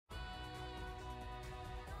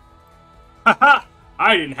Haha!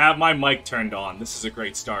 I didn't have my mic turned on. This is a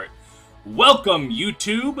great start. Welcome,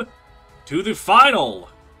 YouTube, to the final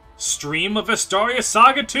stream of Vestaria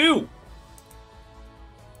Saga 2.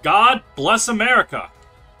 God bless America.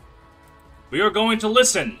 We are going to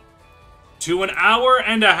listen to an hour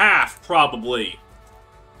and a half, probably,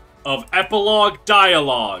 of epilogue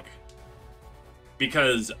dialogue.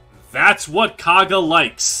 Because that's what Kaga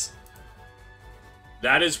likes.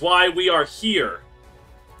 That is why we are here.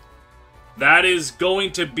 That is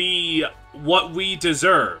going to be what we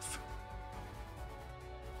deserve.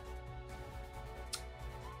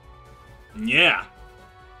 Yeah.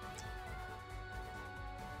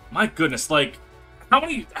 My goodness, like,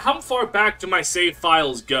 how far back do my save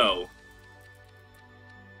files go?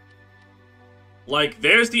 Like,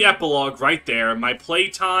 there's the epilogue right there. My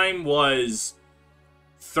playtime was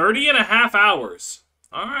 30.5 hours.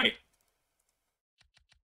 Alright.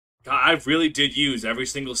 God, I really did use every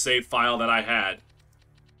single save file that I had.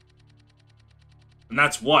 And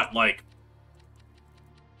that's what, like,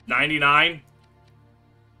 99?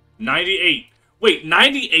 98. Wait,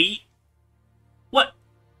 98? What?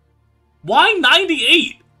 Why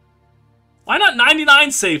 98? Why not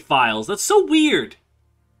 99 save files? That's so weird.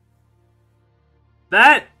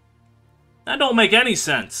 That don't make any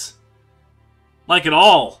sense. Like, at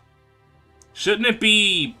all. Shouldn't it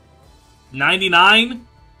be 99?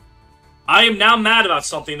 I am now mad about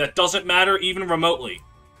something that doesn't matter even remotely.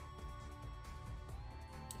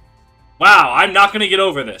 Wow, I'm not going to get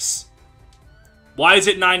over this. Why is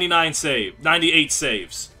it 98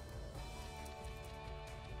 saves?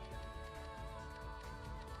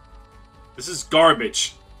 This is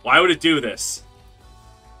garbage. Why would it do this?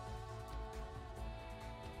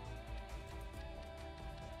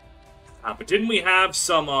 But didn't we have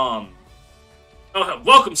some, Oh,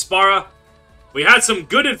 welcome, Spara! We had some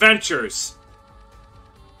good adventures.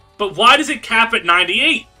 But why does it cap at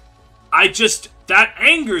 98? That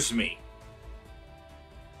angers me.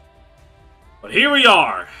 But here we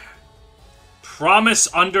are. Promise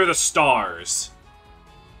Under the Stars.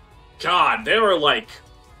 God, there are like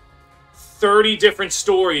 30 different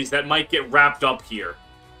stories that might get wrapped up here.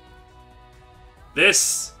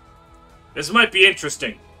 This might be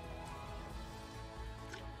interesting.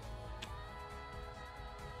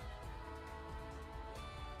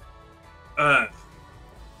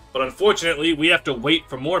 But unfortunately, we have to wait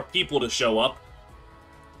for more people to show up.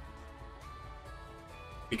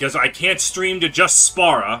 Because I can't stream to just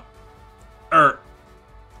Spara.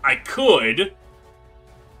 I could.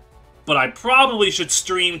 But I probably should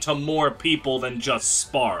stream to more people than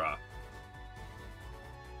just Spara.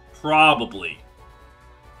 Probably.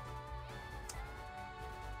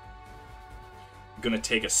 I'm gonna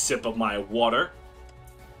take a sip of my water.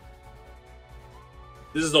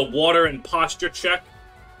 This is a water and posture check.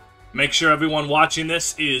 Make sure everyone watching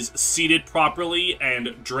this is seated properly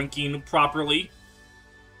and drinking properly.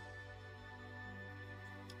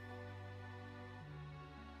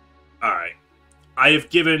 Alright. I have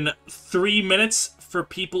given 3 minutes for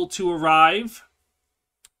people to arrive.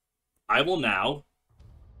 I will now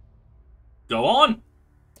go on.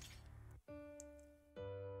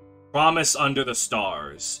 Promise Under the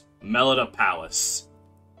Stars. Melida Palace.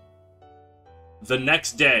 The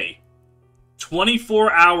next day.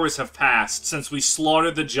 24 hours have passed since we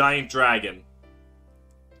slaughtered the giant dragon.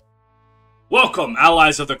 Welcome,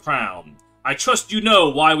 allies of the crown. I trust you know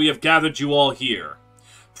why we have gathered you all here.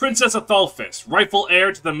 Princess Athalphis, rightful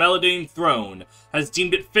heir to the Meladine throne, has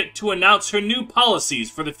deemed it fit to announce her new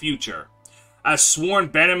policies for the future. As sworn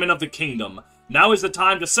bannermen of the kingdom, now is the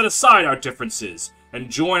time to set aside our differences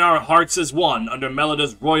and join our hearts as one under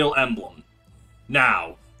Melida's royal emblem.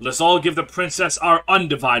 Now, let's all give the princess our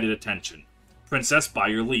undivided attention. Princess, by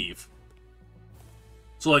your leave.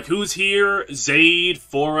 So, like, who's here? Zaid,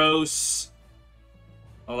 Foros,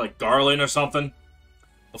 or, like, Garland or something?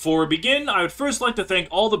 Before we begin, I would first like to thank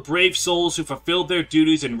all the brave souls who fulfilled their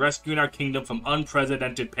duties in rescuing our kingdom from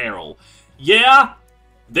unprecedented peril. Yeah,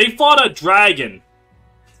 they fought a dragon.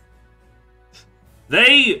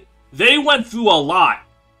 They went through a lot.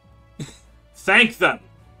 Thank them.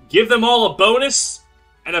 Give them all a bonus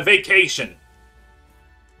and a vacation.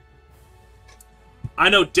 I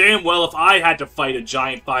know damn well if I had to fight a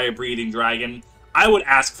giant fire-breathing dragon, I would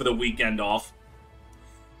ask for the weekend off.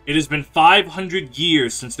 It has been 500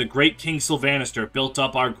 years since the great King Sylvanister built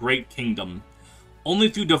up our great kingdom. Only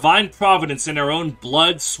through divine providence and our own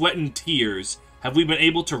blood, sweat, and tears have we been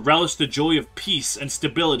able to relish the joy of peace and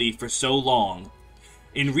stability for so long.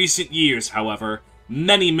 In recent years, however,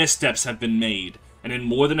 many missteps have been made, and in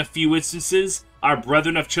more than a few instances, our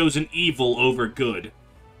brethren have chosen evil over good.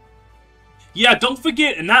 Yeah, don't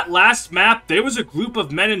forget, in that last map, there was a group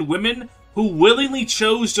of men and women who willingly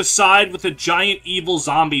chose to side with a giant evil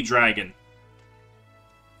zombie dragon.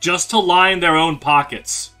 Just to line their own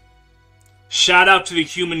pockets. Shout out to the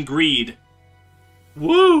human greed.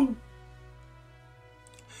 Woo!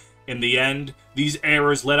 In the end, these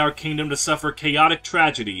errors led our kingdom to suffer chaotic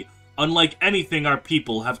tragedy, unlike anything our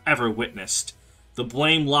people have ever witnessed. The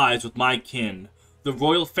blame lies with my kin, the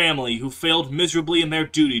royal family who failed miserably in their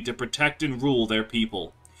duty to protect and rule their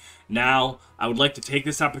people. Now, I would like to take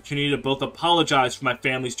this opportunity to both apologize for my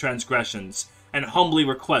family's transgressions and humbly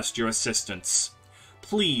request your assistance.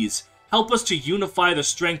 Please, help us to unify the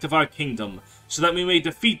strength of our kingdom so that we may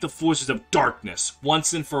defeat the forces of darkness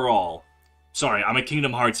once and for all. Sorry, I'm a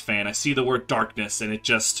Kingdom Hearts fan. I see the word darkness and it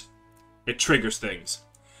triggers things.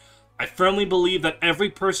 I firmly believe that every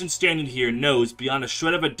person standing here knows beyond a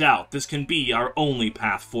shred of a doubt this can be our only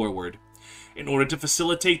path forward. In order to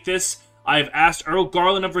facilitate this, I have asked Earl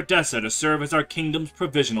Garland of Redessa to serve as our kingdom's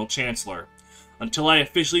provisional chancellor. Until I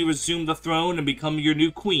officially resume the throne and become your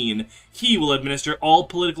new queen, he will administer all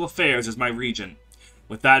political affairs as my regent.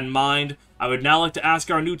 With that in mind, I would now like to ask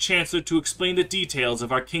our new chancellor to explain the details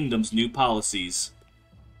of our kingdom's new policies.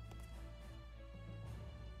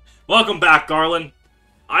 Welcome back, Garland.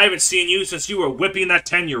 I haven't seen you since you were whipping that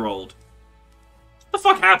 10-year-old. What the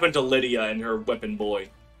fuck happened to Lydia and her whipping boy?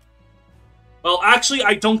 Well, actually,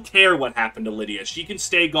 I don't care what happened to Lydia. She can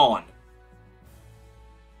stay gone.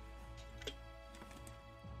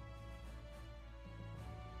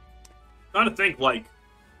 I'm trying to think, like...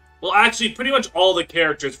 Well, actually, pretty much all the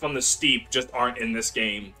characters from the Steep just aren't in this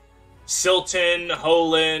game. Silton,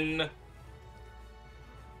 Holin...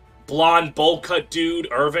 Blonde bowl-cut dude,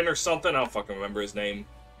 Irvin or something? I don't fucking remember his name.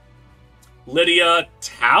 Lydia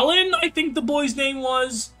Talon, I think the boy's name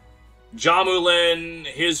was. Jamulin,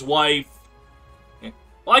 his wife.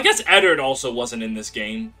 Well, I guess Eddard also wasn't in this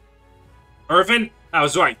game. Irvin? I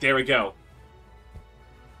was right, there we go.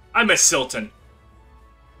 I miss Silton.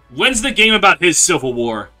 When's the game about his civil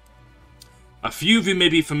war? A few of you may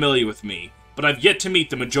be familiar with me, but I've yet to meet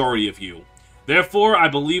the majority of you. Therefore, I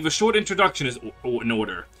believe a short introduction is in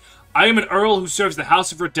order. I am an earl who serves the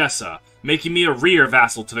House of Redessa, making me a rear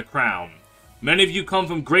vassal to the crown. Many of you come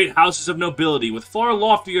from great houses of nobility with far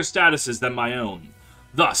loftier statuses than my own.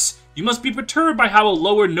 Thus, you must be perturbed by how a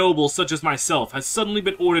lower noble such as myself has suddenly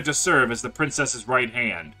been ordered to serve as the princess's right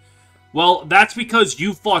hand. Well, that's because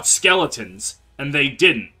you fought skeletons, and they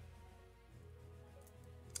didn't.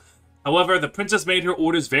 However, the princess made her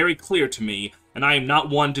orders very clear to me, and I am not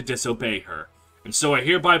one to disobey her. And so I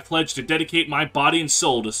hereby pledge to dedicate my body and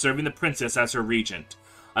soul to serving the princess as her regent.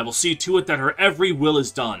 I will see to it that her every will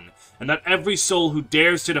is done, and that every soul who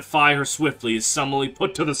dares to defy her swiftly is summarily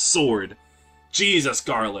put to the sword. Jesus,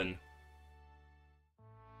 Garland.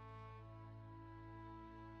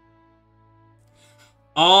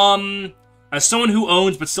 As someone who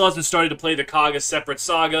owns but still hasn't started to play the Kaga separate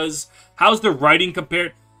sagas, how's the writing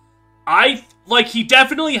compared? He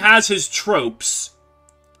definitely has his tropes,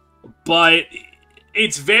 but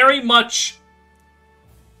it's very much...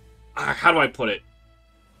 how do I put it?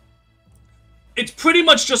 It's pretty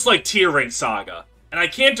much just like Tier Ring Saga. And I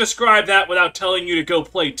can't describe that without telling you to go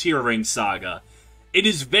play Tier Ring Saga. It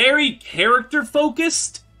is very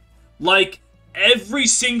character-focused. Like, every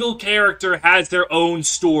single character has their own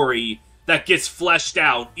story that gets fleshed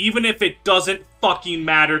out, even if it doesn't fucking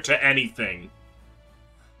matter to anything.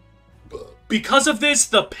 Because of this,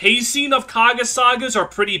 the pacing of Kaga sagas are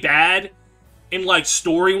pretty bad. In, like,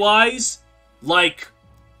 story-wise. Like,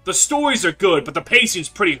 the stories are good, but the pacing's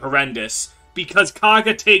pretty horrendous. Because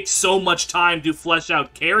Kaga takes so much time to flesh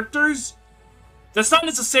out characters. That's not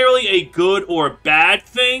necessarily a good or bad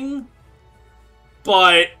thing,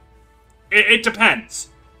 but it depends.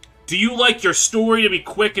 Do you like your story to be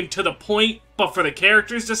quick and to the point, but for the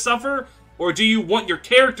characters to suffer? Or do you want your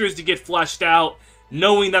characters to get fleshed out,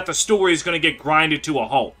 knowing that the story is going to get grinded to a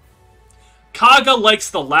halt? Kaga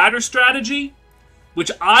likes the latter strategy,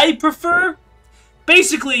 which I prefer.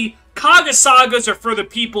 Basically, Kaga sagas are for the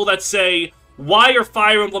people that say, why are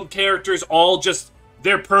Fire Emblem characters all just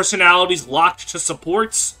their personalities locked to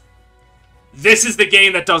supports? This is the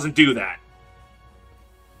game that doesn't do that.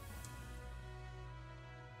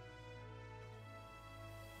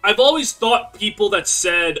 I've always thought people that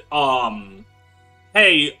said,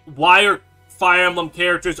 hey, why are Fire Emblem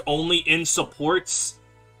characters only in supports?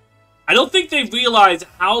 I don't think they realize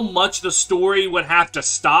how much the story would have to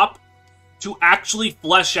stop to actually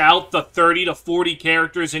flesh out the 30 to 40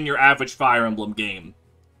 characters in your average Fire Emblem game.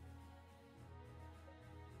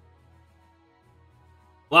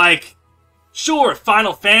 Like, Sure,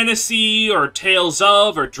 Final Fantasy, or Tales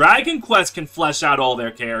of, or Dragon Quest can flesh out all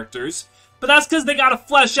their characters, but that's because they gotta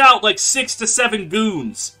flesh out like 6 to 7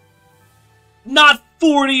 goons. Not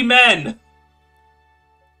 40 men!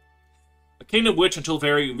 A kingdom which, until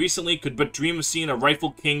very recently, could but dream of seeing a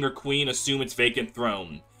rightful king or queen assume its vacant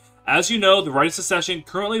throne. As you know, the right of succession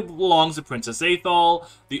currently belongs to Princess Aethal,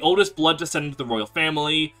 the oldest blood descendant of the royal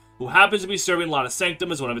family, who happens to be serving Lana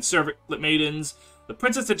Sanctum as one of its servant maidens. The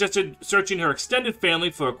princess suggested searching her extended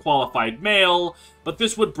family for a qualified male, but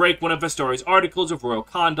this would break one of Vestaria's articles of royal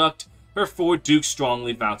conduct. Her 4 dukes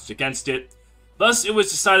strongly vouched against it. Thus, it was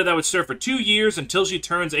decided that I would serve for 2 years until she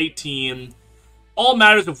turns 18. All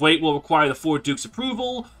matters of weight will require the 4 dukes'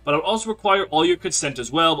 approval, but I would also require all your consent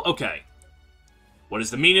as well. Okay. What is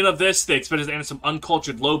the meaning of this? They expect us to enter some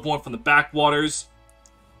uncultured lowborn from the backwaters.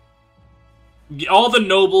 All the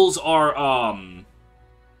nobles are,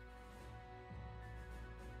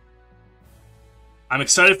 I'm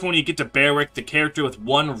excited for when you get to Barrick, the character with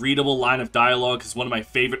one readable line of dialogue is one of my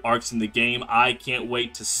favorite arcs in the game. I can't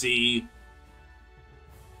wait to see...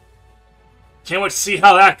 Can't wait to see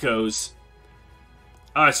how that goes.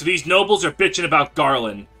 Alright, so these nobles are bitching about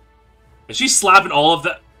Garland. Is she slapping all of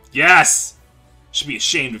them? Yes! Should be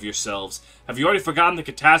ashamed of yourselves. Have you already forgotten the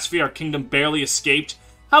catastrophe our kingdom barely escaped?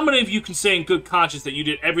 How many of you can say in good conscience that you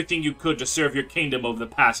did everything you could to serve your kingdom over the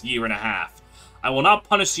past year and a half? I will not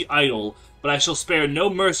punish the idle, but I shall spare no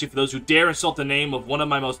mercy for those who dare insult the name of one of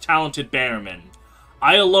my most talented bannermen.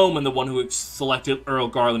 I alone am the one who selected Earl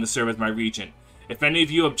Garland to serve as my regent. If any of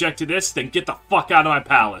you object to this, then get the fuck out of my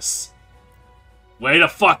palace. Way to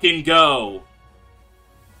fucking go.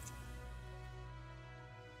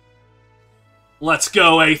 Let's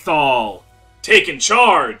go, Aethal. Taking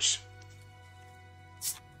charge.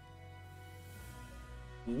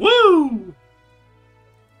 Woo!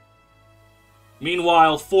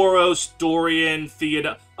 Meanwhile, Foros, Dorian,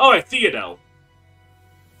 Theodel... Oh, right, Theodel.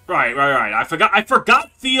 Right. I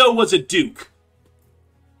forgot Theo was a duke.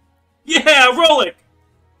 Yeah, Rolik!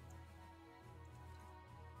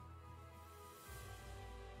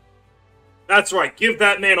 That's right, give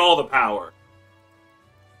that man all the power.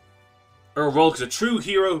 Earl Rolik is a true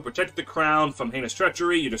hero who protected the crown from heinous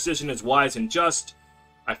treachery. Your decision is wise and just.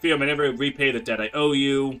 I fear I may never repay the debt I owe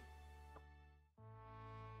you.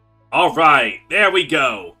 Alright, there we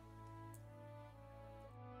go.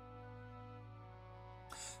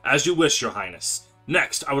 As you wish, Your Highness.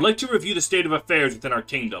 Next, I would like to review the state of affairs within our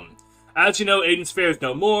kingdom. As you know, Aiden's Fair is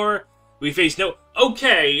no more. We face no...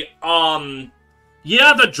 Okay,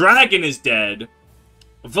 yeah, the dragon is dead.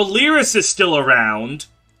 Valeris is still around.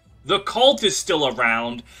 The cult is still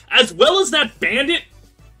around. As well as that bandit...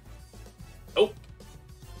 Oh.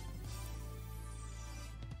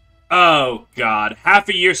 Oh, God. Half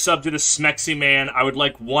a year sub to the Smexy Man. I would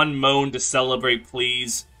like one moan to celebrate,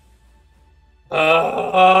 please.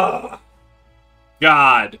 God.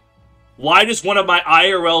 Why does one of my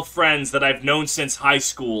IRL friends that I've known since high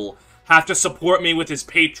school have to support me with his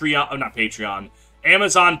Patreon... Oh, not Patreon.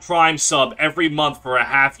 Amazon Prime sub every month for a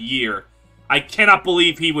half year? I cannot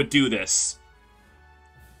believe he would do this.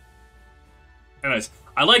 Anyways,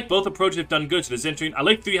 I like both approaches have done good, so there's entering. I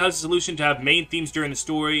like Three Houses' solution to have main themes during the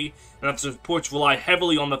story, and that the reports rely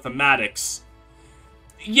heavily on the thematics.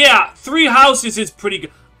 Yeah, Three Houses is pretty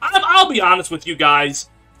good. I'll be honest with you guys.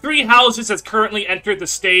 Three Houses has currently entered the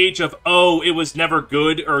stage of, oh, it was never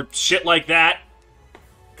good, or shit like that.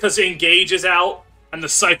 Because Engage is out, and the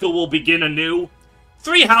cycle will begin anew.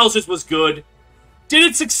 Three Houses was good. Did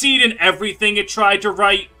it succeed in everything it tried to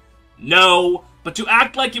write? No. But to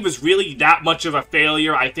act like it was really that much of a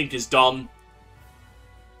failure, I think is dumb.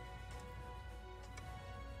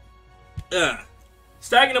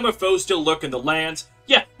 Staggering number of foes still lurk in the lands.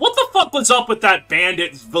 Yeah, what the fuck was up with that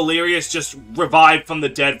bandit Valerius just revived from the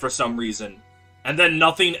dead for some reason? And then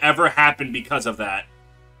nothing ever happened because of that.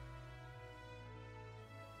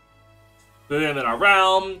 Within our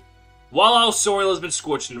realm, while our soil has been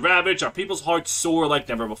scorched and ravaged, our people's hearts soar like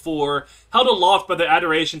never before, held aloft by their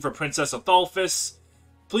adoration for Princess Athalphis.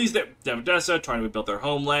 Pleased that Devadessa trying to rebuild their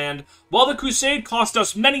homeland. While the crusade cost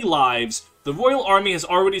us many lives, the royal army has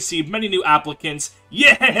already received many new applicants.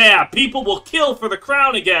 Yeah! People will kill for the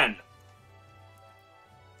crown again!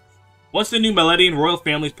 Once the new Meledian royal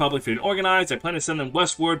family's public food organized, I plan to send them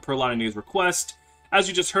westward per Laninia's request. As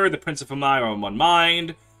you just heard, the Prince and I are on one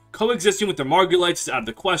mind. Coexisting with the Margulites is out of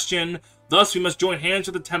the question. Thus, we must join hands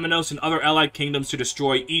with the Temenos and other allied kingdoms to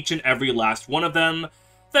destroy each and every last one of them.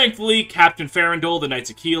 Thankfully, Captain Farandole, the Knights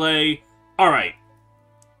of Kile. Alright.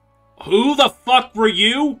 Who the fuck were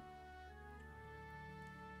you?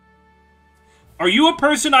 Are you a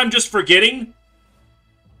person I'm just forgetting?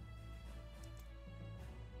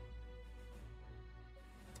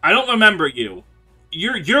 I don't remember you.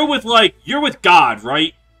 You're with God,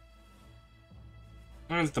 right?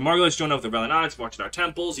 The Margulites joined up with the Relanites, marching our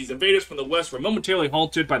temples. These invaders from the west were momentarily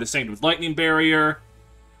halted by the Sanctum Lightning Barrier.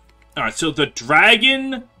 Alright, so the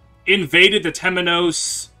dragon invaded the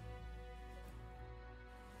Temenos.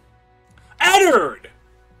 Eddard!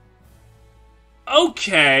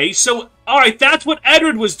 Okay, so, alright, that's what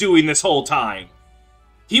Eddard was doing this whole time.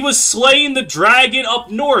 He was slaying the dragon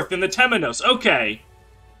up north in the Temenos. Okay.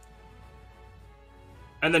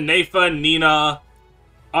 And then Nafa and Nina.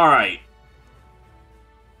 Alright.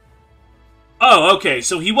 Oh, okay,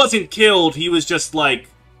 so he wasn't killed, he was just like...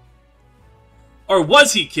 Or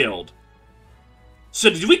was he killed?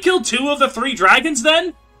 So did we kill 2 of the 3 dragons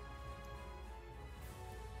then?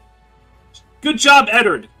 Good job,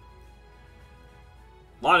 Eddard.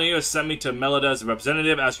 Lanio sent me to Melida as a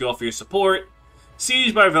representative, ask you all for your support.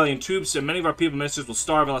 Sieged by rebellion troops, and many of our people ministers will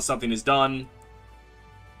starve unless something is done.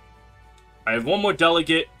 I have one more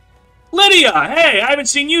delegate. Lydia! Hey, I haven't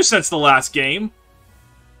seen you since the last game.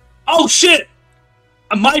 Oh, shit!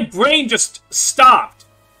 My brain just stopped.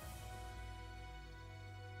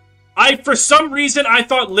 For some reason, I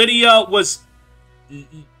thought Lydia was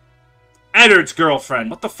Eddard's girlfriend.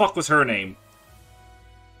 What the fuck was her name?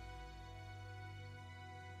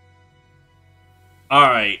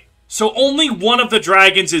 Alright. So only one of the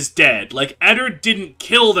dragons is dead. Like, Eddard didn't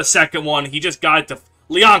kill the second one, he just got it to...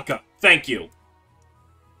 Lianka, thank you.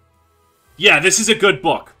 Yeah, this is a good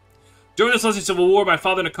book. During this last civil war, my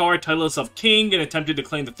father Nakar titled himself king and attempted to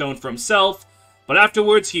claim the throne for himself. But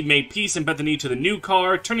afterwards, he made peace and bent the knee to the new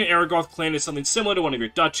Kar, turning Aragoth clan into something similar to one of your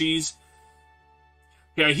duchies.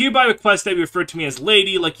 Okay, I hereby request that you refer to me as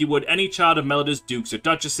Lady, like you would any child of Melida's dukes or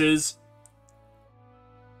duchesses.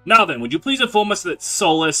 Now then, would you please inform us that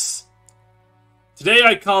Solus... Today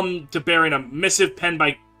I come to bearing a missive penned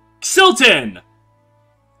by Silton!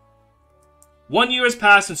 1 year has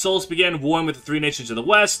passed and Solus began warring with the 3 nations of the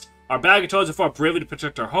west. Our Bagatars have fought bravely to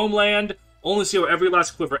protect our homeland. Only see every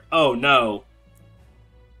last quiver... Oh, no.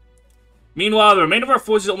 Meanwhile, the remainder of our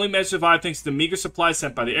forces only managed to survive thanks to the meager supplies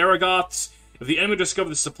sent by the Aragoths. If the enemy discover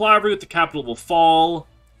the supply route, the capital will fall.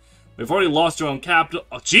 We've already lost our own capital.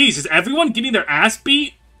 Oh, jeez, is everyone getting their ass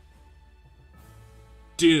beat?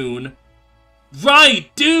 Dune. Right,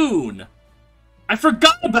 Dune! I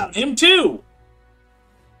forgot about him, too!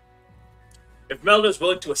 If Melda's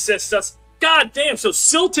willing to assist us... God damn, so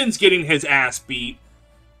Silton's getting his ass beat.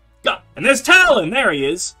 God, and there's Talon! There he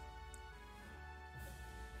is.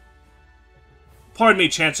 Pardon me,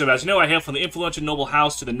 Chancellor, as you know, I hail from the influential noble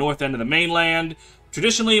house to the north end of the mainland.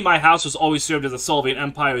 Traditionally, my house has always served as the Solvian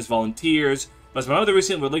Empire's volunteers, but as my mother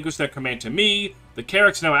recently relinquished their command to me, the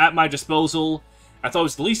Carracks are now at my disposal. I thought it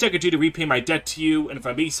was the least I could do to repay my debt to you, and if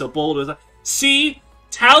I'm being so bold as See?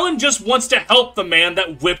 Talon just wants to help the man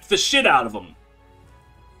that whipped the shit out of him.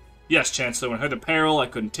 Yes, Chancellor, when I heard the peril, I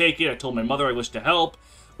couldn't take it. I told my mother I wished to help.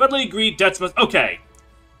 Readily agreed, debts must... Okay.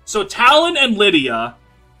 So Talon and Lydia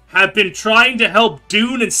have been trying to help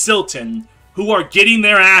Dune and Silton, who are getting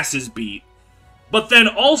their asses beat. But then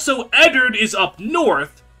also Eddard is up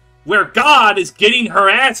north, where God is getting her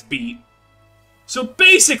ass beat. So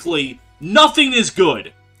basically, nothing is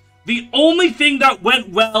good. The only thing that went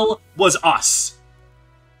well was us.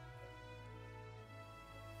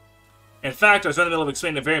 In fact, I was in the middle of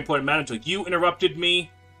explaining a very important matter until you interrupted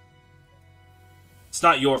me. It's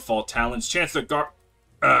not your fault, Talons. Chancellor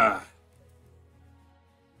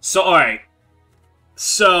So, alright.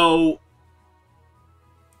 So...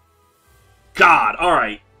 God,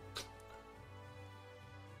 alright.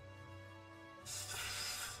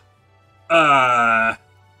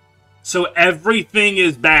 So everything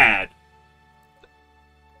is bad.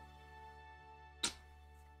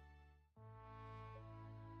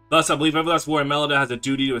 Thus, I believe every last warrior in Melida has a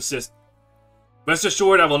duty to assist. Rest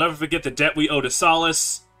assured, I will never forget the debt we owe to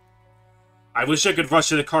Solus. I wish I could rush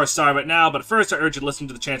to the car side right now, but first I urge you to listen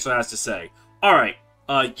to the Chancellor has to say. Alright,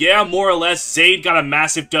 yeah, more or less, Zayd got a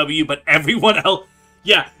massive W, but everyone else...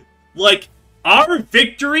 Yeah, like, our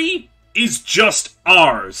victory is just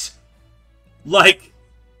ours. Like,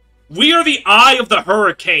 we are the eye of the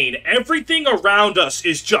hurricane. Everything around us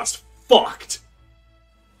is just fucked.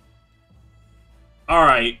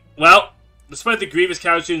 Alright, well, despite the grievous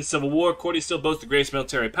casualties in the Civil War, Cordy still boasts the greatest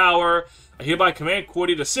military power. I hereby command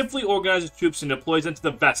Cordy to swiftly organize his troops and deploy them to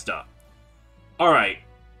the Vesta. Alright.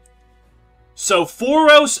 So,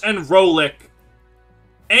 Foros and Rolik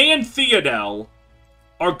and Theodel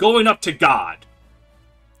are going up to God.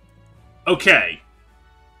 Okay.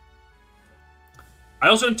 I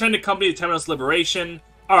also intend to accompany the Temenos Liberation.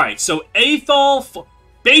 Alright, so Aethal...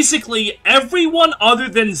 Basically, everyone other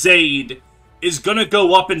than Zayd is gonna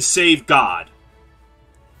go up and save God.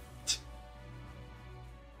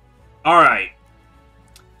 Alright.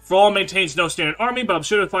 Thrall maintains no standard army, but I'm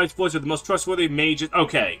sure the Fight's boys are the most trustworthy mages.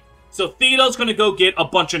 Okay. So Theodo's gonna go get a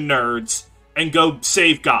bunch of nerds and go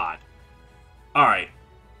save God. Alright.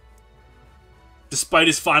 Despite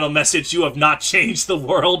his final message, you have not changed the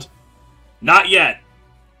world. Not yet.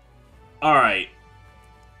 Alright.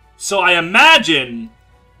 So I imagine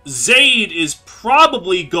Zaid is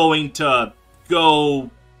probably going to go...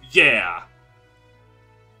 Yeah.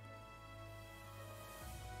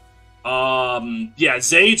 Yeah,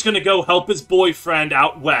 Zaid's gonna go help his boyfriend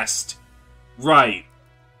out west. Right.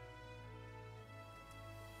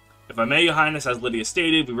 If I may, Your Highness, as Lydia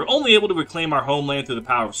stated, we were only able to reclaim our homeland through the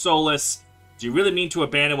power of Solus. Do you really mean to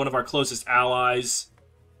abandon one of our closest allies?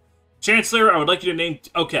 Chancellor, I would like you to name...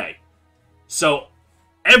 Okay. So,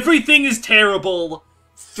 everything is terrible.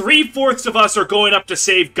 3/4 of us are going up to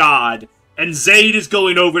save God, and Zaid is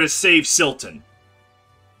going over to save Silton.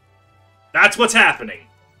 That's what's happening.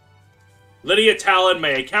 Lydia Talon,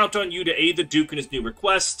 may I count on you to aid the Duke in his new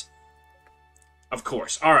request? Of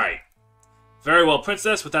course. Alright. Very well,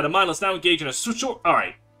 Princess. With that in mind, let's now engage in a short...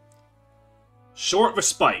 Alright. Short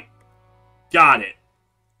respite. Got it.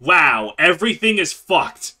 Wow, everything is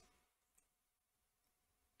fucked.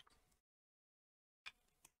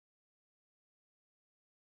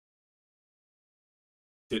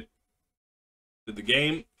 Did the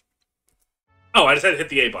game... Oh, I just had to hit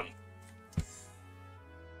the A button.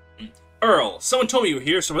 Earl, someone told me you were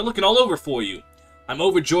here, so we're looking all over for you. I'm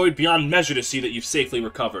overjoyed beyond measure to see that you've safely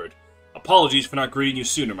recovered. Apologies for not greeting you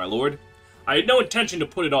sooner, my lord. I had no intention to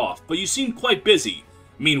put it off, but you seemed quite busy.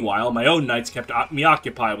 Meanwhile, my own knights kept me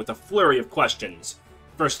occupied with a flurry of questions.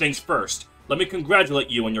 First things first, let me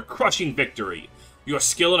congratulate you on your crushing victory. Your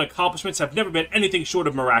skill and accomplishments have never been anything short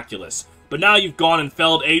of miraculous, but now you've gone and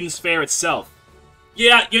felled Aiden's Fair itself.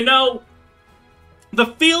 Yeah, you know... The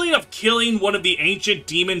feeling of killing one of the ancient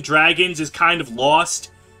demon dragons is kind of lost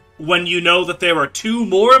when you know that there are 2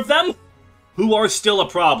 more of them who are still a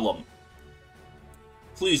problem.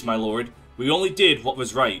 Please, my lord, we only did what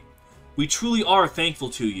was right. We truly are thankful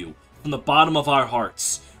to you, from the bottom of our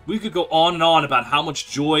hearts. We could go on and on about how much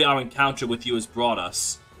joy our encounter with you has brought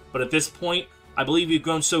us. But at this point, I believe we've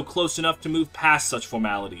grown so close enough to move past such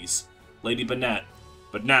formalities. Lady Bennett.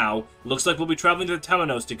 But now, it looks like we'll be traveling to the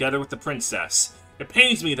Telenos together with the princess. It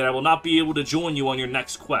pains me that I will not be able to join you on your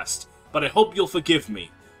next quest, but I hope you'll forgive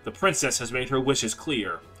me. The princess has made her wishes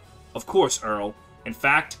clear. Of course, Earl. In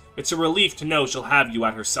fact, it's a relief to know she'll have you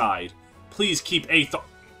at her side. Please keep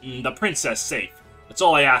the princess safe. That's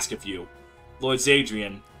all I ask of you. Lord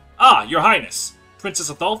Zadrian. Ah, your highness.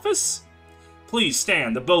 Princess Athalphus? Please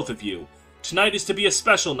stand, the both of you. Tonight is to be a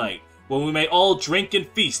special night, when we may all drink and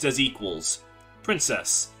feast as equals.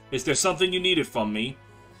 Princess, is there something you needed from me?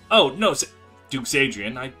 Oh, no, Duke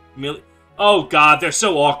Zadrian, I merely... Oh god, they're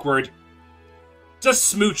so awkward. Just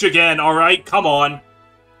smooch again, alright? Come on.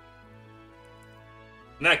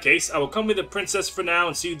 In that case, I will come with the princess for now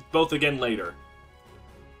and see you both again later.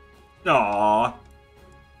 Aww.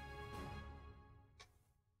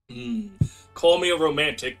 Call me a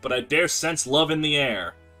romantic, but I dare sense love in the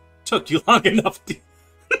air. Took you long enough to...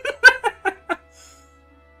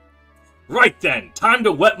 Right then, time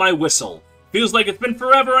to wet my whistle. Feels like it's been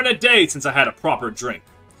forever and a day since I had a proper drink.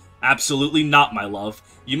 Absolutely not, my love.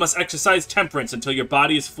 You must exercise temperance until your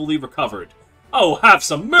body is fully recovered. Oh, have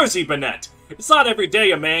some mercy, Bennett! It's not every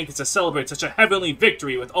day a man gets to celebrate such a heavenly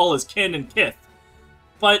victory with all his kin and kith.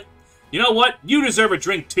 But, you know what? You deserve a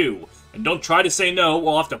drink too. And don't try to say no,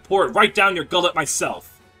 or I'll have to pour it right down your gullet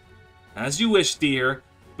myself. As you wish, dear.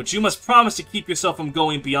 But you must promise to keep yourself from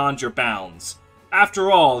going beyond your bounds.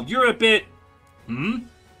 After all, you're a bit...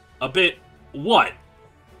 A bit... What?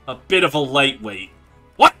 A bit of a lightweight.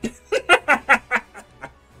 What?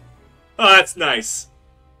 Oh, that's nice.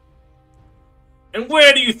 And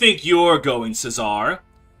where do you think you're going, Cesar?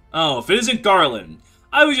 Oh, if it isn't Garland.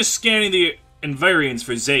 I was just scanning the environs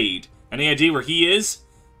for Zaid. Any idea where he is?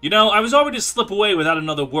 You know, I was already to slip away without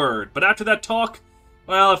another word, but after that talk,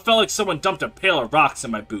 well, it felt like someone dumped a pail of rocks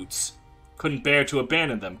in my boots. Couldn't bear to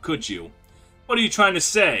abandon them, could you? What are you trying to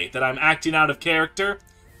say? That I'm acting out of character?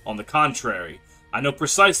 On the contrary, I know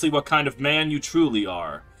precisely what kind of man you truly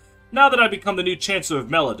are. Now that I become the new Chancellor of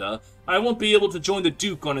Melida, I won't be able to join the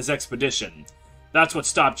Duke on his expedition. That's what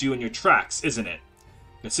stopped you in your tracks, isn't it?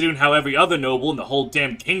 Considering how every other noble in the whole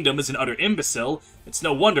damn kingdom is an utter imbecile, it's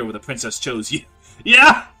no wonder the princess chose you.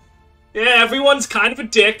 Yeah! Yeah, everyone's kind of a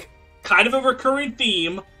dick. Kind of a recurring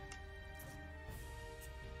theme.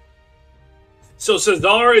 So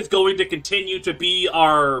Cesar is going to continue to be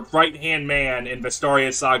our right-hand man in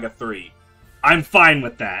Vestaria Saga 3. I'm fine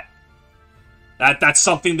with that. That's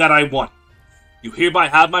something that I want. You hereby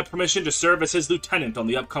have my permission to serve as his lieutenant on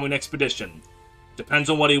the upcoming expedition. Depends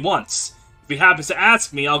on what he wants. If he happens to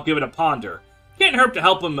ask me, I'll give it a ponder. Can't hurt to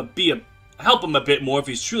help him a bit more if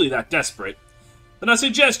he's truly that desperate. Then I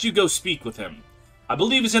suggest you go speak with him. I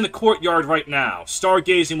believe he's in the courtyard right now,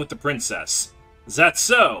 stargazing with the princess. Is that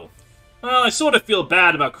so? Well, I sort of feel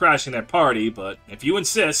bad about crashing their party, but if you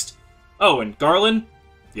insist... Oh, and Garland?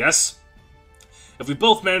 Yes? If we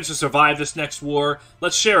both manage to survive this next war,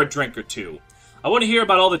 let's share a drink or two. I want to hear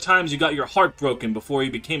about all the times you got your heart broken before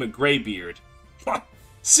you became a graybeard.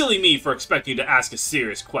 Silly me for expecting you to ask a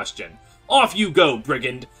serious question. Off you go,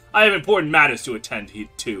 brigand. I have important matters to attend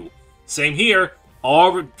to. Same here.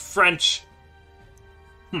 All French...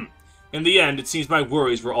 In the end, it seems my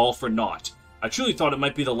worries were all for naught. I truly thought it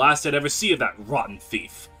might be the last I'd ever see of that rotten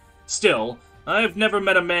thief. Still, I have never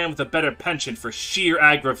met a man with a better penchant for sheer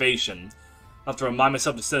aggravation. I'll have to remind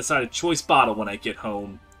myself to set aside a choice bottle when I get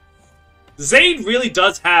home. Zayd really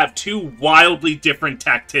does have two wildly different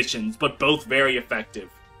tacticians, but both very effective.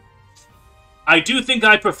 I do think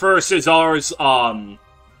I prefer Cesar's,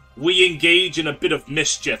 we engage in a bit of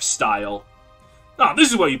mischief style. Ah,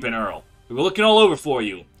 this is where you've been, Earl. We were looking all over for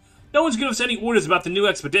you. No one's given us any orders about the new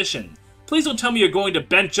expedition. Please don't tell me you're going to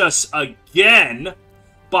bench us again.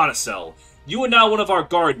 Bonicel, you are now one of our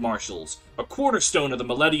guard marshals, a cornerstone of the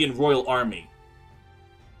Meledian Royal Army.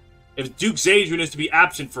 If Duke Zadrian is to be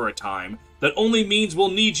absent for a time, that only means we'll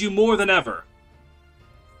need you more than ever.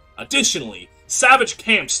 Additionally, savage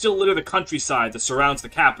camps still litter the countryside that surrounds the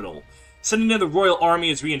capital. Sending in the Royal Army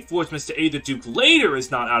as reinforcements to aid the Duke later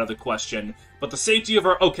is not out of the question, but the safety of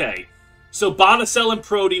our... Okay, so Bonicel and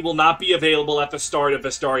Prody will not be available at the start of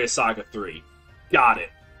Vestaria Saga 3. Got it.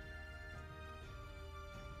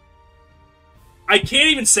 I can't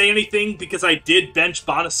even say anything because I did bench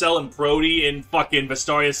Bonicel and Prody in fucking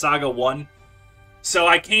Vestaria Saga 1. So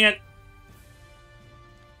I can't...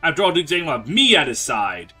 After all, Duke Zadrian will have me at his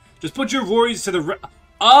side. Just put your worries to the...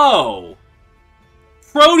 Oh!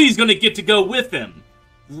 Prody's gonna get to go with him.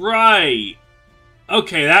 Right.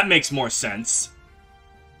 Okay, that makes more sense.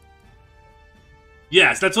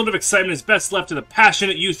 Yes, that sort of excitement is best left to the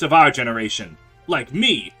passionate youth of our generation. Like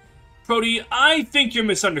me. Prody, I think you're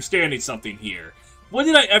misunderstanding something here. When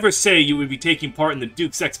did I ever say you would be taking part in the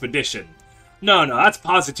Duke's expedition? No, that's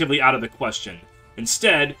positively out of the question.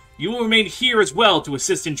 Instead, you will remain here as well to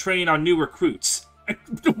assist in training our new recruits.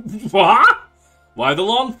 What? Why the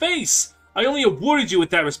long face? I only awarded you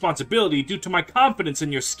with that responsibility due to my confidence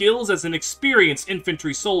in your skills as an experienced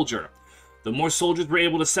infantry soldier. The more soldiers we're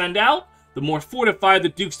able to send out, the more fortified the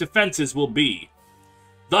Duke's defenses will be.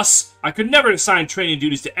 Thus, I could never assign training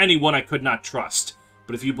duties to anyone I could not trust.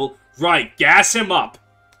 But if you Right, gas him up.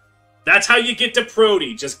 That's how you get to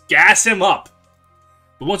Prody, just gas him up.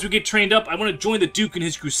 But once we get trained up, I want to join the Duke in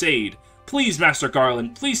his crusade. Please, Master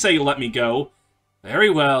Garland, please say you'll let me go. Very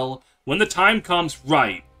well. When the time comes,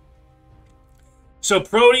 right. So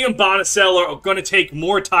Prody and Bonicel are going to take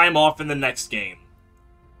more time off in the next game.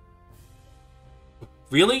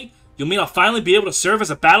 Really? You mean I'll finally be able to serve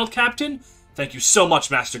as a battle captain? Thank you so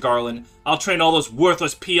much, Master Garland. I'll train all those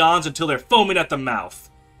worthless peons until they're foaming at the mouth.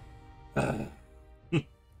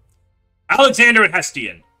 Alexander and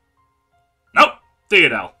Hestian. Nope,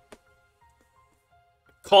 Theodel.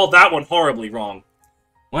 Called that one horribly wrong.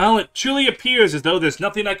 Well, it truly appears as though there's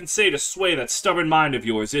nothing I can say to sway that stubborn mind of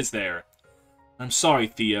yours, is there? I'm sorry,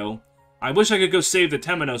 Theo. I wish I could go save the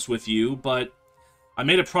Temenos with you, but I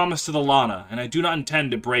made a promise to the Lana, and I do not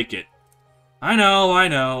intend to break it. I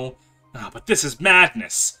know. But this is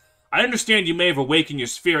madness. I understand you may have awakened your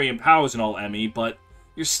Spherian powers and all, Emmy, but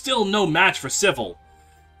you're still no match for Civil.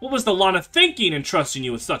 What was the Lana thinking in trusting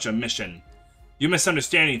you with such a mission? You're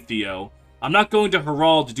misunderstanding, Theo. I'm not going to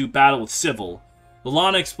Herald to do battle with Civil. The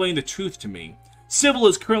Lana explained the truth to me. Civil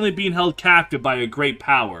is currently being held captive by a great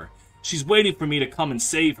power. She's waiting for me to come and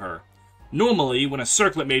save her. Normally, when a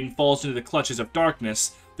circlet maiden falls into the clutches of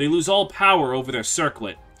darkness, they lose all power over their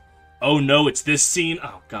circlet. Oh no, it's this scene?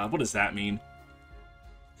 Oh god, what does that mean?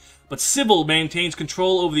 But Civil maintains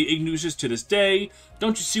control over the Ignuses to this day.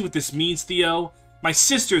 Don't you see what this means, Theo? My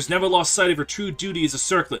sister's never lost sight of her true duty as a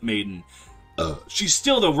circlet maiden. She's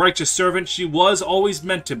still the righteous servant she was always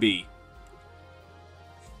meant to be.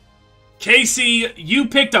 Casey, you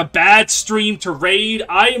picked a bad stream to raid.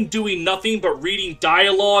 I am doing nothing but reading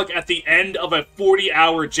dialogue at the end of a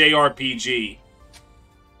 40-hour JRPG.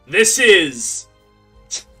 This is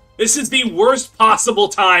the worst possible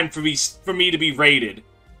time for me to be raided.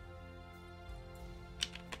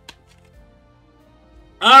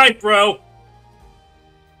 Alright, bro.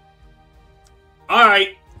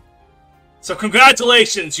 Alright. So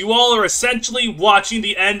congratulations, you all are essentially watching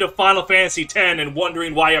the end of Final Fantasy X and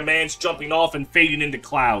wondering why a man's jumping off and fading into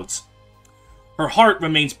clouds. Her heart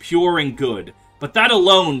remains pure and good, but that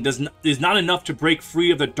alone is not enough to break free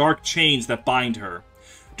of the dark chains that bind her.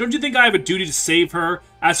 Don't you think I have a duty to save her,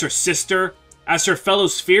 as her sister, as her fellow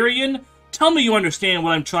Spherian? Tell me you understand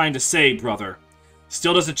what I'm trying to say, brother.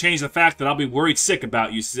 Still doesn't change the fact that I'll be worried sick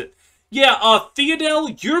about you. Yeah, Theodel,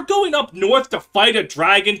 you're going up north to fight a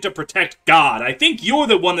dragon to protect God. I think you're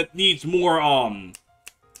the one that needs more,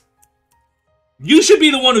 You should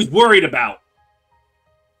be the one who's worried about.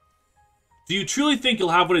 Do you truly think you'll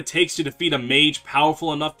have what it takes to defeat a mage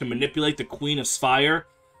powerful enough to manipulate the Queen of Spire?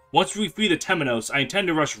 Once we free the Temenos, I intend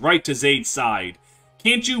to rush right to Zaid's side.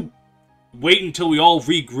 Can't you wait until we all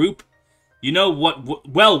regroup? You know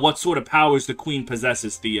what sort of powers the Queen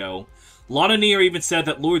possesses, Theo. Lonanier even said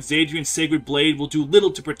that Lord Zadrian's sacred blade will do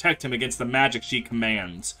little to protect him against the magic she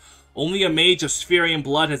commands. Only a mage of Spherian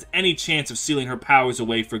blood has any chance of sealing her powers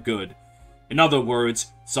away for good. In other words,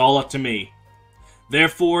 it's all up to me.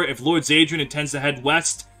 Therefore, if Lord Zadrian intends to head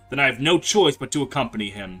west, then I have no choice but to accompany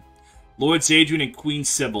him. Lord Zadrian and Queen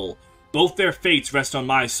Sybil, both their fates rest on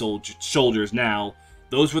my shoulders now.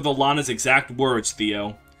 Those were the Lana's exact words,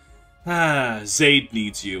 Theo. Zaid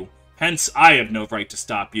needs you. Hence, I have no right to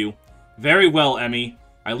stop you. Very well, Emmy.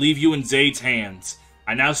 I leave you in Zaid's hands.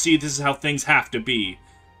 I now see this is how things have to be.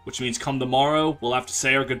 Which means come tomorrow, we'll have to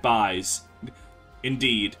say our goodbyes.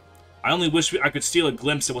 Indeed. I only wish I could steal a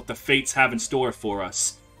glimpse of what the fates have in store for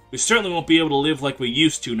us. We certainly won't be able to live like we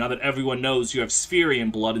used to now that everyone knows you have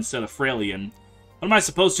Spherian blood instead of Fralian. What am I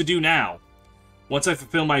supposed to do now? Once I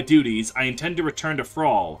fulfill my duties, I intend to return to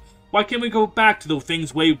Thrall. Why can't we go back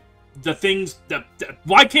to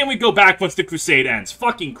why can't we go back once the crusade ends?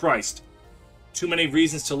 Fucking Christ. Too many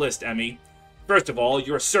reasons to list, Emmy. First of all,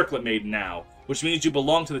 you're a circlet maiden now, which means you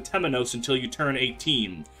belong to the Temenos until you turn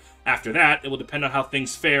 18. After that, it will depend on how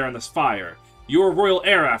things fare on the Spire. You're a royal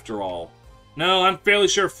heir, after all. No, I'm fairly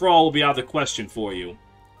sure Thrall will be out of the question for you.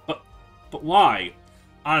 But why?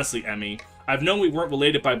 Honestly, Emmy, I've known we weren't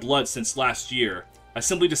related by blood since last year. I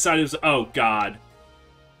simply decided it was— oh, God.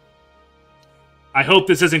 I hope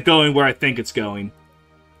this isn't going where I think it's going.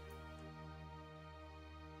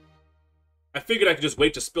 I figured I could just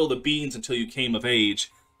wait to spill the beans until you came of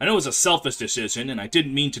age. I know it was a selfish decision, and I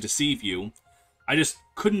didn't mean to deceive you. I just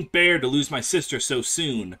couldn't bear to lose my sister so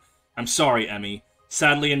soon. I'm sorry, Emmy.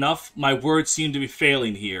 Sadly enough, my words seem to be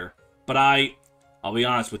failing here. But I'll be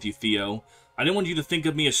honest with you, Theo. I didn't want you to think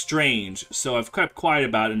of me as strange, so I've kept quiet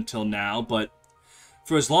about it until now, but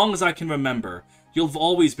for as long as I can remember, you've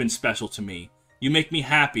always been special to me. You make me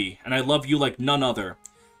happy, and I love you like none other.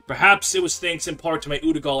 Perhaps it was thanks in part to my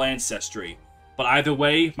Udagal ancestry, but either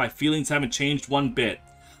way, my feelings haven't changed one bit.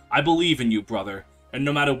 I believe in you, brother, and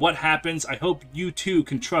no matter what happens, I hope you too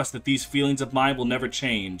can trust that these feelings of mine will never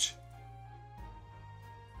change.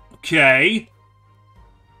 Okay.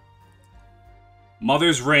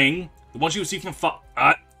 Mother's ring. The one you see from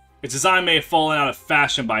its design may have fallen out of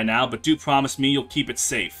fashion by now, but do promise me you'll keep it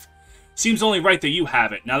safe. Seems only right that you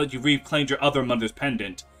have it, now that you've reclaimed your other mother's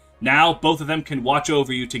pendant. Now, both of them can watch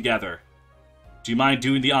over you together. Do you mind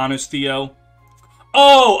doing the honors, Theo?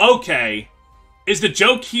 Oh, okay. Is the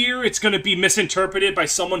joke here it's going to be misinterpreted by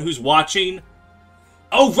someone who's watching?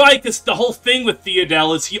 Oh, right, because the whole thing with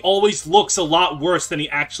Theodel is he always looks a lot worse than he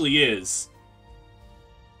actually is.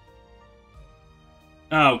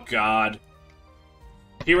 Oh, God.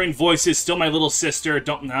 Hearing voices, still my little sister,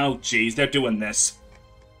 don't know. Jeez, they're doing this.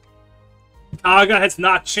 Kaga has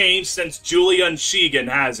not changed since Julia and Shigen,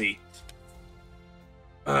 has he?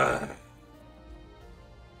 Don't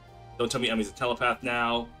tell me Emmy's a telepath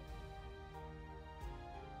now.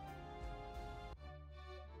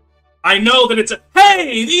 I know that it's a—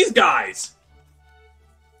 hey, these guys!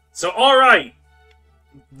 So, alright.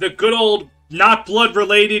 The good old not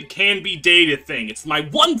blood-related, can-be-dated thing. It's my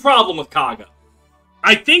one problem with Kaga.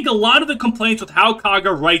 I think a lot of the complaints with how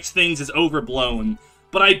Kaga writes things is overblown,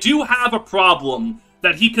 but I do have a problem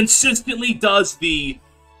that he consistently does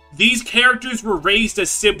these characters were raised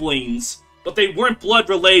as siblings, but they weren't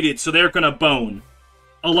blood-related, so they're gonna bone.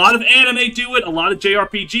 A lot of anime do it, a lot of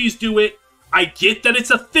JRPGs do it. I get that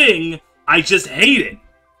it's a thing, I just hate it.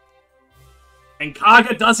 And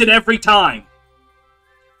Kaga does it every time.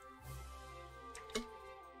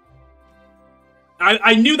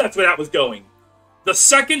 I knew that's where that was going. The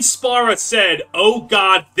second Spara said, oh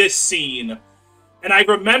god, this scene, and I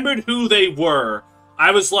remembered who they were,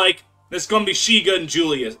 I was like, this is gonna be Shiga and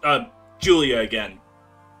Julia again.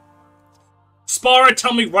 Spara,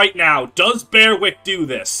 tell me right now, does Bearwick do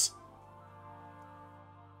this?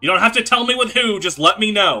 You don't have to tell me with who, just let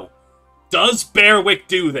me know. Does Bearwick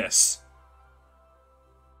do this?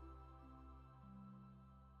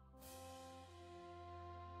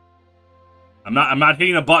 I'm not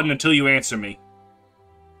hitting a button until you answer me.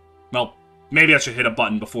 Well, maybe I should hit a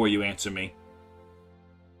button before you answer me.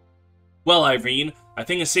 Well, Irene, I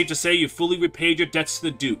think it's safe to say you've fully repaid your debts to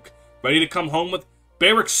the Duke. Ready to come home with...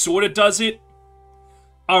 Bearwick sorta does it.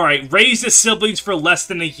 Alright, raised his siblings for less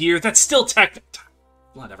than a year. That's still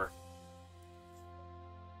whatever.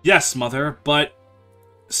 Yes, Mother, but...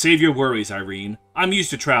 Save your worries, Irene. I'm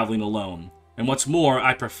used to traveling alone. And what's more,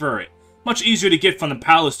 I prefer it. Much easier to get from the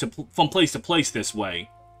palace from place to place this way.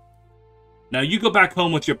 Now you go back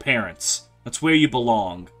home with your parents. That's where you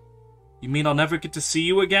belong. You mean I'll never get to see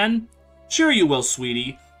you again? Sure you will,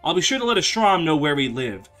 sweetie. I'll be sure to let Ashram know where we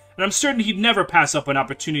live. And I'm certain he'd never pass up an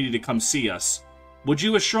opportunity to come see us. Would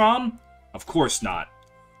you, Ashram? Of course not.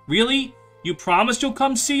 Really? You promised you'll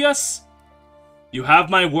come see us? You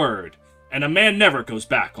have my word. And a man never goes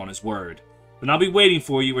back on his word. Then I'll be waiting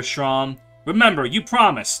for you, Ashram. Remember, you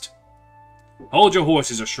promised. Hold your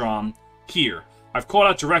horses, Ashram. Here, I've called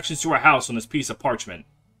out directions to our house on this piece of parchment.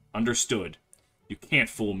 Understood. You can't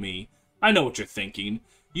fool me. I know what you're thinking.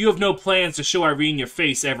 You have no plans to show Irene your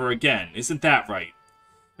face ever again, isn't that right?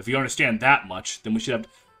 If you understand that much, then we should have...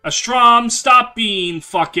 Ashram, stop being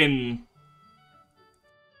fucking...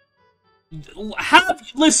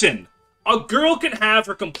 Listen, a girl can have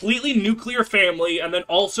her completely nuclear family and then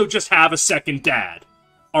also just have a second dad.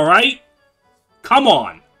 Alright? Come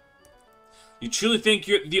on. You truly think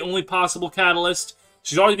you're the only possible catalyst?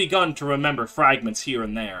 She's already begun to remember fragments here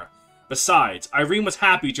and there. Besides, Irene was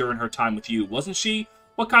happy during her time with you, wasn't she?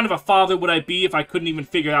 What kind of a father would I be if I couldn't even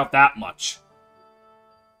figure out that much?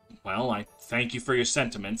 Well, I thank you for your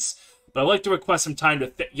sentiments, but I'd like to request some time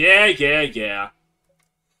to Yeah.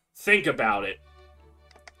 Think about it.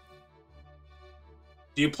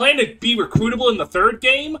 Do you plan to be recruitable in the third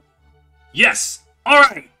game? Yes!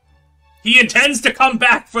 Alright! He intends to come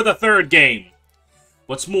back for the third game!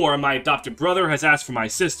 What's more, my adopted brother has asked for my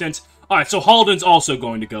assistance. Alright, so Halden's also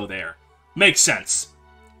going to go there. Makes sense.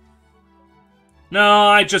 No,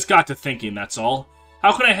 I just got to thinking, that's all.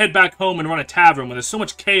 How can I head back home and run a tavern when there's so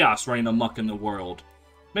much chaos running amok in the world?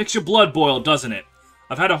 Makes your blood boil, doesn't it?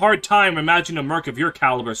 I've had a hard time imagining a merc of your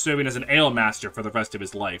caliber serving as an ale master for the rest of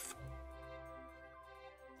his life.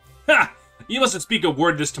 Ha! You mustn't speak a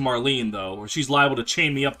word of this to Marlene, though, or she's liable to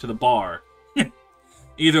chain me up to the bar.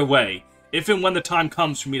 Either way, if and when the time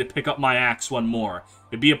comes for me to pick up my axe one more,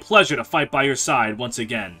 it'd be a pleasure to fight by your side once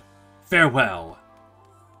again. Farewell.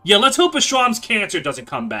 Yeah, let's hope Ashram's cancer doesn't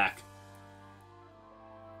come back.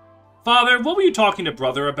 Father, what were you talking to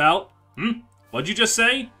Brother about? What'd you just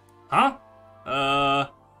say? Huh?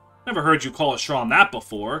 Never heard you call Ashram that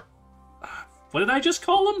before. What did I just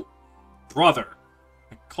call him? Brother.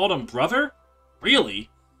 I called him Brother? Really?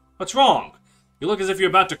 What's wrong? You look as if you're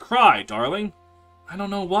about to cry, darling. I don't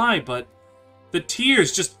know why, but... the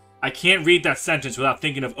tears just... I can't read that sentence without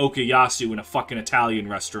thinking of Okuyasu in a fucking Italian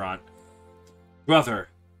restaurant. Brother.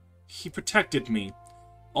 He protected me.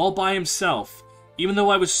 All by himself. Even though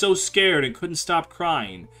I was so scared and couldn't stop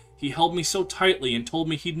crying. He held me so tightly and told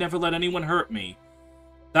me he'd never let anyone hurt me.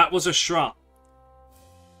 That was Ashram.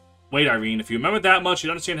 Wait, Irene, if you remember that much,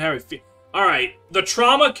 you'd understand how I feel. Alright, the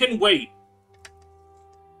trauma can wait.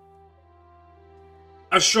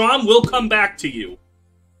 Ashram will come back to you.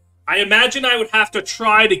 I imagine I would have to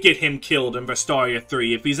try to get him killed in Vestaria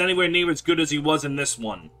 3 if he's anywhere near as good as he was in this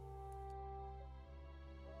one.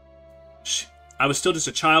 I was still just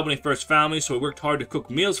a child when he first found me, so he worked hard to cook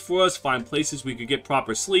meals for us, find places we could get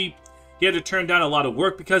proper sleep. He had to turn down a lot of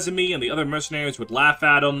work because of me, and the other mercenaries would laugh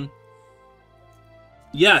at him.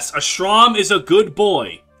 Yes, Ashram is a good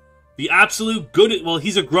boy. The absolute good... well,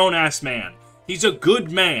 he's a grown-ass man. He's a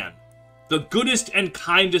good man. The goodest and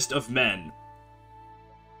kindest of men.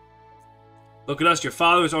 Look at us, your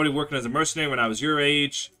father was already working as a mercenary when I was your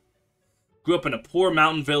age. Grew up in a poor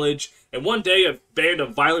mountain village, and one day a band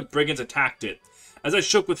of violent brigands attacked it. As I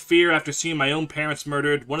shook with fear after seeing my own parents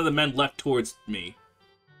murdered, one of the men leapt towards me.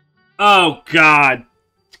 Oh, God.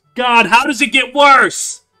 God, how does it get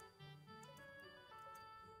worse?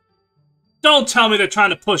 Don't tell me they're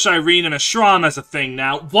trying to push Irene and Ashram as a thing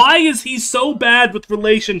now. Why is he so bad with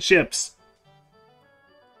relationships?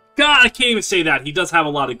 God, I can't even say that. He does have a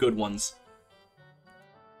lot of good ones.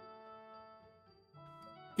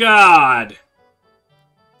 God.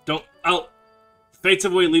 Don't... oh. Fates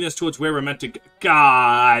of the way lead us towards where we're meant to go.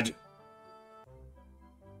 God.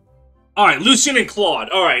 Alright, Lucian and Claude.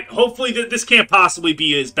 Alright, hopefully this can't possibly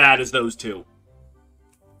be as bad as those two.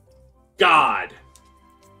 God.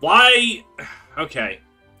 Why? Okay.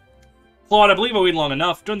 Claude, I believe I waited long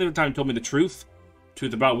enough. During the time you told me the truth.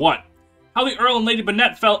 Truth about what? How the Earl and Lady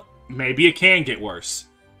Bennett felt. Maybe it can get worse.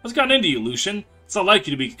 What's gotten into you, Lucian? It's not like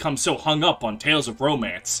you to become so hung up on tales of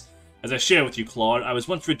romance. As I share with you, Claude, I was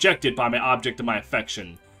once rejected by my object of my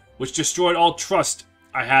affection, which destroyed all trust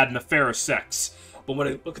I had in the fairer sex. But when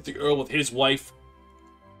I look at the Earl with his wife...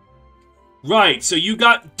 Right, so you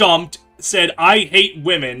got dumped, said, I hate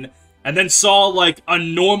women, and then saw, like, a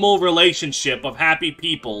normal relationship of happy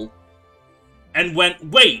people, and went,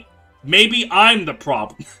 wait, maybe I'm the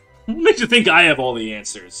problem. What makes you think I have all the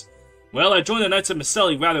answers? Well, I joined the Knights of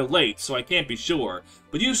Miscellany rather late, so I can't be sure,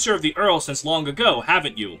 but you've served the Earl since long ago,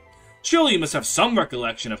 haven't you? Surely you must have some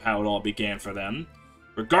recollection of how it all began for them.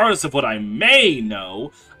 Regardless of what I may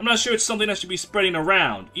know, I'm not sure it's something I should be spreading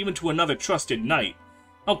around, even to another trusted knight.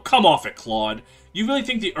 Oh, come off it, Claude. You really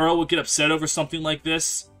think the Earl would get upset over something like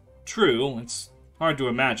this? True, it's hard to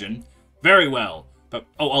imagine. Very well, but...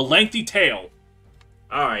 Oh, a lengthy tale.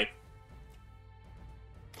 Alright.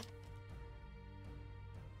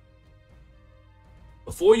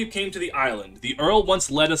 Before you came to the island, the Earl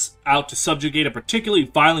once led us out to subjugate a particularly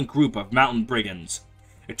violent group of mountain brigands.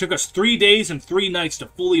 It took us 3 days and 3 nights to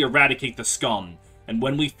fully eradicate the scum, and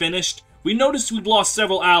when we finished, we noticed we'd lost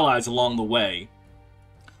several allies along the way.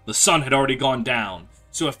 The sun had already gone down,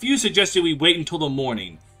 so a few suggested we wait until the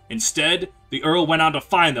morning. Instead, the Earl went out to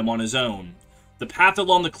find them on his own. The path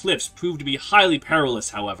along the cliffs proved to be highly perilous,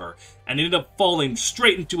 however, and ended up falling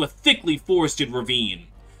straight into a thickly forested ravine.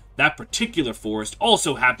 That particular forest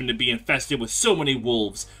also happened to be infested with so many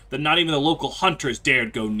wolves that not even the local hunters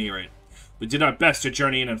dared go near it. We did our best to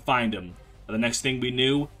journey in and find him, and the next thing we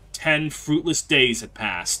knew, 10 fruitless days had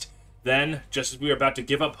passed. Then, just as we were about to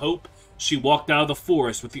give up hope, she walked out of the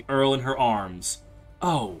forest with the Earl in her arms.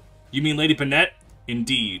 Oh, you mean Lady Bennett?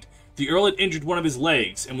 Indeed. The Earl had injured one of his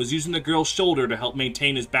legs, and was using the girl's shoulder to help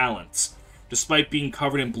maintain his balance. Despite being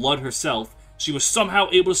covered in blood herself, she was somehow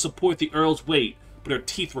able to support the Earl's weight, but her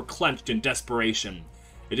teeth were clenched in desperation.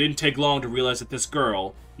 It didn't take long to realize that this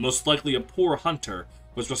girl, most likely a poor hunter,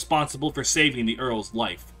 was responsible for saving the Earl's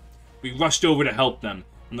life. We rushed over to help them,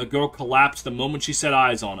 and the girl collapsed the moment she set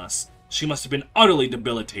eyes on us. She must have been utterly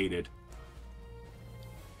debilitated.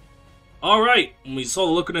 Alright, when we saw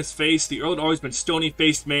the look on his face, the Earl had always been a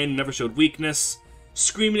stony-faced man and never showed weakness.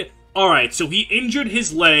 Screaming at... Alright, so he injured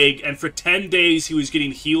his leg, and for 10 days he was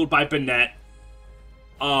getting healed by Bennett.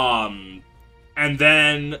 And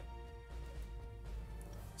then...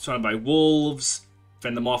 surrounded by wolves.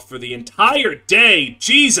 Fend them off for the entire day.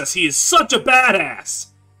 Jesus, he is such a badass!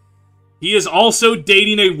 He is also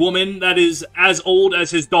dating a woman that is as old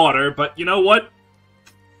as his daughter, but you know what?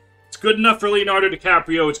 It's good enough for Leonardo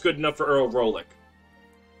DiCaprio, it's good enough for Earl Rowlick.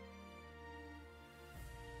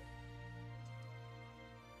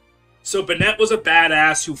 So Bennett was a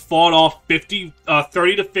badass who fought off 30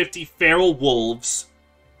 to 50 feral wolves.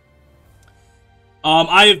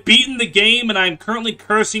 I have beaten the game, and I am currently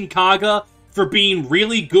cursing Kaga for being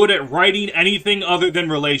really good at writing anything other than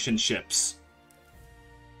relationships.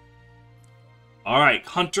 Alright,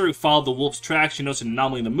 Hunter, who followed the wolf's tracks, she noticed an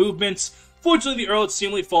anomaly in the movements. Fortunately, the Earl had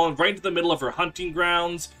seemingly fallen right into the middle of her hunting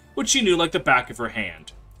grounds, which she knew like the back of her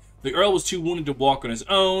hand. The Earl was too wounded to walk on his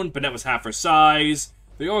own. Bennett was half her size.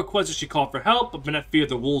 The Earl requested she call for help, but Bennett feared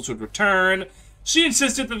the wolves would return. She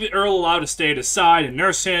insisted that the Earl allow her to stay at his side and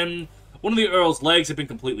nurse him. One of the Earl's legs had been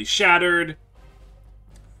completely shattered.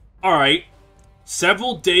 Alright.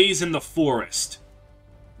 Several days in the forest.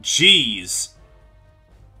 Jeez.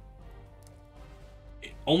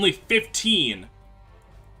 Only 15.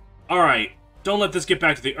 Alright. Don't let this get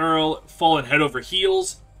back to the Earl. Fallen head over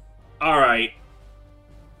heels. Alright.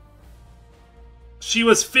 She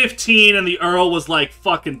was 15 and the Earl was like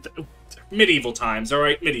fucking... medieval times,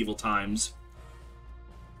 alright? Medieval times.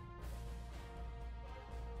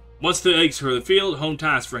 Once the eggs were revealed, home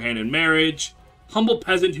task for hand in marriage. Humble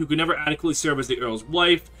peasant who could never adequately serve as the Earl's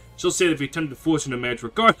wife. She'll say that if he attempted to force her into marriage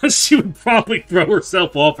regardless, she would probably throw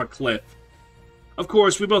herself off a cliff. Of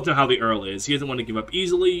course, we both know how the Earl is. He doesn't want to give up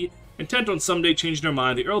easily. Intent on someday changing her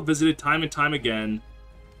mind, the Earl visited time and time again.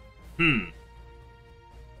 Hey,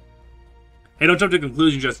 don't jump to a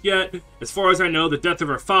conclusion just yet. As far as I know, the death of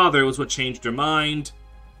her father was what changed her mind.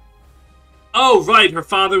 Oh, right, her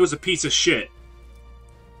father was a piece of shit.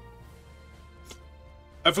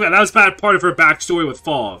 I forgot, that was part of her backstory with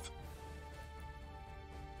Fauve.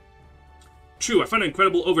 True, I find it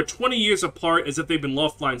incredible, over 20 years apart, as if they've been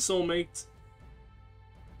lifeline soulmates.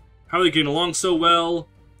 How are they getting along so well?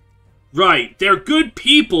 Right, they're good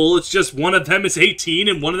people, it's just one of them is 18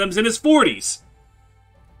 and one of them's in his 40s.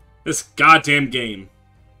 This goddamn game.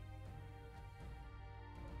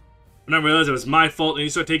 When I realized it was my fault, and you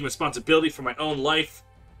started taking responsibility for my own life.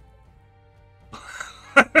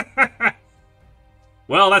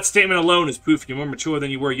 Well, that statement alone is proof you're more mature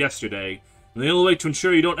than you were yesterday. And the only way to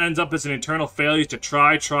ensure you don't end up as an eternal failure is to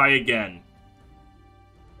try again.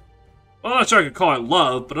 Well, I'm not sure I could call it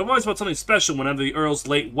love, but I've always felt something special whenever the Earl's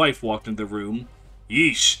late wife walked into the room.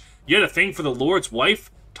 Yeesh, you had a thing for the Lord's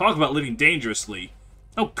wife? Talk about living dangerously.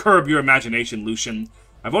 Don't curb your imagination, Lucian.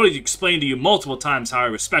 I've already explained to you multiple times how I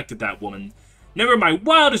respected that woman. Never in my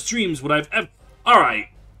wildest dreams would I've ever... Alright.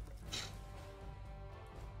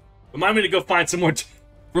 Remind me to go find some more...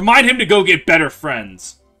 Remind him to go get better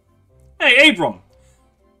friends. Hey, Abram.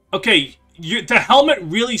 Okay, the helmet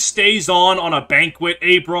really stays on a banquet,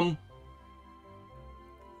 Abram.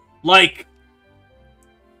 Like,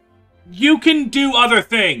 you can do other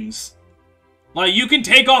things. Like, you can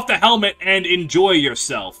take off the helmet and enjoy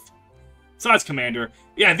yourself. Besides, Commander,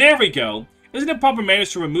 yeah, there we go. Isn't it proper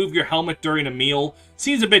manners to remove your helmet during a meal?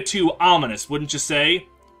 Seems a bit too ominous, wouldn't you say?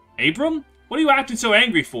 Abram? What are you acting so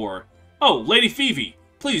angry for? Oh, Lady Phoebe.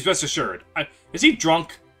 Please rest assured. Is he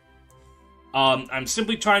drunk? I'm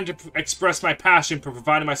simply trying to express my passion for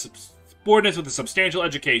providing my subordinates with a substantial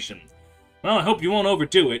education. Well, I hope you won't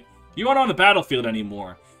overdo it. You aren't on the battlefield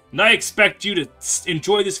anymore, and I expect you to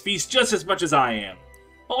enjoy this feast just as much as I am.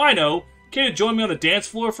 Oh, I know. Care to join me on the dance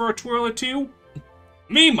floor for a twirl or two?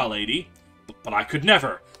 Me, my lady? But I could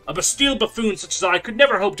never. A bastille buffoon such as I could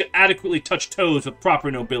never hope to adequately touch toes with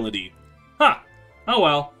proper nobility. Huh. Oh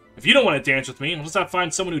well. If you don't want to dance with me, unless I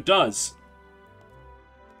find someone who does.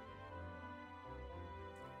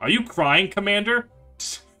 Are you crying, Commander?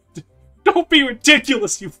 Don't be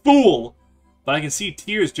ridiculous, you fool! But I can see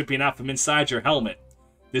tears dripping out from inside your helmet.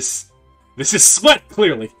 This is sweat,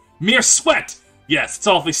 clearly. Mere sweat! Yes, it's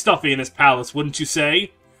awfully stuffy in this palace, wouldn't you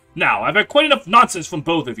say? Now, I've had quite enough nonsense from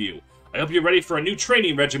both of you. I hope you're ready for a new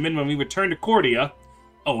training regimen when we return to Cordia.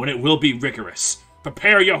 Oh, and it will be rigorous.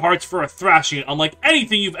 Prepare your hearts for a thrashing unlike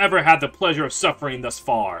anything you've ever had the pleasure of suffering thus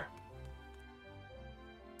far.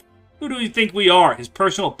 Who do you think we are, his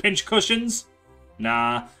personal pinch cushions?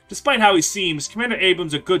 Nah, despite how he seems, Commander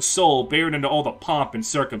Abram's a good soul buried under all the pomp and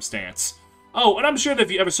circumstance. Oh, and I'm sure that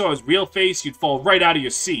if you ever saw his real face, you'd fall right out of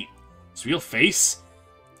your seat. His real face?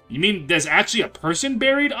 You mean there's actually a person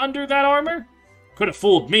buried under that armor? Could have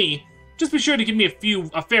fooled me. Just be sure to give me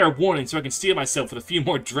a fair warning so I can steel myself with a few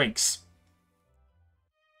more drinks.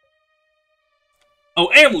 Oh,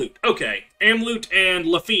 Amloot. Okay. Amloot and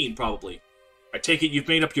Lafine, probably. I take it you've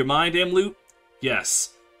made up your mind, Amloot?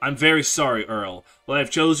 Yes. I'm very sorry, Earl, but I have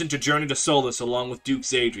chosen to journey to Solus along with Duke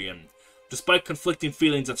Zadrian. Despite conflicting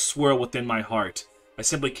feelings that swirl within my heart, I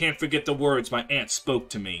simply can't forget the words my aunt spoke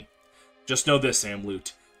to me. Just know this,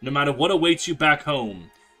 Amloot. No matter what awaits you back home,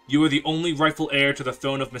 you are the only rightful heir to the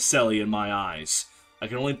throne of Misceli in my eyes. I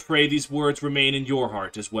can only pray these words remain in your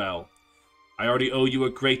heart as well. I already owe you a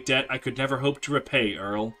great debt I could never hope to repay,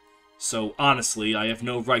 Earl. So, honestly, I have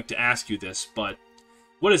no right to ask you this, but...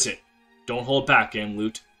 What is it? Don't hold back,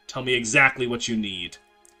 Amloot. Tell me exactly what you need.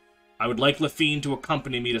 I would like Lafine to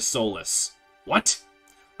accompany me to Solus. What?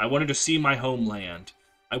 I wanted to see my homeland.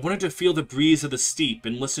 I wanted to feel the breeze of the steppe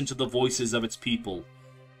and listen to the voices of its people.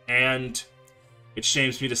 And... It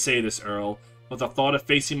shames me to say this, Earl, but the thought of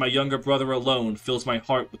facing my younger brother alone fills my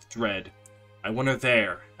heart with dread. I want her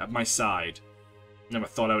there, at my side. Never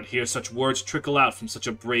thought I would hear such words trickle out from such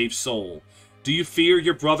a brave soul. Do you fear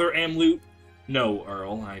your brother, Amloot? No,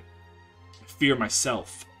 Earl, I fear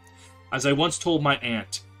myself. As I once told my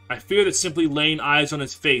aunt, I fear that simply laying eyes on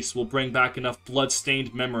his face will bring back enough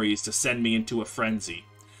blood-stained memories to send me into a frenzy.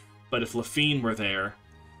 But if Lafine were there,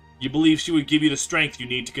 you believe she would give you the strength you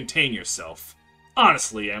need to contain yourself.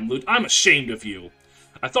 Honestly, Amloot, I'm ashamed of you.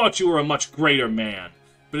 I thought you were a much greater man,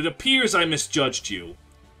 but it appears I misjudged you.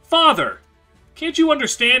 Father! Can't you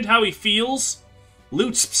understand how he feels?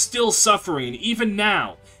 Lut's still suffering, even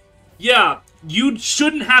now. Yeah, you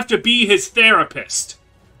shouldn't have to be his therapist.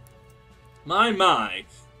 My.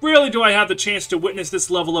 Rarely do I have the chance to witness this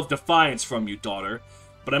level of defiance from you, daughter.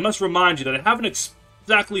 But I must remind you that I haven't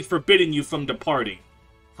exactly forbidden you from departing.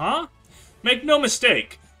 Huh? Make no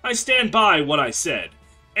mistake, I stand by what I said.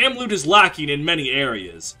 Amloot is lacking in many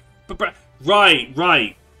areas. But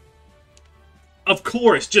right. Of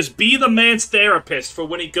course, just be the man's therapist for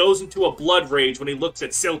when he goes into a blood rage when he looks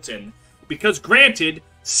at Silton. Because granted,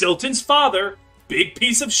 Silton's father, big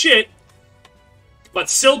piece of shit, but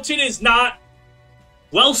Silton is not...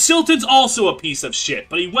 Well, Silton's also a piece of shit,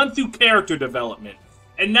 but he went through character development,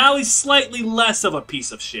 and now he's slightly less of a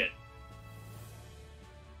piece of shit.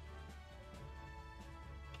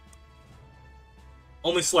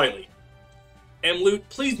 Only slightly. And Lute,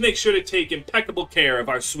 please make sure to take impeccable care of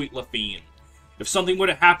our sweet Lafine. If something were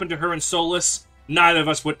to happen to her in Solus, neither of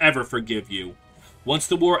us would ever forgive you. Once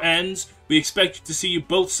the war ends, we expect to see you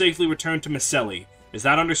both safely return to Misceli. Is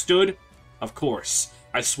that understood? Of course.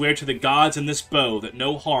 I swear to the gods and this bow that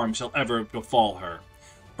no harm shall ever befall her.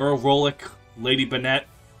 Earl Rolick, Lady Bennett,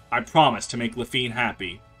 I promise to make Lafine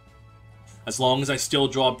happy. As long as I still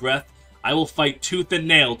draw breath, I will fight tooth and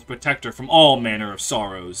nail to protect her from all manner of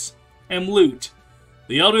sorrows. And Lute,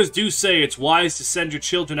 the elders do say it's wise to send your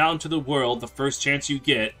children out into the world the first chance you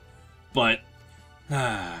get, but...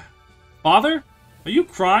 Father? Are you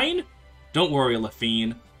crying? Don't worry,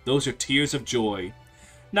 Lafine. Those are tears of joy.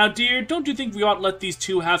 Now, dear, don't you think we ought to let these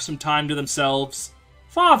two have some time to themselves?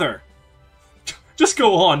 Father! Just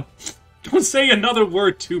go on. Don't say another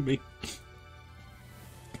word to me.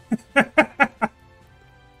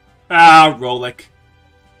 Rolick.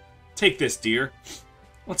 Take this, dear.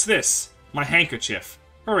 What's this? My handkerchief.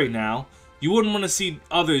 Hurry now. You wouldn't want to see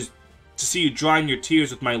you drying your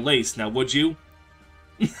tears with my lace, now would you?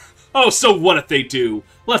 Oh, so what if they do?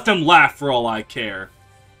 Let them laugh for all I care.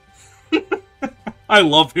 I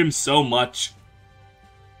love him so much.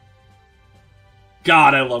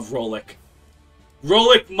 God, I love Rolick.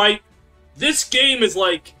 Rolick might... This game is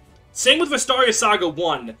like... Same with Vestaria Saga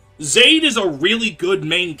 1. Zaid is a really good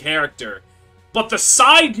main character. But the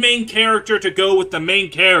side main character to go with the main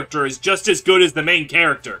character is just as good as the main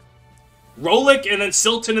character. Rolick and then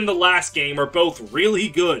Silton in the last game are both really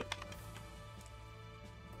good.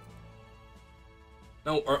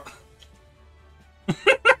 No,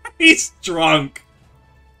 he's drunk.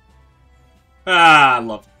 I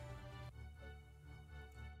love it.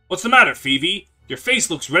 What's the matter, Phoebe? Your face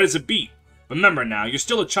looks red as a beet. Remember now, you're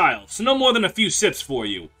still a child, so no more than a few sips for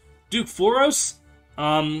you. Duke Foros?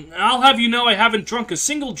 I'll have you know I haven't drunk a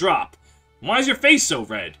single drop. Why is your face so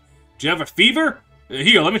red? Do you have a fever?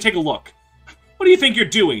 Here, let me take a look. What do you think you're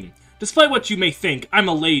doing? Despite what you may think, I'm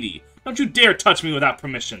a lady. Don't you dare touch me without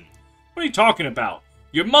permission. What are you talking about?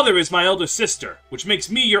 Your mother is my elder sister, which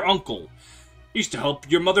makes me your uncle. I used to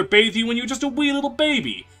help your mother bathe you when you were just a wee little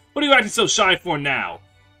baby. What are you acting so shy for now?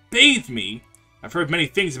 Bathe me? I've heard many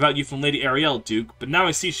things about you from Lady Ariel, Duke, but now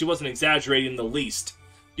I see she wasn't exaggerating in the least.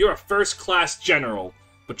 You're a first-class general,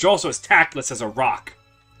 but you're also as tactless as a rock.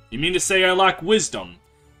 You mean to say I lack wisdom?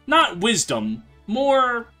 Not wisdom,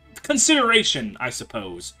 more consideration, I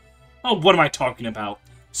suppose. Oh, what am I talking about?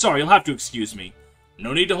 Sorry, you'll have to excuse me.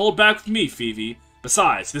 No need to hold back with me, Phoebe.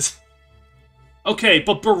 Besides, this... Okay,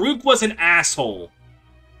 but Baruch was an asshole.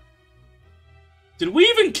 Did we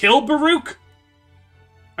even kill Baruch?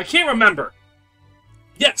 I can't remember.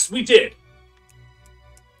 Yes, we did.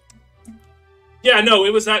 Yeah, no,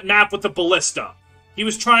 it was that map with the ballista. He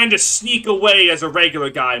was trying to sneak away as a regular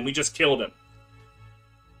guy, and we just killed him.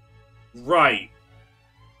 Right.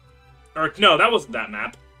 Or, no, that wasn't that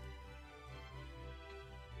map.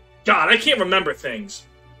 God, I can't remember things.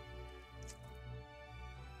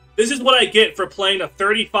 This is what I get for playing a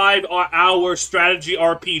 35-hour strategy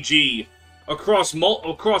RPG across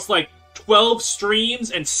like 12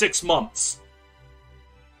 streams and 6 months.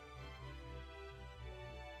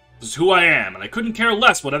 This is who I am, and I couldn't care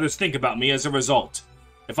less what others think about me as a result.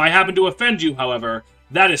 If I happen to offend you, however,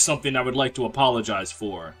 that is something I would like to apologize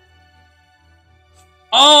for.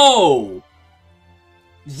 Oh!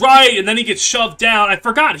 Right, and then he gets shoved down. I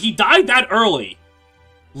forgot, he died that early.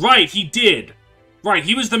 Right, he did. Right,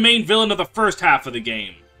 he was the main villain of the first half of the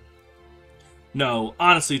game. No,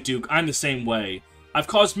 honestly, Duke, I'm the same way. I've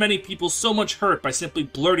caused many people so much hurt by simply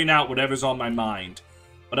blurting out whatever's on my mind.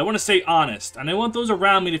 But I want to stay honest, and I want those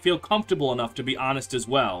around me to feel comfortable enough to be honest as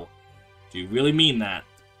well. Do you really mean that?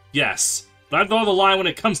 Yes, but I draw the line when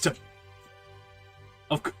it comes to...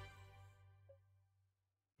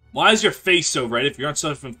 Why is your face so red if you aren't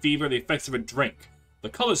suffering from fever or the effects of a drink? The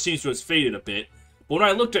color seems to have faded a bit, but when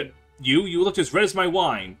I looked at you, you looked as red as my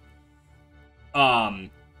wine. By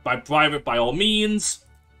all means.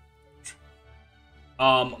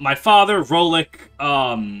 My father, Rolick,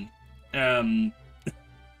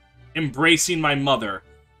 embracing my mother.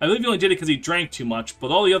 I believe he only did it because he drank too much, but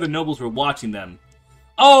all the other nobles were watching them.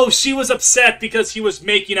 Oh, she was upset because he was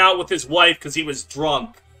making out with his wife because he was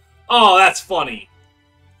drunk. Oh, that's funny.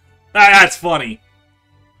 That's funny.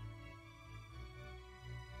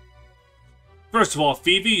 First of all,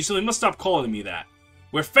 Phoebe, you simply must stop calling me that.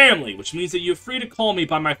 We're family, which means that you're free to call me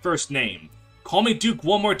by my first name. Call me Duke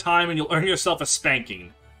one more time and you'll earn yourself a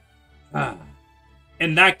spanking.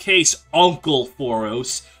 In that case, Uncle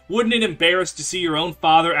Foros, wouldn't it embarrass to see your own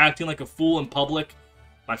father acting like a fool in public?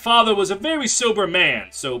 My father was a very sober man,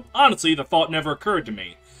 so honestly the thought never occurred to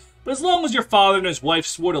me. But as long as your father and his wife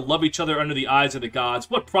swore to love each other under the eyes of the gods,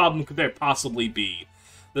 what problem could there possibly be?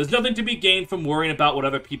 There's nothing to be gained from worrying about what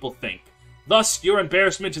other people think. Thus, your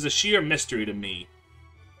embarrassment is a sheer mystery to me.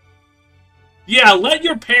 Yeah, let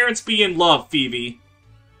your parents be in love, Phoebe.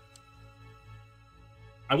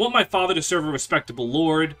 I want my father to serve a respectable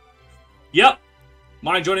lord. Yep.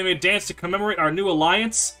 Mind joining me to dance to commemorate our new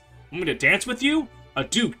alliance? Want me to dance with you? A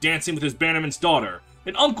duke dancing with his bannerman's daughter.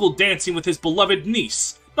 An uncle dancing with his beloved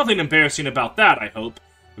niece. Nothing embarrassing about that, I hope.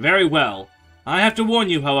 Very well. I have to warn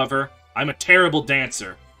you, however, I'm a terrible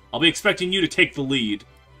dancer. I'll be expecting you to take the lead.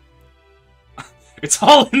 It's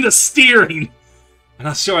all in the steering! I'm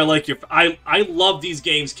not sure I like your... I love these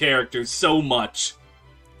games' characters so much.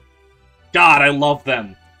 God, I love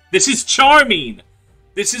them. This is charming!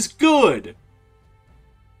 This is good!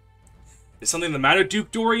 Is something the matter,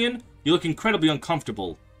 Duke Dorian? You look incredibly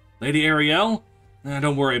uncomfortable. Lady Ariel?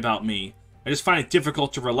 Don't worry about me. I just find it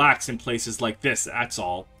difficult to relax in places like this, that's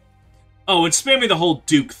all. Oh, and spare me the whole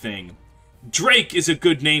Duke thing. Drake is a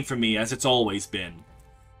good name for me, as it's always been.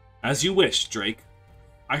 As you wish, Drake.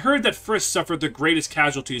 I heard that Frist suffered the greatest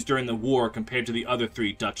casualties during the war compared to the other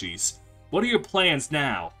 3 duchies. What are your plans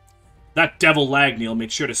now? That devil Lagniel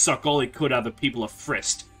made sure to suck all he could out of the people of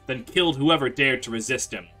Frist, then killed whoever dared to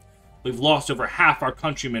resist him. We've lost over half our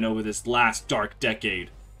countrymen over this last dark decade.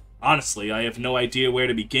 Honestly, I have no idea where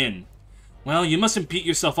to begin. Well, you mustn't beat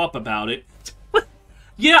yourself up about it.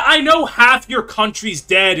 Yeah, I know half your country's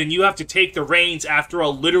dead and you have to take the reins after a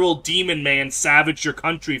literal demon man savaged your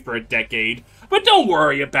country for a decade. But don't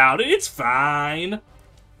worry about it, it's fine.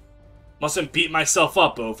 Mustn't beat myself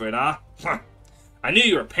up over it, huh? I knew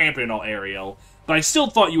you were pampered and all, Ariel, but I still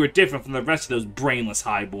thought you were different from the rest of those brainless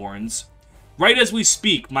highborns. Right as we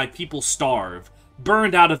speak, my people starve,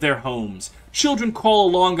 burned out of their homes. Children crawl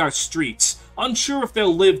along our streets, unsure if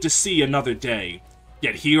they'll live to see another day.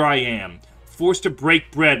 Yet here I am, forced to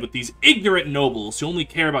break bread with these ignorant nobles who only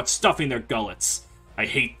care about stuffing their gullets. I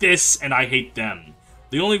hate this, and I hate them.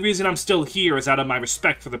 The only reason I'm still here is out of my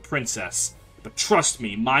respect for the princess. But trust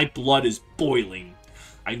me, my blood is boiling.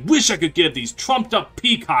 I wish I could give these trumped-up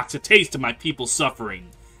peacocks a taste of my people's suffering.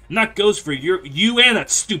 And that goes for you and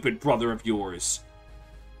that stupid brother of yours.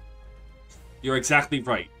 You're exactly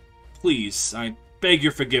right. Please, I beg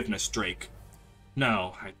your forgiveness, Drake.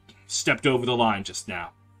 No, I stepped over the line just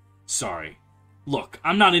now. Sorry. Look,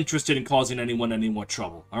 I'm not interested in causing anyone any more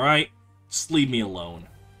trouble, alright? Just leave me alone.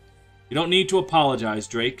 You don't need to apologize,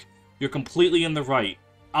 Drake. You're completely in the right.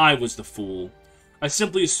 I was the fool. I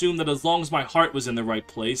simply assumed that as long as my heart was in the right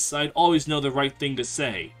place, I'd always know the right thing to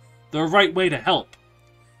say. The right way to help.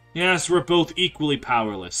 Yes, we're both equally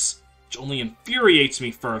powerless, which only infuriates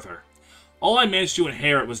me further. All I managed to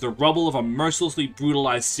inherit was the rubble of a mercilessly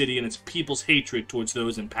brutalized city and its people's hatred towards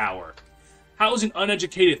those in power. How is an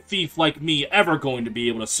uneducated thief like me ever going to be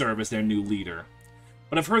able to serve as their new leader?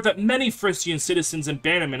 But I've heard that many Fristian citizens and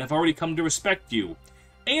bannermen have already come to respect you,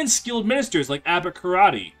 and skilled ministers like Abbot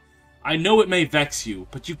Karate. I know it may vex you,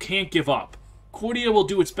 but you can't give up. Cordia will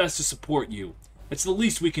do its best to support you. It's the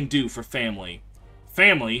least we can do for family.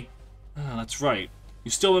 Family? Oh, that's right.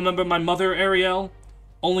 You still remember my mother, Ariel?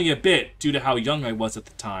 Only a bit, due to how young I was at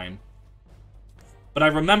the time. But I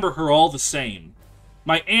remember her all the same.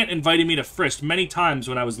 My aunt invited me to Frist many times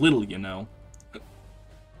when I was little, you know.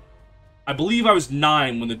 I believe I was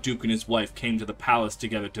 9 when the Duke and his wife came to the palace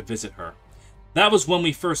together to visit her. That was when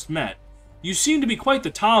we first met. You seemed to be quite the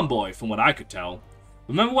tomboy, from what I could tell.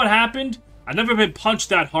 Remember what happened? I'd never been punched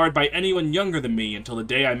that hard by anyone younger than me until the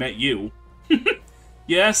day I met you.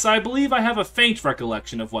 Yes, I believe I have a faint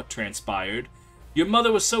recollection of what transpired. Your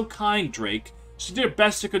mother was so kind, Drake. She did her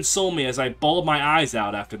best to console me as I bawled my eyes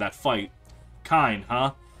out after that fight. Kind,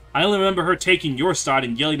 huh? I only remember her taking your side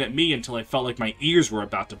and yelling at me until I felt like my ears were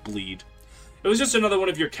about to bleed. It was just another one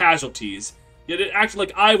of your casualties, yet it acted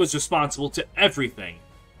like I was responsible to everything.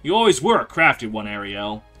 You always were a crafty one,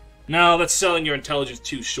 Ariel. No, that's selling your intelligence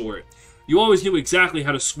too short. You always knew exactly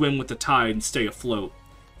how to swim with the tide and stay afloat.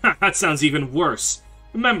 Ha, that sounds even worse.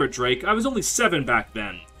 Remember, Drake, I was only 7 back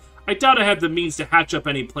then. I doubt I had the means to hatch up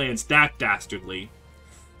any plans that dastardly.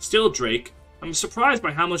 Still, Drake, I'm surprised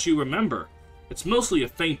by how much you remember. It's mostly a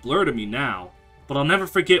faint blur to me now, but I'll never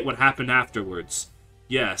forget what happened afterwards.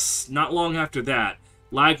 Yes, not long after that,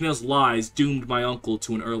 Lagniel's lies doomed my uncle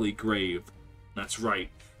to an early grave. That's right,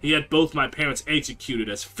 he had both my parents executed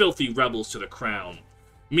as filthy rebels to the crown.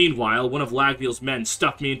 Meanwhile, one of Lagniel's men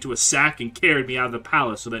stuffed me into a sack and carried me out of the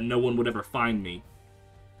palace so that no one would ever find me.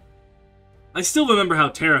 I still remember how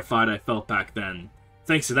terrified I felt back then.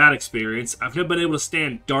 Thanks to that experience, I've never been able to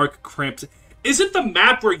stand dark, cramped... Isn't the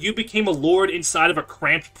map where you became a lord inside of a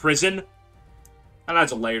cramped prison? That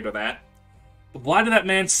adds a layer to that. But why did that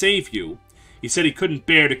man save you? He said he couldn't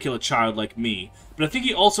bear to kill a child like me, but I think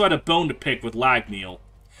he also had a bone to pick with Lagniel.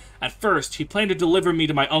 At first, he planned to deliver me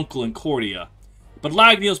to my uncle in Cordia, but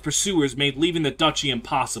Lagniel's pursuers made leaving the duchy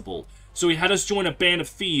impossible, so he had us join a band of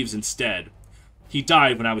thieves instead. He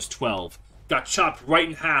died when I was 12, got chopped right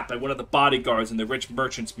in half by one of the bodyguards in the rich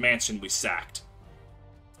merchant's mansion we sacked.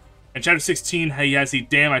 In chapter 16, he has the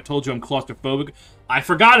damn I told you I'm claustrophobic. I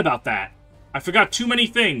forgot about that. I forgot too many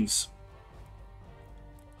things.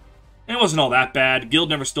 And it wasn't all that bad. Guild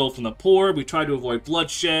never stole from the poor. We tried to avoid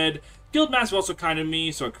bloodshed. Guildmasters were also kind of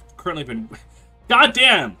me, so I've currently been... God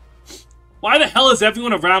damn! Why the hell is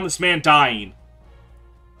everyone around this man dying?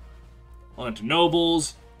 All into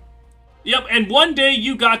nobles. Yep, and one day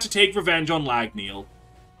you got to take revenge on Lagniel.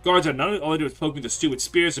 Guards had none of it. All they did was poke me with the stupid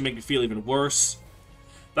spears and make me feel even worse.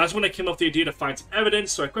 That's when I came up with the idea to find some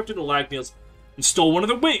evidence, so I crept into Lagniel's and stole one of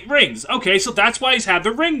the rings. Okay, so that's why he's had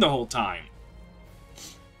the ring the whole time.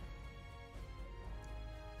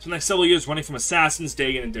 So the next several years running from assassins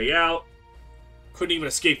day in and day out. Couldn't even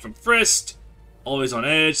escape from Frist. Always on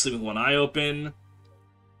edge, sleeping with one eye open.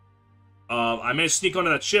 I managed to sneak onto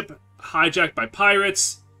that ship, hijacked by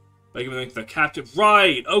pirates. By giving the captive.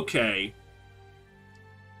 Right, okay.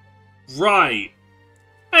 Right.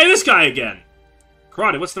 Hey, this guy again.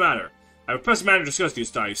 Karate, what's the matter? I repressed the matter to discuss you,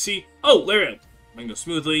 style. You see? Oh, there it. I can go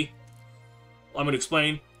smoothly. I'm gonna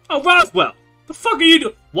explain. Oh, Roswell! The fuck are you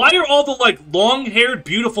doing? Why are all the, like, long-haired,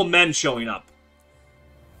 beautiful men showing up?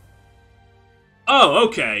 Oh,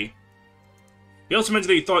 okay. He also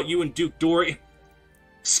mentioned that he thought you and Duke Dory...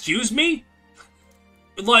 Excuse me?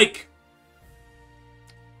 Like...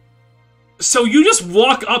 So you just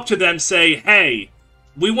walk up to them, say, hey,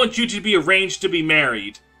 we want you to be arranged to be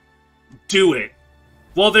married. Do it.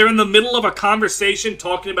 While they're in the middle of a conversation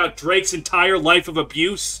talking about Drake's entire life of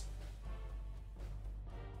abuse?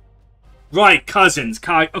 Right, cousins.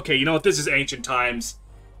 Okay, you know what? This is ancient times.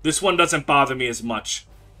 This one doesn't bother me as much.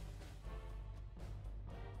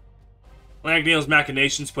 Lagniel's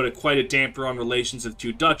machinations put quite a damper on relations of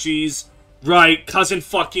two duchies. Right, cousin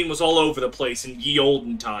fucking was all over the place in ye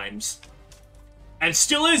olden times. And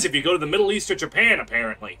still is if you go to the Middle East or Japan,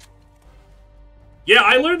 apparently. Yeah,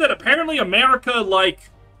 I learned that apparently America, like,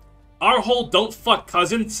 our whole don't fuck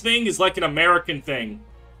cousins thing is like an American thing.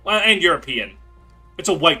 Well, and European. It's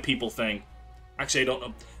a white people thing. Actually, I don't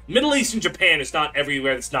know. Middle East and Japan is not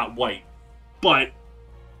everywhere that's not white. But,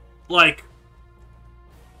 like...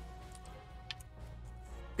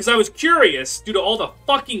 Because I was curious, due to all the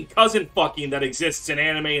fucking cousin fucking that exists in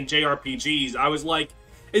anime and JRPGs, I was like,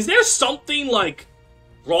 is there something, like,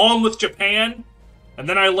 wrong with Japan? And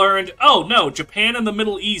then I learned, oh no, Japan and the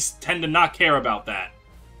Middle East tend to not care about that.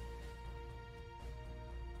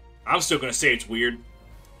 I'm still gonna say it's weird.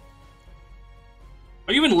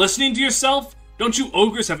 Are you even listening to yourself? Don't you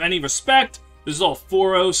ogres have any respect? This is all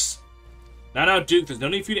Foros. Now, Duke, there's no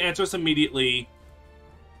need for you to answer us immediately.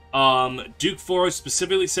 Duke Foros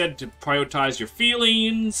specifically said to prioritize your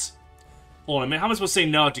feelings. Hold on a minute, how am I supposed to say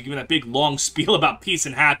no to giving that big long spiel about peace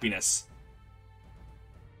and happiness?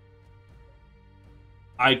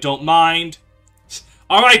 I don't mind.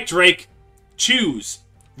 Alright, Drake. Choose.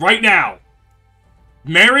 Right now.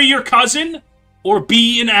 Marry your cousin, or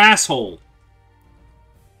be an asshole.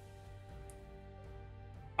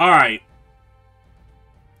 Alright.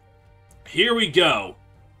 Here we go.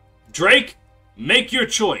 Drake, make your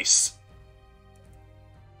choice.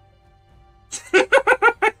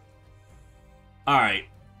 Alright.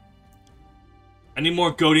 Any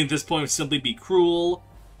more goading at this point would simply be cruel.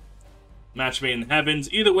 Match made in the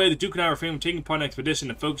heavens. Either way, the Duke and I refrain from taking part in an expedition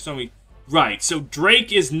and focus on me. Right, so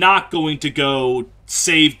Drake is not going to go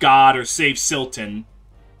save God or save Silton.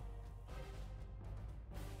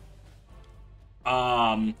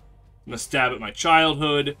 I'm gonna stab at my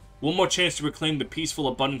childhood. One more chance to reclaim the peaceful,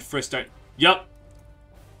 abundant Frist. Yup.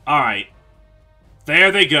 Alright.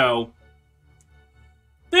 There they go.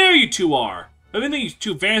 There you two are. I think you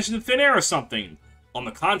two vanished into thin air or something. On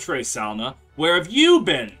the contrary, Salna, where have you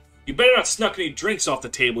been? You better not snuck any drinks off the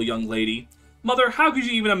table, young lady. Mother, how could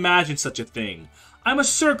you even imagine such a thing? I'm a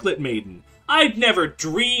circlet maiden. I'd never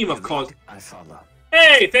dream of causing... I follow.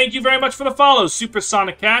 Hey, thank you very much for the follow,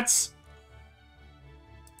 Supersonic Cats.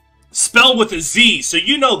 Spelled with a Z, so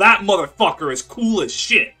you know that motherfucker is cool as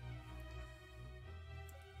shit.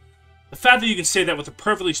 The fact that you can say that with a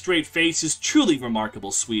perfectly straight face is truly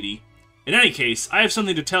remarkable, sweetie. In any case, I have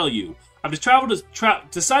something to tell you. I've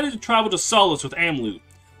decided to travel to Solace with Amlut.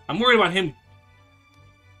 I'm worried about him.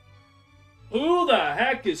 Who the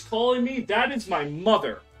heck is calling me? That is my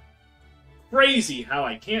mother. Crazy how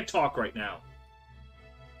I can't talk right now.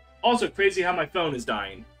 Also, crazy how my phone is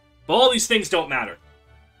dying. But all these things don't matter.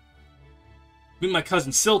 Meet my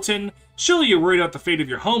cousin Silton. Surely you're worried about the fate of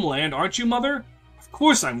your homeland, aren't you, Mother? Of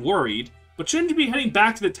course I'm worried. But shouldn't you be heading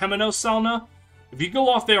back to the Temenos, Salna? If you go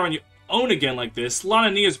off there on your own again like this,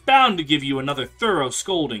 Lananir's bound to give you another thorough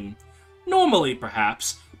scolding. Normally,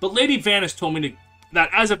 perhaps, but Lady Vanish told me that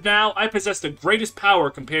as of now, I possess the greatest power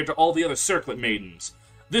compared to all the other Circlet Maidens.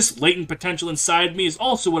 This latent potential inside me is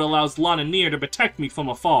also what allows Lananir to protect me from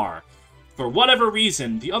afar. For whatever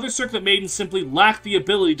reason, the other Circlet Maidens simply lack the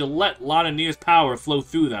ability to let Lananir's power flow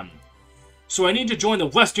through them. So I need to join the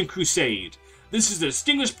Western Crusade. This is a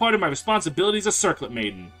distinguished part of my responsibilities as Circlet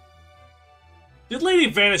Maiden. Did Lady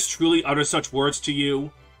Vanish truly utter such words to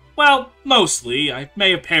you? Well, mostly. I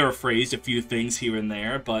may have paraphrased a few things here and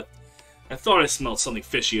there, but I thought I smelled something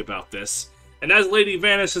fishy about this. And as Lady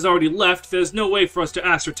Vanish has already left, there's no way for us to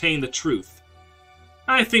ascertain the truth.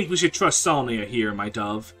 I think we should trust Salnia here, my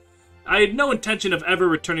dove. I had no intention of ever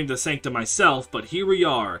returning to the Sanctum myself, but here we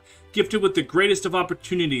are, gifted with the greatest of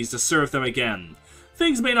opportunities to serve them again.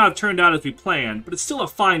 Things may not have turned out as we planned, but it's still a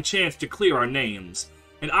fine chance to clear our names.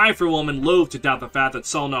 And I, for one, am loath to doubt the fact that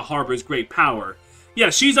Salna harbors great power. Yeah,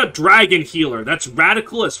 she's a dragon healer. That's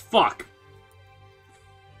radical as fuck.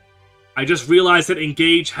 I just realized that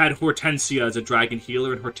Engage had Hortensia as a dragon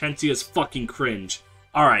healer, and Hortensia's fucking cringe.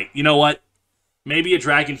 Alright, you know what? Maybe a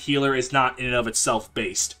dragon healer is not in and of itself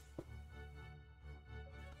based.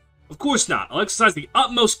 Of course not. I'll exercise the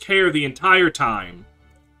utmost care the entire time.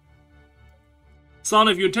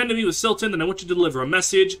 Salna, if you intend to meet with Silton, then I want you to deliver a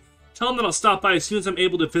message. Tell him that I'll stop by as soon as I'm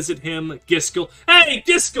able to visit him, Giskel. Hey,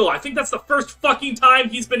 Giskel! I think that's the first fucking time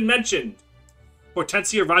he's been mentioned!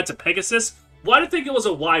 Hortensia rides a Pegasus? Why do you think it was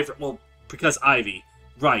a wyvern? Well, because Ivy.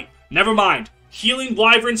 Right. Never mind. Healing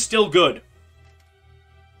wyvern's still good.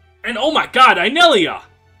 And oh my god, Inelia!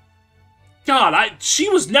 God, she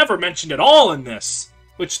was never mentioned at all in this.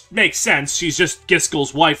 Which makes sense. She's just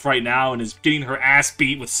Giskel's wife right now and is getting her ass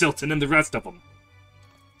beat with Silton and the rest of them.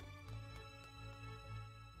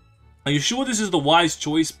 Are you sure this is the wise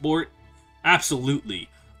choice, Bort? Absolutely.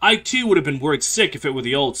 I too would have been worried sick if it were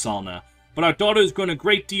the old Salna, but our daughter has grown a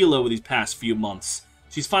great deal over these past few months.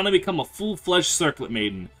 She's finally become a full-fledged Circlet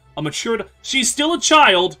Maiden. A matured... She's still a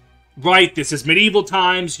child! Right, this is medieval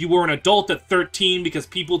times. You were an adult at 13 because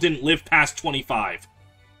people didn't live past 25.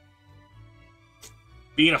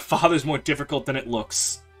 Being a father's more difficult than it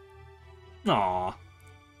looks. Aww.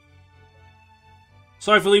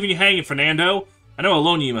 Sorry for leaving you hanging, Fernando. I know how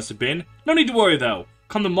lonely you must have been. No need to worry, though.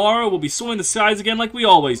 Come tomorrow, we'll be soaring the skies again like we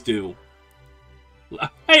always do.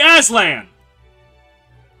 Hey, Aslan!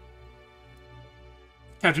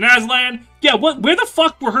 Captain Aslan? Yeah, where the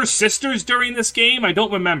fuck were her sisters during this game? I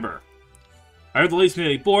don't remember. I heard the latest from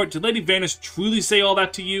Lady Bort. Did Lady Vanish truly say all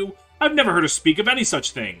that to you? I've never heard her speak of any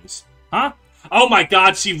such things. Huh? Oh my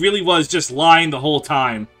god, she really was just lying the whole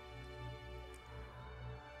time.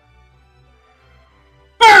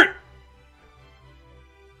 Bert!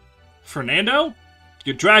 Fernando?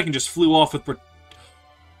 Your dragon just flew off with...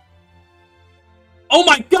 Oh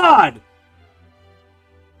my god!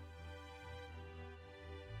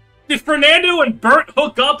 Did Fernando and Bert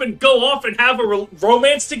hook up and go off and have a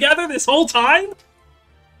romance together this whole time?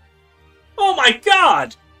 Oh my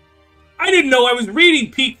god! I didn't know I was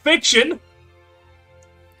reading peak fiction!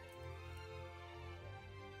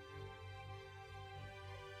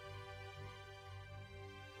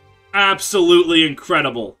 Absolutely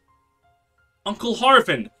incredible. Uncle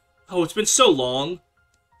Harvin. Oh, it's been so long.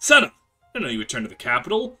 Senna, I didn't know you returned to the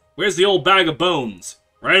capital. Where's the old bag of bones?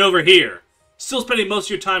 Right over here. Still spending most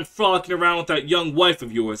of your time frolicking around with that young wife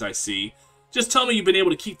of yours, I see. Just tell me you've been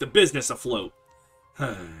able to keep the business afloat.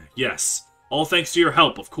 Yes. All thanks to your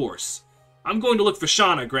help, of course. I'm going to look for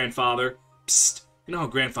Shauna, Grandfather. Psst. You know how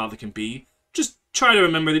Grandfather can be. Just try to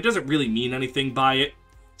remember that he doesn't really mean anything by it.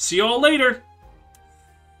 See you all later.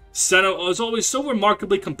 Senna was always so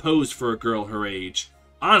remarkably composed for a girl her age.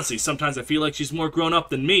 Honestly, sometimes I feel like she's more grown up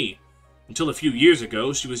than me. Until a few years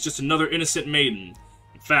ago, she was just another innocent maiden.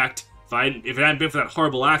 In fact, if it hadn't been for that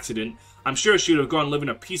horrible accident, I'm sure she would have gone living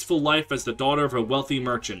a peaceful life as the daughter of a wealthy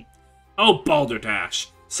merchant. Oh, Balderdash!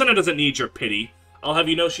 Senna doesn't need your pity. I'll have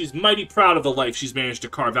you know she's mighty proud of the life she's managed to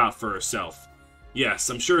carve out for herself. Yes,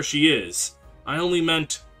 I'm sure she is. I only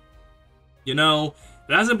meant... You know...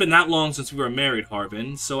 It hasn't been that long since we were married,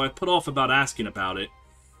 Harvin, so I put off about asking about it.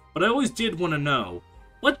 But I always did want to know.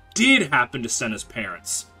 What did happen to Senna's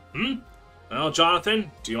parents? Well,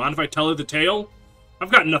 Jonathan, do you mind if I tell her the tale?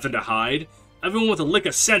 I've got nothing to hide. Everyone with a lick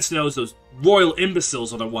of sense knows those royal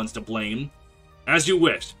imbeciles are the ones to blame. As you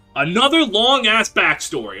wish. Another long-ass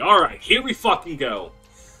backstory. Alright, here we fucking go.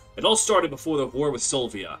 It all started before the war with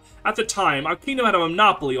Sylvia. At the time, our kingdom had a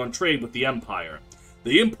monopoly on trade with the Empire.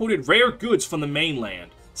 They imported rare goods from the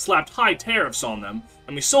mainland, slapped high tariffs on them,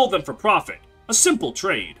 and we sold them for profit. A simple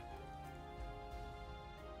trade.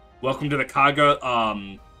 Welcome to the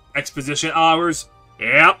Kaga, exposition hours.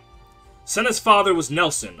 Yep. Senna's father was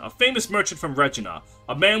Nelson, a famous merchant from Regina,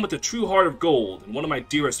 a man with a true heart of gold, and one of my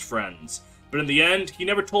dearest friends. But in the end, he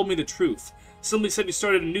never told me the truth. Simply said he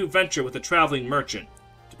started a new venture with a traveling merchant.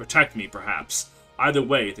 To protect me, perhaps. Either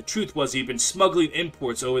way, the truth was he'd been smuggling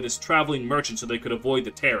imports over this traveling merchant so they could avoid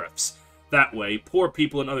the tariffs. That way, poor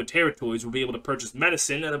people in other territories would be able to purchase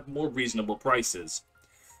medicine at more reasonable prices.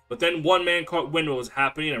 But then one man caught wind of what was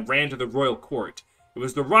happening and ran to the royal court. It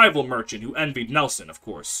was the rival merchant who envied Nelson, of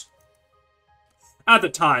course. At the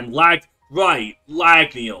time,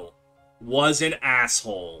 Lagniel was an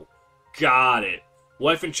asshole. Got it.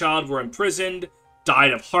 Wife and child were imprisoned,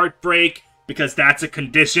 died of heartbreak, because that's a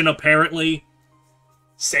condition, apparently.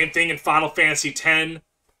 Same thing in Final Fantasy X.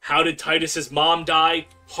 How did Titus's mom die?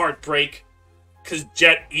 Heartbreak. Because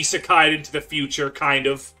Jet isekai'd into the future, kind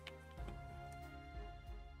of.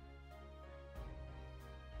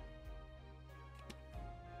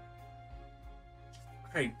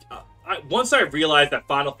 Once I realized that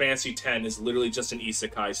Final Fantasy X is literally just an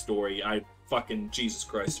isekai story, Jesus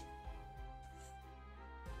Christ.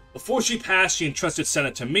 Before she passed, she entrusted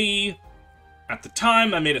Senna to me. At the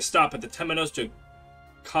time, I made a stop at the Temenos to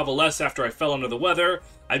convalesce after I fell under the weather.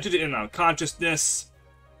 I did it in unconsciousness.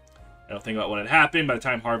 I don't think about what had happened by the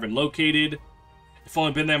time Harvin located. If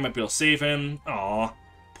only been there, I might be able to save him. Aw,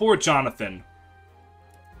 poor Jonathan.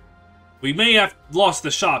 We may have lost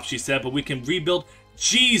the shop, she said, but we can rebuild.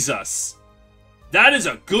 Jesus! That is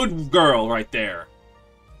a good girl right there.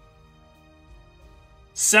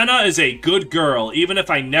 Senna is a good girl, even if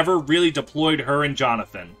I never really deployed her and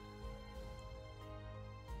Jonathan.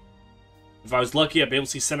 If I was lucky, I'd be able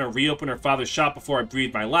to see Senna reopen her father's shop before I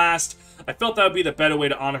breathed my last. I felt that would be the better way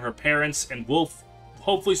to honor her parents, and will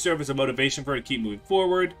hopefully serve as a motivation for her to keep moving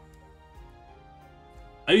forward.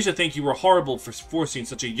 I used to think you were horrible for forcing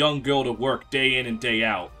such a young girl to work day in and day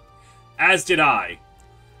out. As did I.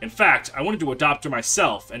 In fact, I wanted to adopt her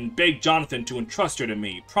myself, and begged Jonathan to entrust her to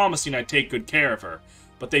me, promising I'd take good care of her.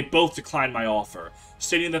 But they both declined my offer,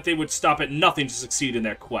 stating that they would stop at nothing to succeed in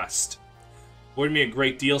their quest. Worried me a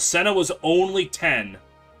great deal. Senna was only 10.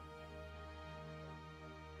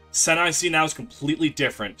 Senna I see now is completely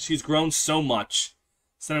different. She's grown so much.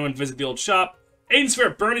 Senna went to visit the old shop. Aiden's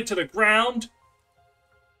fair burned it to the ground.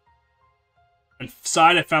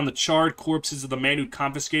 Inside, I found the charred corpses of the man who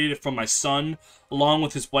confiscated it from my son, along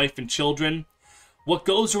with his wife and children. What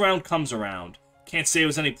goes around comes around. Can't say it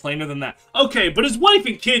was any plainer than that. Okay, but his wife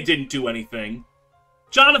and kid didn't do anything.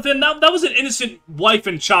 Jonathan, that was an innocent wife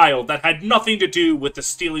and child that had nothing to do with the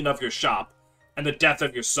stealing of your shop and the death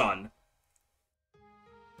of your son.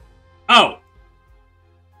 Oh.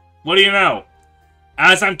 What do you know?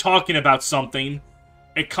 As I'm talking about something,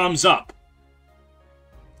 it comes up.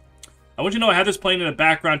 I want you to know I had this playing in a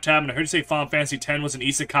background tab, and I heard you say Final Fantasy X was an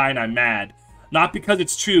isekai, and I'm mad. Not because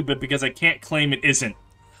it's true, but because I can't claim it isn't.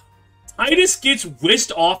 Titus gets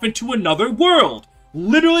whisked off into another world.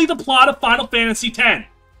 Literally the plot of Final Fantasy X.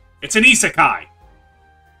 It's an isekai.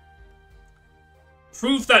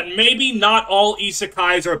 Proof that maybe not all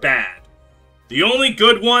isekais are bad. The only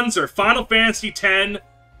good ones are Final Fantasy X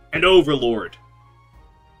and Overlord.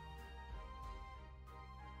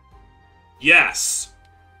 Yes.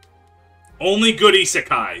 Only good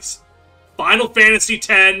isekais. Final Fantasy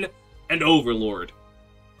X and Overlord.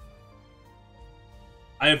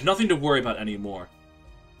 I have nothing to worry about anymore.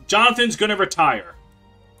 Jonathan's gonna retire.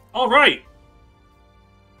 Alright.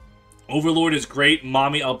 Overlord is great.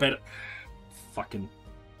 Mommy, I'll bet... Fucking...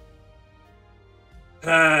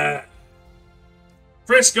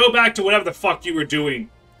 Chris, go back to whatever the fuck you were doing.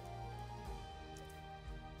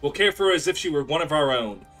 We'll care for her as if she were one of our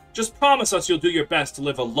own. Just promise us you'll do your best to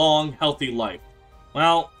live a long, healthy life.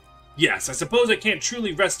 Well, yes, I suppose I can't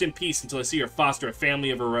truly rest in peace until I see her foster a family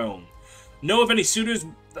of her own. Know of any suitors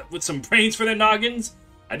with some brains for their noggins?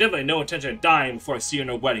 I definitely have no intention of dying before I see her in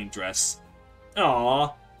her wedding dress.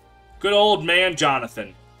 Aww. Good old man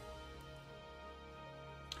Jonathan.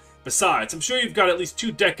 Besides, I'm sure you've got at least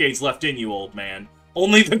 2 decades left in you, old man.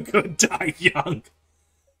 Only the good die young.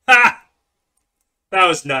 Ha! That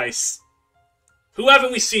was nice. Who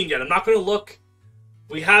haven't we seen yet? I'm not going to look.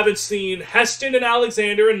 We haven't seen Heston and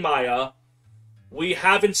Alexander and Maya. We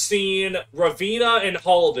haven't seen Ravina and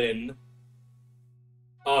Halden.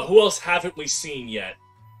 Who else haven't we seen yet?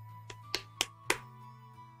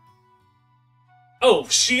 Oh,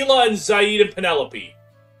 Sheila and Zaid and Penelope.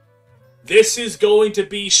 This is going to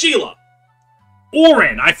be Sheila.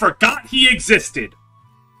 Orin, I forgot he existed.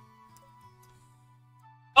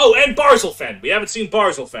 Oh, and Barzilfen. We haven't seen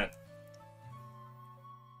Barzilfen.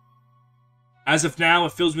 As of now,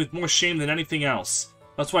 it fills me with more shame than anything else.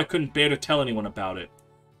 That's why I couldn't bear to tell anyone about it.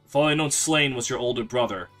 If all I known Slain was your older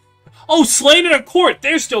brother. Oh, Slain and a court!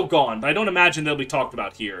 They're still gone, but I don't imagine they'll be talked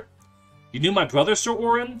about here. You knew my brother, Sir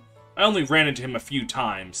Orin? I only ran into him a few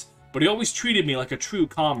times, but he always treated me like a true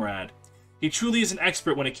comrade. He truly is an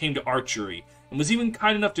expert when it came to archery, and was even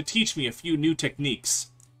kind enough to teach me a few new techniques.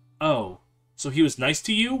 Oh, so he was nice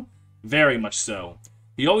to you? Very much so.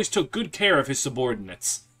 He always took good care of his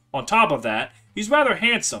subordinates. On top of that, he's rather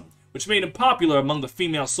handsome, which made him popular among the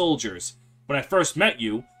female soldiers. When I first met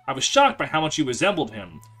you, I was shocked by how much you resembled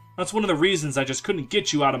him. That's one of the reasons I just couldn't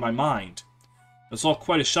get you out of my mind. It was all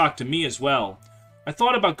quite a shock to me as well. I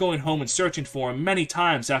thought about going home and searching for him many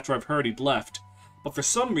times after I've heard he'd left, but for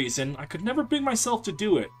some reason, I could never bring myself to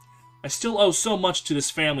do it. I still owe so much to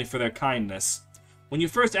this family for their kindness. When you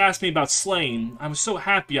first asked me about Slain, I was so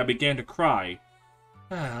happy I began to cry.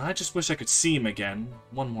 I just wish I could see him again,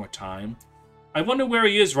 one more time. I wonder where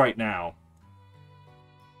he is right now.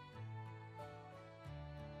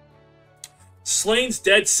 Slain's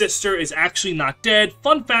dead sister is actually not dead.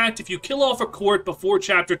 Fun fact, if you kill off a court before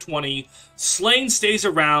Chapter 20, Slain stays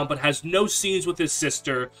around but has no scenes with his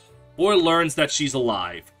sister or learns that she's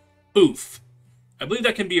alive. Oof. I believe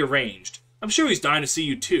that can be arranged. I'm sure he's dying to see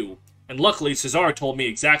you too. And luckily, Cesar told me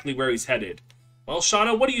exactly where he's headed. Well,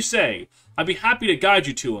 Shauna, what do you say? I'd be happy to guide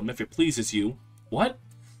you to him if it pleases you. What?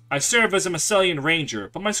 I serve as a Macellian ranger,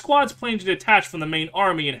 but my squad's planning to detach from the main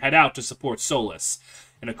army and head out to support Solus.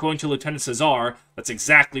 And according to Lieutenant Cesar, that's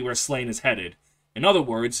exactly where Slain is headed. In other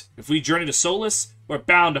words, if we journey to Solus, we're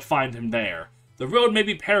bound to find him there. The road may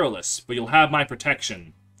be perilous, but you'll have my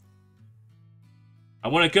protection. I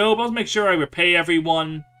want to go, but I'll make sure I repay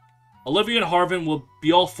everyone. Olivia and Harvin will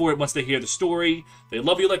be all for it once they hear the story. They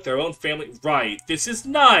love you like their own family. Right, this is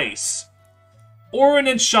nice. Orin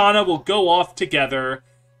and Shauna will go off together.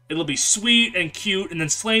 It'll be sweet and cute, and then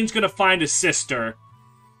Slain's gonna find his sister.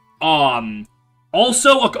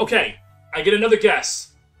 Also, okay, I get another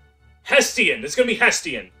guess. Hestian. It's gonna be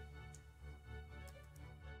Hestian.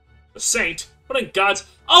 The Saint? What in God's...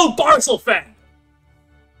 Oh, Barzilfen!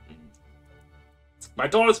 My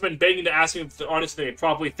daughter's been begging to ask me if the artist may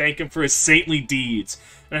properly thank him for his saintly deeds.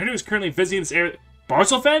 And I heard he was currently visiting this area...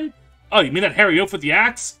 Barzilfen? Oh, you mean that hairy oaf with the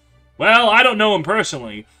axe? Well, I don't know him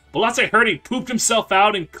personally, but last I heard he pooped himself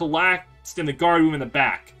out and collapsed in the guard room in the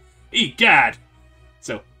back. Egad!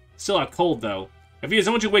 So, still out cold, though. If he is,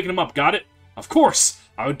 I want you waking him up, got it? Of course!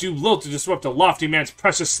 I would do little to disrupt a lofty man's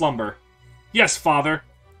precious slumber. Yes, father.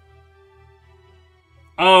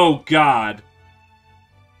 Oh, God.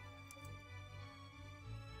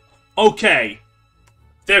 Okay.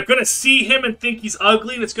 They're gonna see him and think he's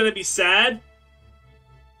ugly and it's gonna be sad?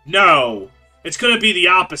 No. It's gonna be the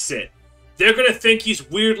opposite. They're gonna think he's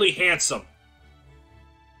weirdly handsome.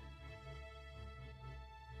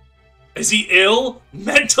 Is he ill?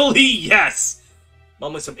 Mentally, yes!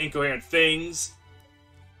 Mumbling some incoherent things.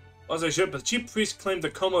 As I should, but the chief priest claimed the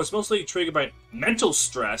coma was mostly triggered by mental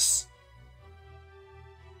stress.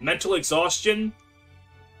 Mental exhaustion.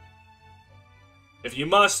 If you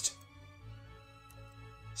must...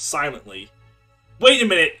 Silently. Wait a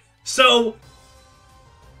minute. So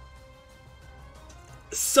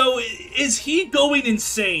is he going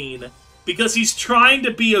insane because he's trying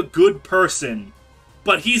to be a good person,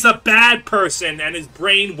 but he's a bad person and his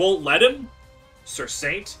brain won't let him? Sir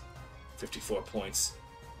Saint? 54 points.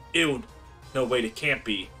 Ew. No, wait, it can't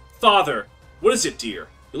be. Father! What is it, dear?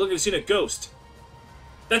 You look like you've seen a ghost.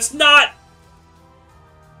 That's not...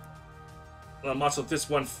 Well, I must let this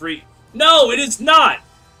one free. No, it is not!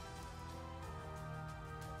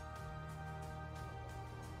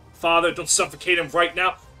 Father, don't suffocate him right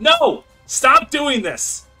now. No! Stop doing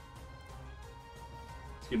this!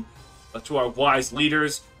 To our wise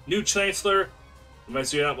leaders, new Chancellor. I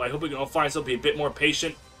hope we can all find ourselves be a bit more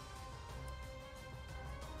patient.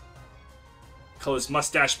 Color his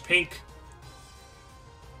mustache pink.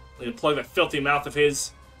 Let him plug that filthy mouth of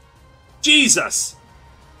his. Jesus!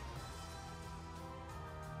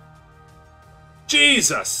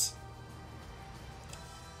 Jesus!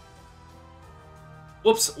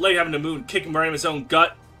 Whoops, Lady having the moon kick him right in his own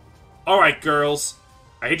gut. Alright, girls.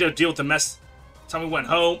 I hate to deal with the mess. Time we went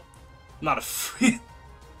home. I'm not afraid.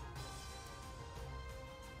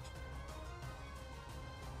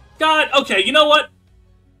 God, okay, you know what?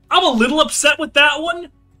 I'm a little upset with that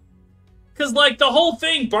one. Because, like, the whole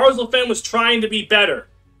thing, Barzilfen was trying to be better.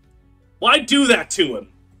 Why do that to him?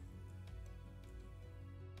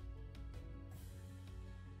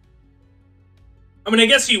 I mean, I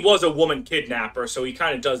guess he was a woman kidnapper, so he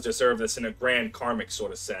kind of does deserve this in a grand karmic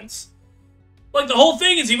sort of sense. Like, the whole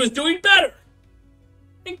thing is he was doing better.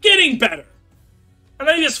 And getting better. And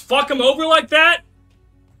then you just fuck him over like that?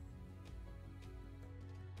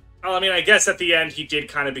 Well, I mean, I guess at the end he did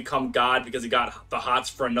kind of become God because he got the hots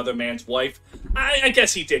for another man's wife. I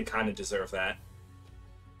guess he did kind of deserve that.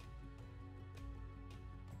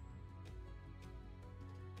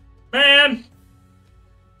 Man!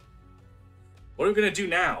 What are we going to do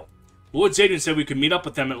now? Lord Zayden said we could meet up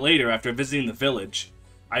with them later after visiting the village.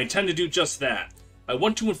 I intend to do just that. I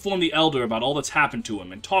want to inform the Elder about all that's happened to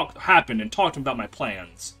him and talk to him about my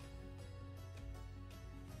plans.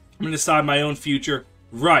 I'm going to decide my own future.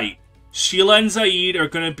 Right. Sheila and Zaid are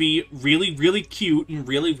going to be really, really cute and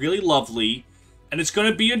really, really lovely. And it's going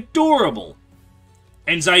to be adorable.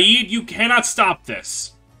 And Zaid, you cannot stop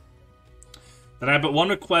this. Then I have but one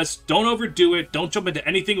request. Don't overdo it. Don't jump into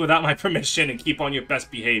anything without my permission and keep on your best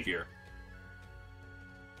behavior.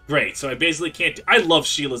 Great, so I basically can't... I love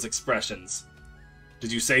Sheila's expressions.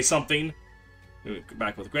 Did you say something? Go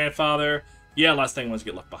back with grandfather. Yeah, last thing was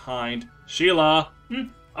get left behind. Sheila!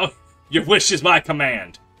 Oh, your wish is my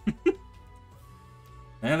command.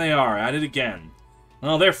 There they are, at it again.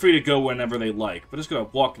 Well, they're free to go whenever they like, but I'll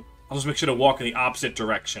just make sure to walk in the opposite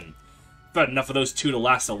direction. I've had enough of those two to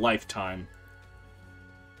last a lifetime.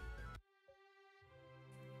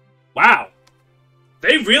 Wow.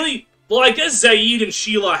 They really... Well, I guess Zaid and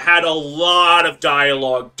Sheila had a lot of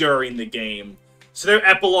dialogue during the game, so their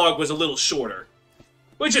epilogue was a little shorter.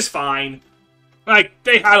 Which is fine. Like,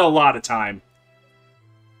 they had a lot of time.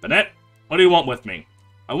 Bennett, what do you want with me?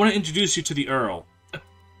 I want to introduce you to the Earl.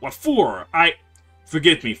 What for?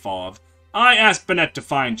 Forgive me, Fauve. I asked Bennett to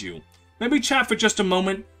find you. Maybe chat for just a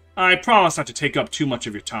moment? I promise not to take up too much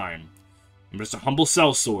of your time. I'm just a humble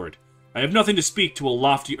sellsword. I have nothing to speak to a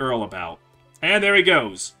lofty Earl about. And there he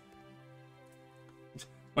goes.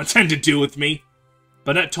 What's that to do with me?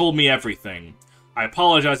 Bennett told me everything. I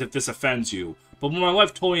apologize if this offends you, but when my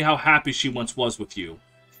wife told me how happy she once was with you,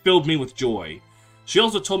 it filled me with joy. She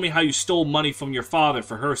also told me how you stole money from your father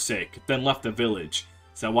for her sake, then left the village.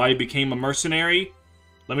 Is that why you became a mercenary?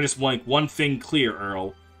 Let me just make one thing clear,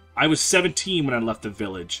 Earl. I was 17 when I left the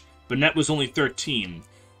village. Bennett was only 13.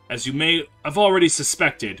 As you may have already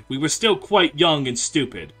suspected, we were still quite young and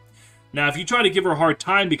stupid. Now, if you try to give her a hard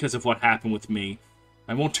time because of what happened with me,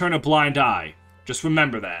 I won't turn a blind eye. Just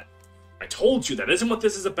remember that. I told you that isn't what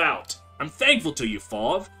this is about. I'm thankful to you,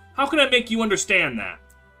 Fauve. How can I make you understand that?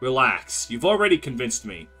 Relax. You've already convinced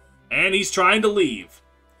me. And he's trying to leave.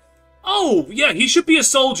 Oh, yeah, he should be a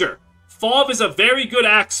soldier. Fauve is a very good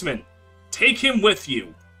axeman. Take him with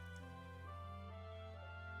you.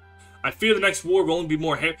 I fear the next war will only be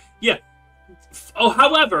more hair. Yeah. Oh,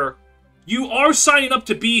 however, you are signing up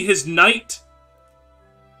to be his knight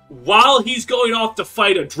while he's going off to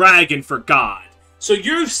fight a dragon for God. So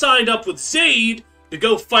you've signed up with Zaid to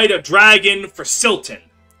go fight a dragon for Silton.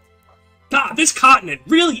 God, this continent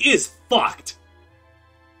really is fucked.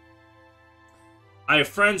 I have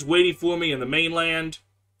friends waiting for me in the mainland.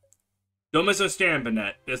 Don't misunderstand,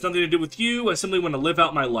 Bennett. It has nothing to do with you. I simply want to live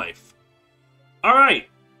out my life. Alright.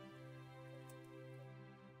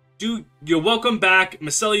 You're welcome back.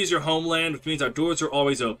 Maselli is your homeland, which means our doors are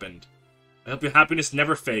always opened. I hope your happiness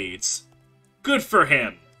never fades. Good for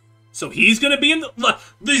him. So he's gonna be in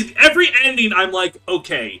every ending, I'm like,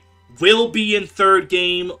 okay, will be in third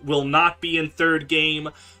game, will not be in third game,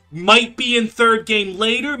 might be in third game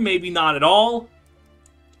later, maybe not at all.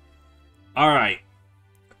 Alright.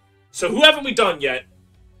 So who haven't we done yet?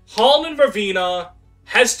 Haln and Vervina,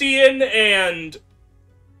 Hestian,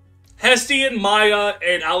 Maya,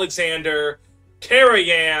 and Alexander,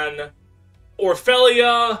 Karayan,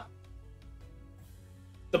 Orphelia,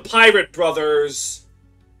 the Pirate Brothers.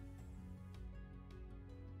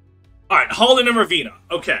 Alright, Haln and Vervina.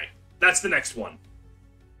 Okay, that's the next one.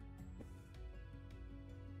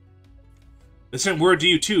 They sent word to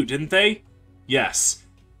you too, didn't they? Yes.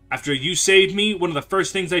 After you saved me, one of the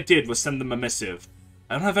first things I did was send them a missive.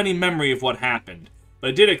 I don't have any memory of what happened, but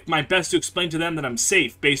I did my best to explain to them that I'm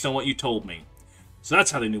safe based on what you told me. So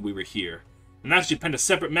that's how they knew we were here. And actually penned a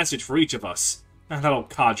separate message for each of us. That old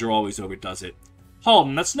codger always overdoes it.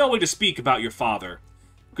 Halton, that's no way to speak about your father.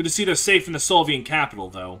 Good to see they're safe in the Solvian capital,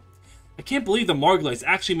 though. I can't believe the Margulites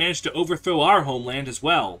actually managed to overthrow our homeland as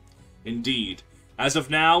well. Indeed. As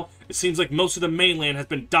of now, it seems like most of the mainland has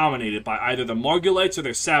been dominated by either the Margulites or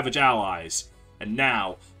their savage allies. And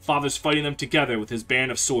now, Father's fighting them together with his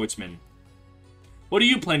band of swordsmen. What do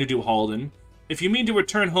you plan to do, Halden? If you mean to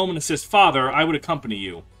return home and assist Father, I would accompany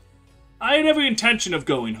you. I had every intention of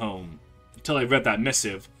going home, until I read that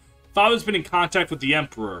missive. Father's been in contact with the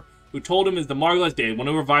Emperor, who told him is the Marglas they want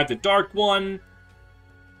to revive the Dark One.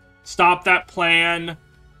 Stop that plan.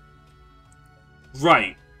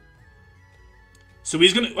 Right. So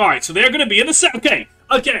he's gonna... Alright, so they're gonna be in the... Okay,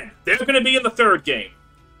 again, they're gonna be in the third game.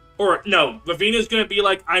 Or, no, Ravina's gonna be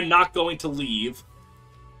like, I'm not going to leave.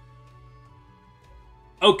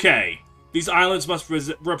 Okay. These islands must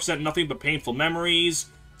represent nothing but painful memories.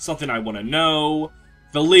 Something I want to know.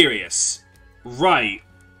 Valerius. Right.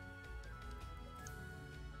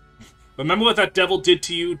 Remember what that devil did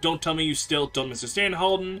to you? Don't tell me you still don't, Mr.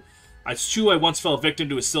 Stanholden. It's true I once fell victim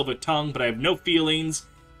to a silver tongue, but I have no feelings.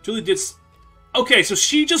 Julie did... Okay, so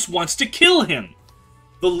she just wants to kill him.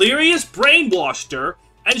 Valerius brainwashed her,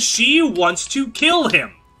 and she wants to kill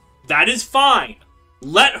him. That is fine.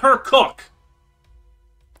 Let her cook.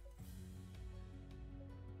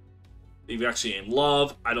 If you're actually in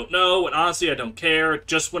love, I don't know, and honestly, I don't care.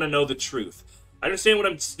 Just want to know the truth. I understand what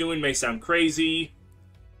I'm doing may sound crazy.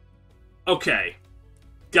 Okay.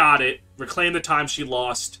 Got it. Reclaim the time she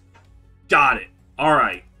lost. Got it.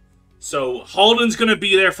 Alright. So, Halden's gonna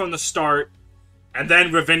be there from the start, and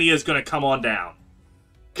then Ravinia's gonna come on down.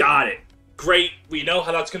 Got it. Great. We know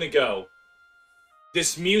how that's gonna go.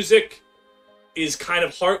 This music is kind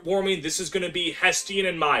of heartwarming. This is gonna be Hestian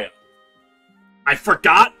and Maya. I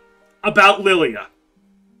forgot about Lilia.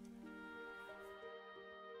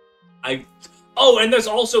 Oh, and there's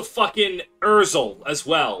also fucking Urzel as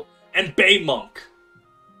well. And Baymonk.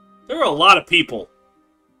 There are a lot of people.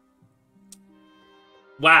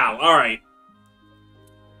 Wow, alright.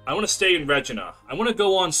 I want to stay in Regina. I want to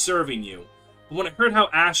go on serving you. But when I heard how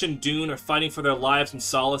Ash and Dune are fighting for their lives in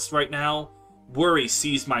Solace right now, worry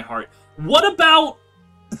seized my heart. What about...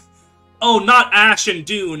 Oh, not Ash and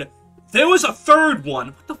Dune. There was a third one.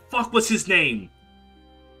 What the fuck was his name?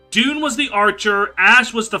 Dune was the archer.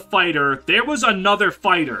 Ash was the fighter. There was another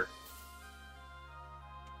fighter.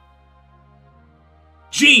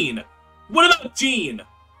 Jean. What about Jean?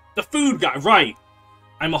 The food guy. Right.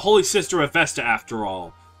 I'm a holy sister of Vesta after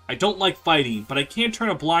all. I don't like fighting, but I can't turn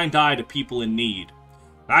a blind eye to people in need.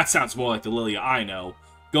 That sounds more like the Lilia I know.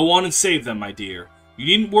 Go on and save them, my dear. You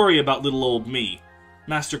needn't worry about little old me.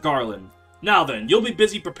 Master Garland. Now then, you'll be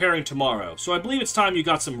busy preparing tomorrow, so I believe it's time you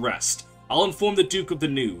got some rest. I'll inform the Duke of the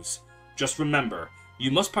news. Just remember,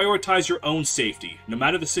 you must prioritize your own safety, no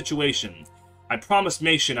matter the situation. I promised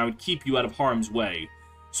Mason I would keep you out of harm's way.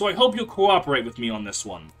 So I hope you'll cooperate with me on this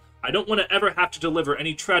one. I don't want to ever have to deliver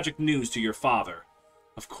any tragic news to your father.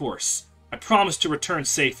 Of course, I promise to return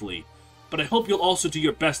safely, but I hope you'll also do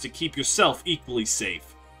your best to keep yourself equally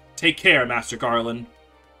safe. Take care, Master Garland.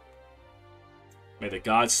 May the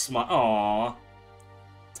gods smile. Aww.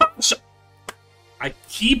 Tasha! I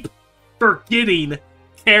keep forgetting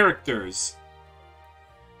characters.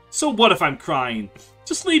 So what if I'm crying?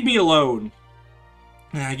 Just leave me alone.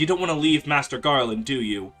 You don't want to leave Master Garland, do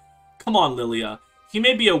you? Come on, Lilia. He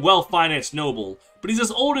may be a well-financed noble, but he's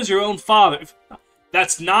as old as your own father.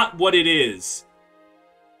 That's not what it is.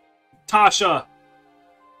 Tasha.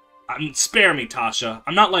 Spare me, Tasha.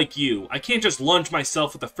 I'm not like you. I can't just lunge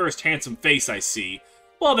myself at the first handsome face I see.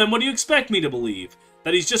 Well then, what do you expect me to believe?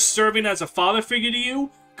 That he's just serving as a father figure to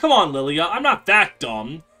you? Come on, Lilia. I'm not that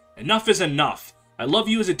dumb. Enough is enough. I love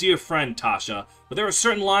you as a dear friend, Tasha, but there are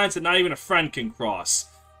certain lines that not even a friend can cross.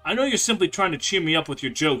 I know you're simply trying to cheer me up with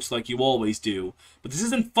your jokes like you always do, but this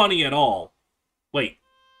isn't funny at all. Wait,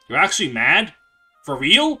 you're actually mad? For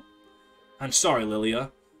real? I'm sorry,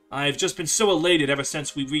 Lilia. I've just been so elated ever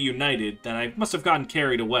since we reunited that I must have gotten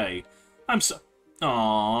carried away.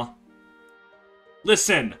 Aww.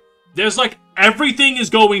 Listen, there's like everything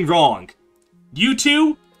is going wrong. You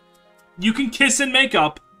two, you can kiss and make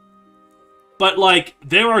up, but like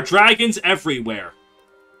there are dragons everywhere.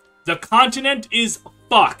 The continent is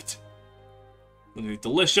fucked. They're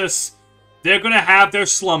delicious. They're gonna have their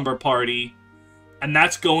slumber party, and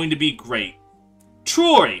that's going to be great.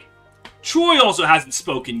 Troy! Troy also hasn't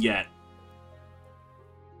spoken yet.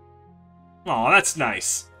 Aw, that's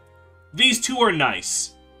nice. These two are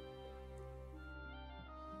nice.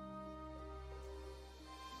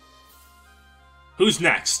 Who's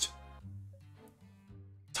next?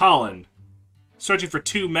 Talon. Searching for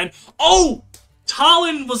 2 men. Oh!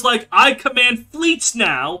 Talon was like, I command fleets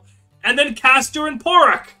now, and then Castor and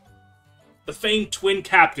Porok. The famed twin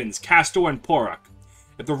captains, Castor and Porok.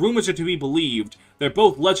 If the rumors are to be believed, they're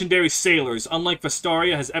both legendary sailors, unlike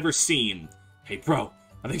Vestaria has ever seen. Hey, bro,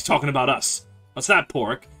 I think he's talking about us. What's that,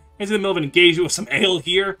 Porok? He's in the middle of an engagement with some ale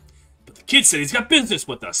here? But the kid said he's got business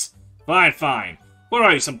with us. Fine, fine. What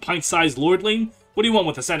are you, some pint-sized lordling? What do you want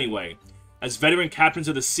with us anyway? As veteran captains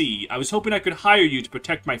of the sea, I was hoping I could hire you to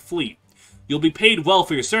protect my fleet. You'll be paid well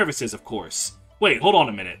for your services, of course. Wait, hold on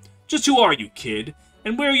a minute. Just who are you, kid?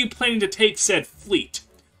 And where are you planning to take said fleet?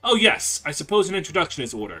 Oh yes, I suppose an introduction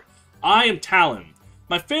is order. I am Talon.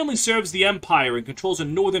 My family serves the Empire and controls a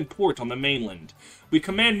northern port on the mainland. We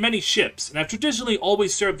command many ships, and have traditionally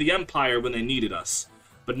always served the Empire when they needed us.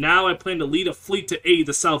 But now I plan to lead a fleet to aid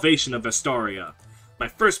the salvation of Vestaria. My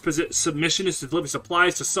first submission is to deliver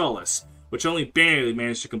supplies to Solace, which I only barely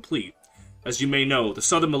managed to complete. As you may know, the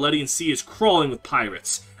southern Millennium Sea is crawling with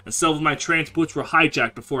pirates, and several of my transports were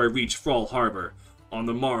hijacked before I reached Thrall Harbor. On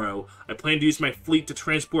the morrow, I plan to use my fleet to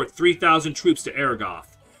transport 3,000 troops to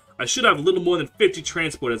Aragoth. I should have a little more than 50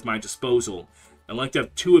 transport at my disposal. I'd like to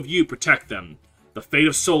have 2 of you protect them. The fate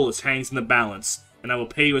of Solace hangs in the balance, and I will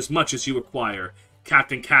pay you as much as you require.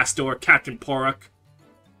 Captain Castor, Captain Poruk.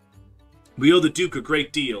 We owe the Duke a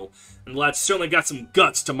great deal, and the lad's certainly got some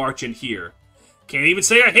guts to march in here. Can't even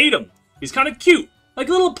say I hate him. He's kind of cute, like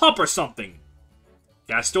a little pup or something.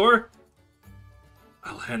 Castor?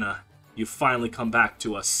 Alhena, you've finally come back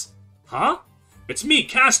to us. Huh? It's me,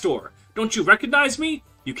 Castor. Don't you recognize me?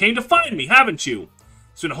 You came to find me, haven't you?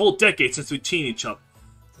 It's been a whole decade since we've seen each other.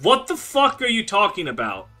 What the fuck are you talking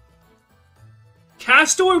about?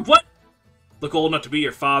 Castor? What? Look old enough to be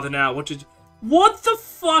your father now. What the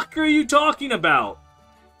fuck are you talking about?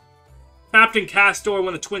 Captain Castor,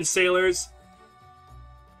 one of the twin sailors.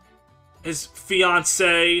 His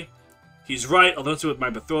fiancée. He's right, although it's with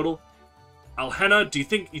my betrothal. Alhena, do you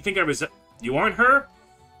think I resent... You aren't her?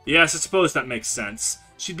 Yes, I suppose that makes sense.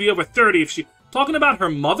 She'd be over 30 if she... Talking about her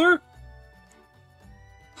mother?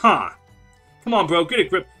 Huh. Come on, bro, get a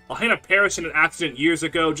grip. Alhena perished in an accident years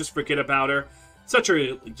ago. Just forget about her. Such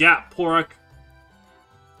a yap, Poruk.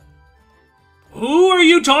 Who are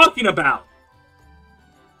you talking about?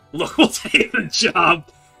 Look, we'll take the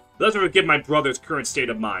job. Let's never forget my brother's current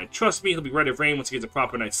state of mind. Trust me, he'll be ready to rain once he gets a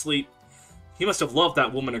proper night's sleep. He must have loved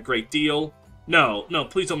that woman a great deal. No,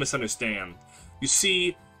 please don't misunderstand. You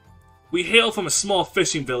see, we hail from a small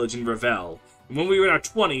fishing village in Revel, and when we were in our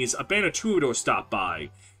 20s, a band of troubadours stopped by.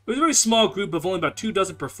 It was a very small group of only about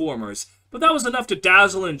 24 performers, but that was enough to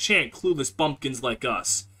dazzle and enchant clueless bumpkins like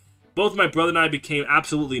us. Both my brother and I became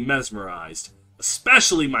absolutely mesmerized.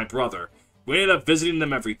 Especially my brother. We ended up visiting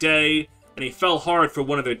them every day, and he fell hard for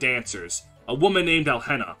one of their dancers, a woman named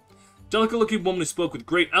Alhena. Delicate-looking woman who spoke with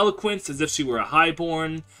great eloquence as if she were a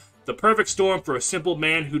highborn. The perfect storm for a simple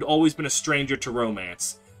man who'd always been a stranger to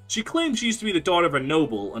romance. She claimed she used to be the daughter of a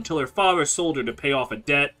noble until her father sold her to pay off a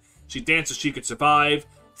debt. She danced so she could survive.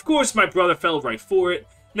 Of course, my brother fell right for it.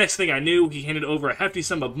 Next thing I knew, he handed over a hefty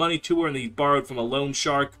sum of money to her and he'd borrowed from a loan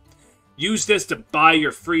shark. Use this to buy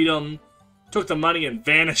your freedom. Took the money and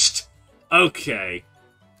vanished. Okay.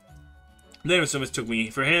 Then so much took me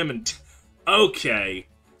for him and... Okay.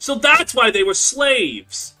 So that's why they were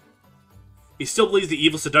slaves! He still believes the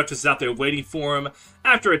evil seductress is out there waiting for him.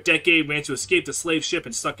 After a decade, managed to escape the slave ship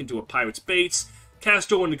and stuck into a pirate's baits.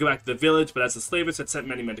 Castor wanted to go back to the village, but as the slavers had sent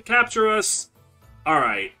many men to capture us...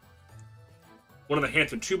 Alright. One of the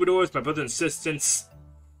handsome troubadours, my brother's insistence...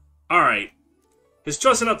 Alright. His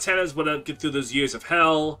trust in antennas would get through those years of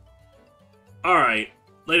hell. Alright.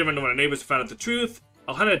 Later, when our neighbors found out the truth,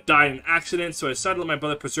 Alhena died in an accident, so I decided to let my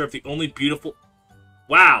brother preserve the only beautiful...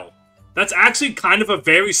 Wow. That's actually kind of a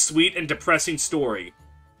very sweet and depressing story.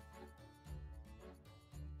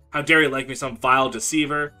 How dare you like me, some vile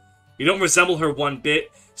deceiver? You don't resemble her one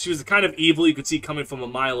bit. She was the kind of evil you could see coming from a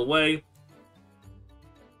mile away.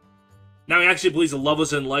 Now he actually believes the love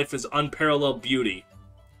was in life is unparalleled beauty.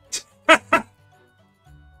 Alright,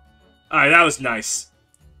 that was nice.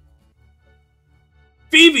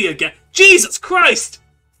 Phoebe again! Jesus Christ!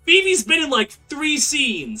 Phoebe's been in like 3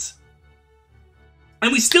 scenes!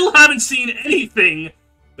 And we still haven't seen anything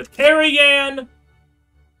with Karayan.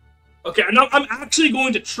 Okay, I'm actually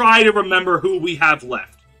going to try to remember who we have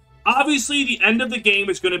left. Obviously, the end of the game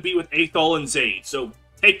is going to be with Athol and Zaid, so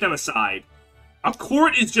take them aside.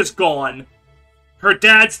 Court is just gone. Her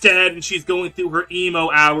dad's dead, and she's going through her emo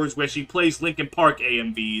hours where she plays Linkin Park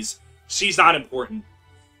AMVs. She's not important.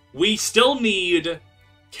 We still need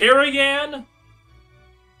Karayan,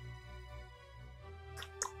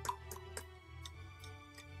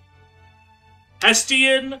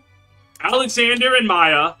 Hestian, Alexander, and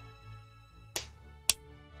Maya.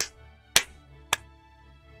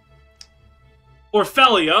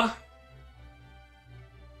 Orphelia.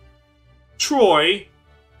 Troy.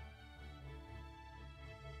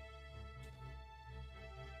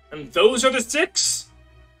 And those are the 6?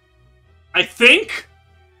 I think?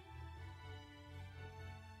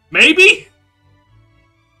 Maybe?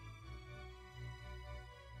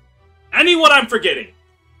 Anyone I'm forgetting?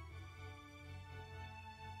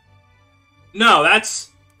 No, that's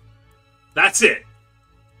it.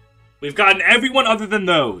 We've gotten everyone other than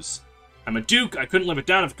those. I'm a duke. I couldn't live it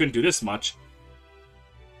down if I couldn't do this much.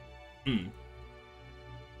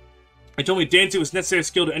 I told me dancing was necessary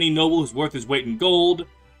skill to any noble who's worth his weight in gold.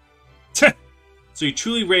 So he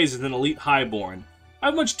truly raises an elite highborn. I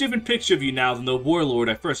have a much different picture of you now than the warlord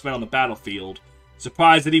I first met on the battlefield.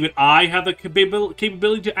 Surprised that even I have the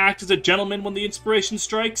capability to act as a gentleman when the inspiration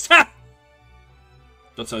strikes? Ha!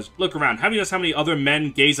 Look around. Have you noticed how many other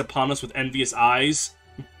men gaze upon us with envious eyes?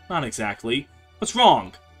 Not exactly. What's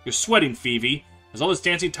wrong? You're sweating, Phoebe. Has all this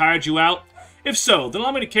dancing tired you out? If so, then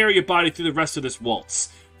allow me to carry your body through the rest of this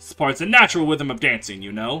waltz. This part's the natural rhythm of dancing,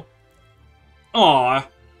 you know. Aww.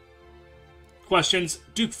 Questions?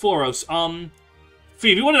 Duke Foros,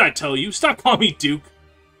 Phoebe, what did I tell you? Stop calling me Duke.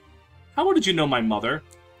 How well did you know my mother?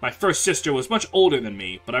 My first sister was much older than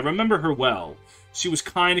me, but I remember her well. She was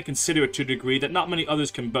kind and considerate to a degree that not many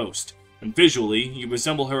others can boast, and visually, you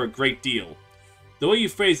resemble her a great deal. The way you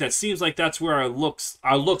phrase that seems like that's where our looks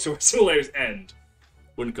or similarities end.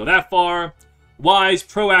 Wouldn't go that far. Wise,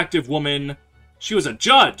 proactive woman. She was a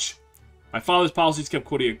judge. My father's policies kept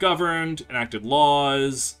Cordia governed, enacted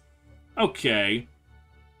laws. Okay.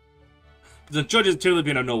 But the judges have typically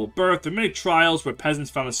been of noble birth. There are many trials where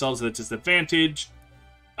peasants found themselves at a disadvantage.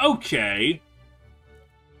 Okay.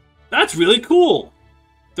 That's really cool.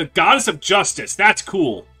 The goddess of justice. That's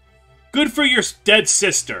cool. Good for your dead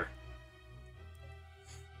sister.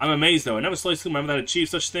 I'm amazed, though. I never slightly remember that achieved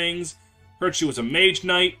such things. Heard she was a mage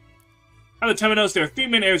knight. At the time I noticed there are 3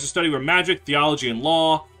 main areas of study were magic, theology, and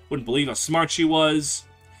law. Wouldn't believe how smart she was.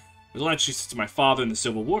 There's a lot she said to my father in the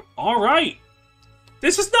Civil War. Alright.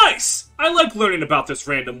 This is nice. I like learning about this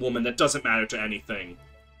random woman that doesn't matter to anything.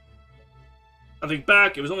 I think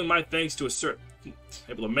back, it was only my thanks to a certain...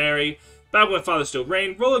 able to marry. Back when my father still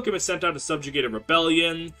reigned, Rolock had been sent out to subjugate a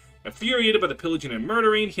rebellion. Infuriated by the pillaging and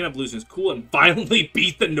murdering, he ended up losing his cool and violently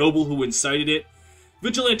beat the noble who incited it.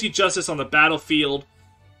 Vigilante justice on the battlefield.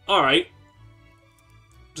 Alright.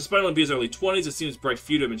 Despite only being his early 20s, it seems bright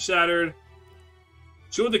feud had been shattered.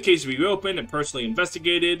 Sure, the case to be reopened and personally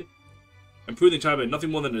investigated. And proved the time had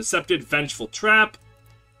nothing more than a deceptive, vengeful trap.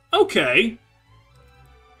 Okay.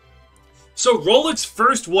 So Rolock's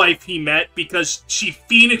first wife he met because she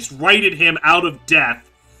Phoenix righted him out of death.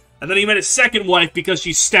 And then he met his second wife because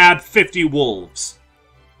she stabbed 50 wolves.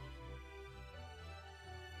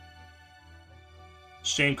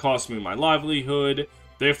 Shame cost me my livelihood.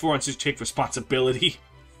 Therefore, I insist take responsibility.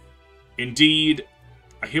 Indeed,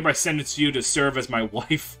 I hereby sentence you to serve as my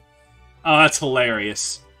wife. Oh, that's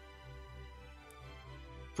hilarious.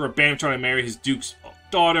 For a band trying to marry his duke's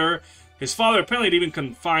daughter. His father apparently had even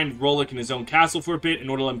confined Rolock in his own castle for a bit in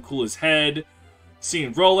order to let him cool his head.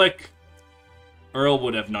 Seeing Rolock, Earl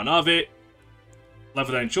would have none of it. Left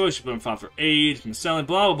without any choice, she put him file for aid, from selling,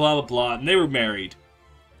 blah, blah, blah, blah, blah, and they were married.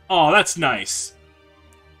 Oh, that's nice.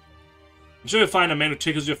 I'm sure you'll find a man who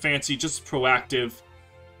tickles your fancy, just as proactive.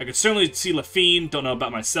 I could certainly see Lafine, don't know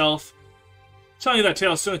about myself. Telling you that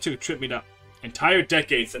tale certainly took a trip me to entire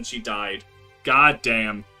decade since she died. God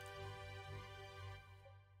damn.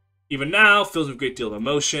 Even now, fills with a great deal of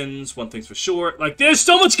emotions, one thing's for sure. Like, there's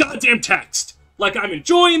so much goddamn text! Like, I'm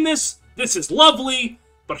enjoying this, this is lovely,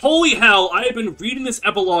 but holy hell, I have been reading this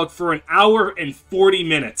epilogue for an hour and 40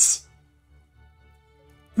 minutes.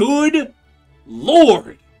 Good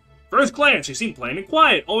lord! First glance, she seemed plain and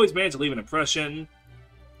quiet, always managed to leave an impression.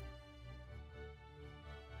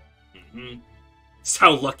 Just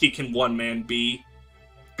how lucky can one man be?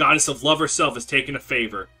 Goddess of love herself has taken a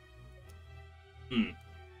favor.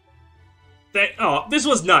 Oh, this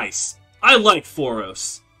was nice. I like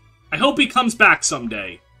Foros. I hope he comes back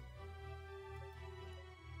someday.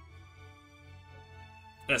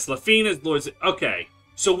 Yes, Lafine is Lord's... Okay,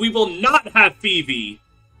 so we will not have Phoebe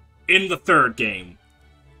in the third game.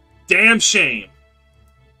 Damn shame.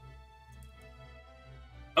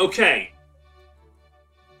 Okay.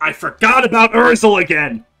 I forgot about Urzel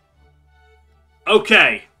again.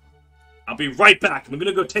 Okay. I'll be right back. I'm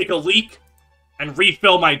gonna go take a leak and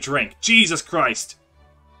refill my drink. Jesus Christ.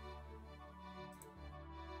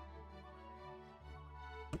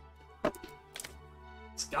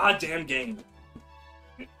 This goddamn game.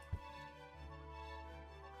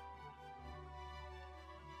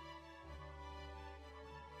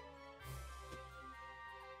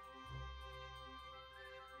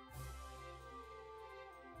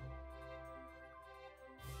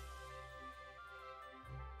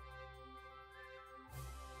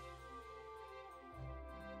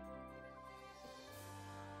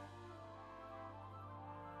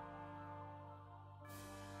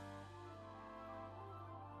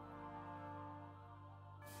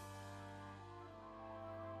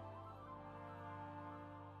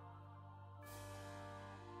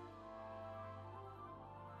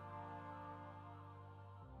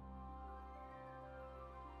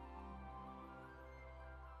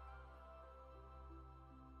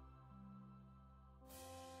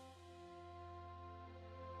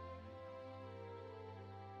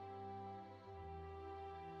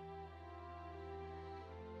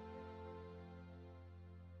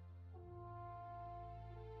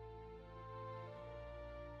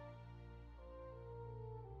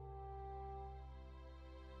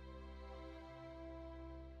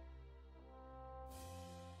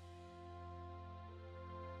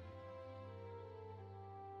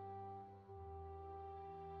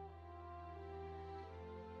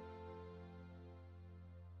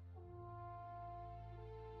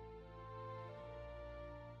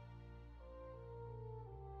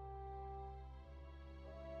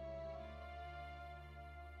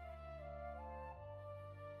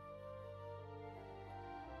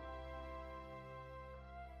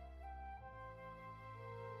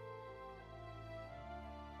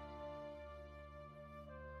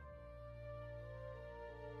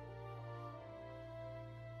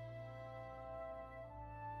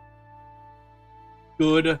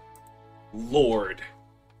 Good lord.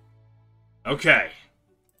 Okay.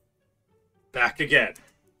 Back again.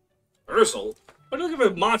 Ursel? What do you look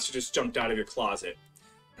like a monster just jumped out of your closet?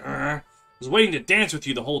 I was waiting to dance with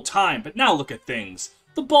you the whole time, but now look at things.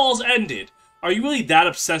 The ball's ended. Are you really that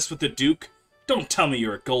obsessed with the Duke? Don't tell me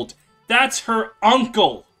you're a gold. That's her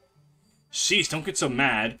uncle! Sheesh, don't get so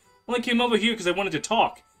mad. I only came over here because I wanted to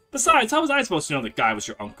talk. Besides, how was I supposed to know that guy was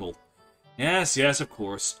your uncle? Yes, of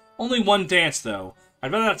course. Only one dance, though.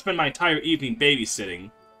 I'd rather not spend my entire evening babysitting.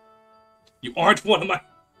 You aren't one of my...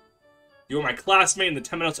 You were my classmate in the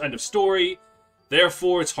 10 minutes end of story.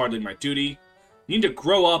 Therefore, it's hardly my duty. You need to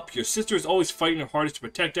grow up. Your sister is always fighting her hardest to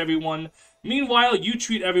protect everyone. Meanwhile, you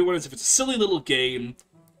treat everyone as if it's a silly little game.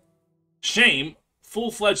 Shame.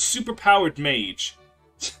 Full-fledged, super-powered mage.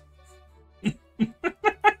 We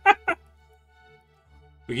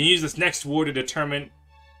can use this next war to determine...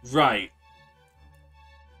 Right.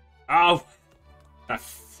 Oh. That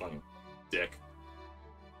fucking dick.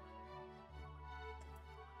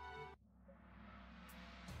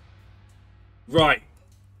 Right.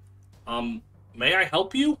 May I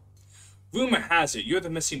help you? Rumor has it you're the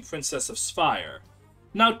missing princess of Spire.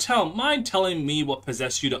 Now mind telling me what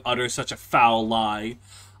possessed you to utter such a foul lie?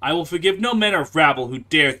 I will forgive no man or rabble who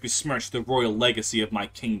dares besmirch the royal legacy of my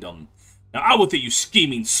kingdom. Now out with it, you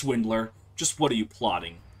scheming swindler. Just what are you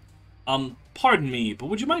plotting? Pardon me, but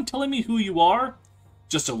would you mind telling me who you are?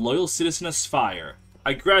 Just a loyal citizen of Spire.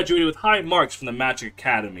 I graduated with high marks from the Magic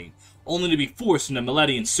Academy, only to be forced into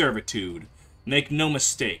Millennian servitude. Make no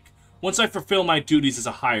mistake, once I fulfill my duties as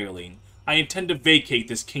a hireling, I intend to vacate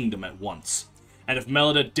this kingdom at once. And if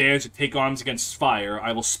Melida dares to take arms against Spire,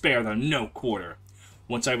 I will spare them no quarter.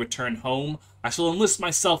 Once I return home, I shall enlist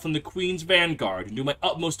myself in the Queen's vanguard and do my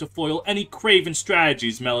utmost to foil any craven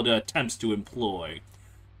strategies Melida attempts to employ.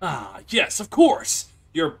 Ah, yes, of course!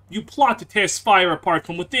 You plot to tear Spire apart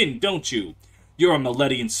from within, don't you? You're a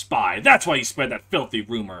Millennian spy, that's why you spread that filthy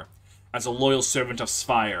rumor. As a loyal servant of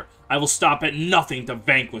Spire, I will stop at nothing to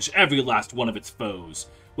vanquish every last one of its foes,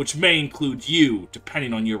 which may include you,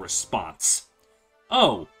 depending on your response.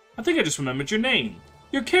 Oh, I think I just remembered your name.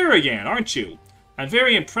 You're Karayan, aren't you? I'm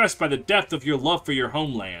very impressed by the depth of your love for your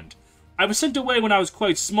homeland. I was sent away when I was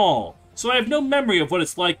quite small, so I have no memory of what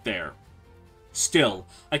it's like there. Still,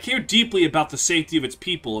 I care deeply about the safety of its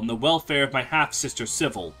people and the welfare of my half-sister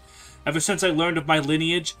Civil. Ever since I learned of my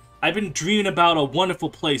lineage, I've been dreaming about a wonderful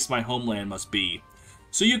place my homeland must be.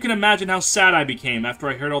 So you can imagine how sad I became after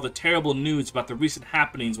I heard all the terrible news about the recent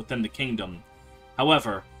happenings within the kingdom.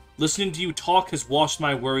 However, listening to you talk has washed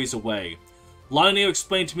my worries away. Lionel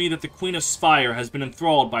explained to me that the Queen of Spire has been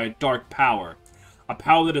enthralled by a dark power. A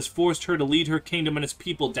power that has forced her to lead her kingdom and its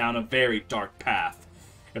people down a very dark path.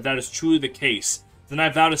 If that is truly the case, then I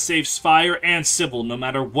vow to save Spire and Sybil no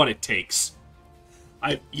matter what it takes.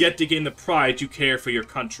 I've yet to gain the pride you care for your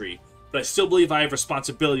country, but I still believe I have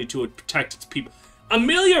responsibility to protect its people.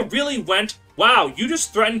 Amelia really went, wow, you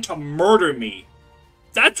just threatened to murder me.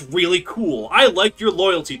 That's really cool. I like your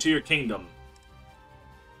loyalty to your kingdom.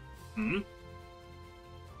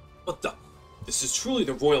 What the? This is truly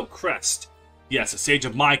the royal crest. Yes, a sage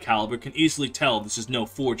of my caliber can easily tell this is no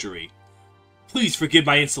forgery. Please forgive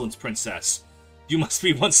my insolence, princess. You must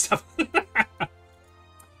be one step...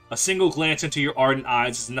 A single glance into your ardent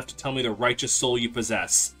eyes is enough to tell me the righteous soul you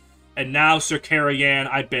possess. And now, Sir Karayan,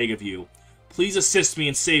 I beg of you, please assist me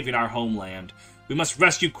in saving our homeland. We must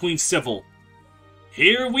rescue Queen Civil.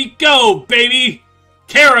 Here we go, baby!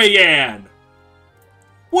 Karayan!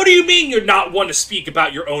 What do you mean you're not one to speak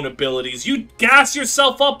about your own abilities? You gas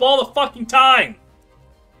yourself up all the fucking time!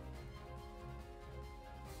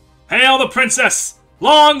 Hail the princess!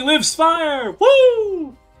 Long live Spire!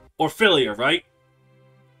 Woo! Orphilia, right?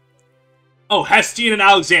 Oh, Hestian and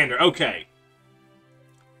Alexander, okay.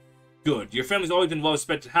 Good. Your family's always been a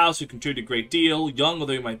well-respected house who contributed a great deal, young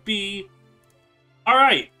although you might be.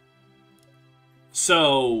 Alright.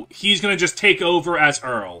 So, he's gonna just take over as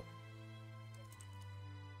Earl.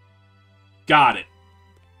 Got it.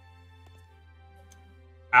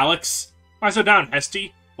 Alex? Why so down,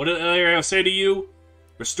 Hesty? What did I say to you?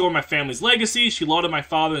 Restore my family's legacy. She lauded my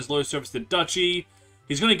father in his loyal service to the duchy.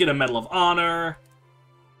 He's gonna get a Medal of Honor.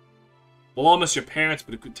 We'll all miss your parents,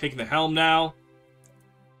 but taking the helm now.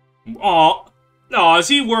 Aw. No, is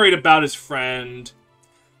he worried about his friend?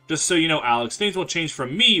 Just so you know, Alex, things won't change for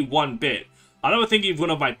me one bit. I'll never think of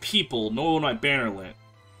one of my people, nor one of my bannerlint.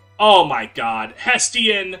 Oh my god.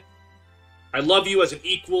 Hestian! I love you as an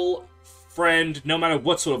equal friend, no matter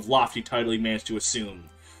what sort of lofty title you manage to assume.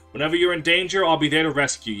 Whenever you're in danger, I'll be there to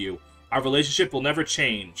rescue you. Our relationship will never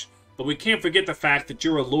change. But we can't forget the fact that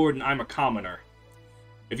you're a lord and I'm a commoner.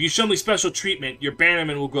 If you show me special treatment, your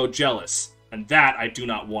bannermen will grow jealous, and that I do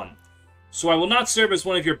not want. So I will not serve as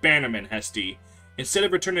one of your bannermen, Hesty. Instead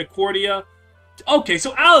of returning to Cordia... Okay,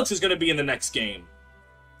 so Alex is going to be in the next game.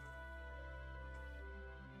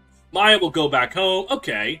 Maya will go back home.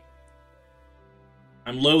 Okay.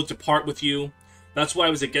 I'm loath to part with you. That's why I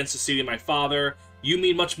was against the city of my father. You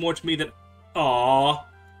mean much more to me than... Aww.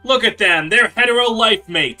 Look at them. They're hetero life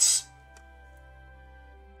mates.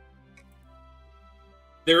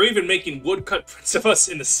 They're even making woodcut prints of us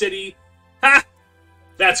in the city. Ha!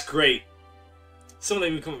 That's great. Some of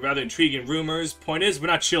them become rather intriguing rumors. Point is, we're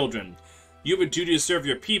not children. You have a duty to serve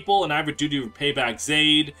your people, and I have a duty to repay back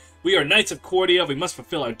Zaid. We are Knights of Cordia. We must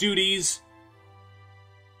fulfill our duties.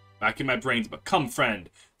 Back in my brains, but come, friend.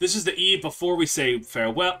 This is the eve before we say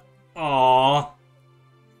farewell. Aww.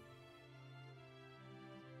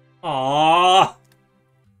 Aww.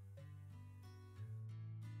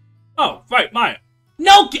 Oh, right, Maya.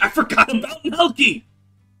 Nelky! I forgot about Nelky!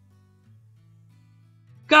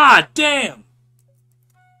 God damn!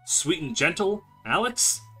 Sweet and gentle?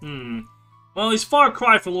 Alex? Well, he's far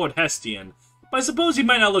cry from Lord Hestian, but I suppose he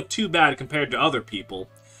might not look too bad compared to other people.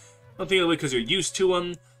 I don't think it'll be because you're used to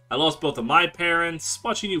him. I lost both of my parents.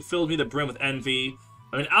 Watching you filled me to the brim with envy.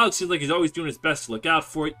 I mean, Alex seems like he's always doing his best to look out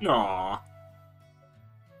for you. Aww.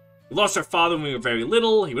 We lost our father when we were very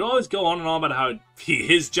little. He would always go on and on about how it'd be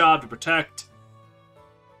his job to protect.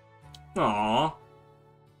 Aww.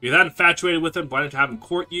 You're that infatuated with him, why don't you have him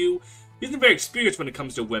court you? He isn't very experienced when it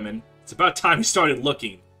comes to women. It's about time he started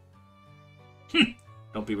looking.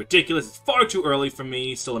 Don't be ridiculous. It's far too early for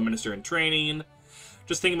me. Still a minister in training.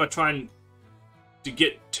 Just thinking about trying to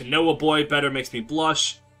get to know a boy better makes me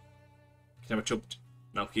blush. Never choked.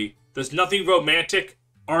 Okay. There's nothing romantic.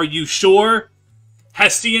 Are you sure?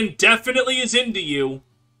 Hestian definitely is into you.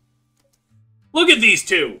 Look at these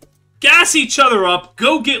two. Gas each other up.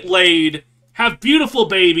 Go get laid. Have beautiful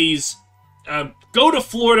babies. Go to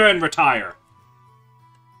Florida and retire.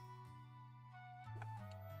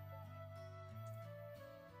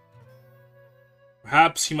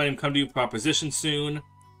 Perhaps he might even come to you with a proposition soon.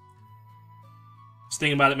 Just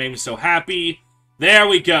thinking about it made me so happy. There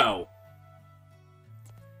we go.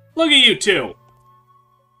 Look at you two.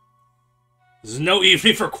 This is no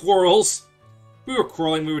evening for quarrels. We were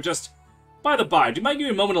quarreling, we were just... By the by, do you mind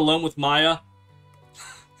giving me a moment alone with Maya?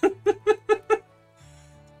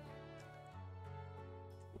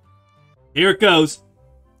 Here it goes.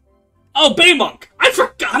 Oh, Baymunk! I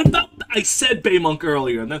forgot about... I said Baymunk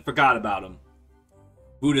earlier and then forgot about him.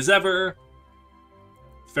 Rude as ever.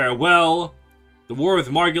 Farewell. The war with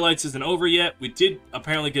Margulites isn't over yet. We did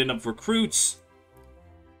apparently get enough recruits.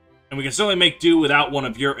 And we can certainly make do without one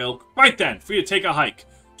of your ilk. Right then, for you to take a hike.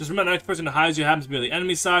 Just remember the next person who hires you happens to be on the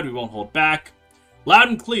enemy side. We won't hold back. Loud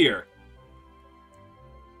and clear.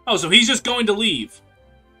 Oh, so he's just going to leave.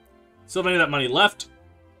 Still have any of that money left.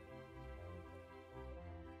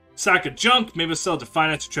 Sack of junk. Maybe we'll sell it to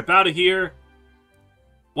finance a trip out of here.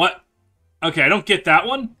 What? Okay, I don't get that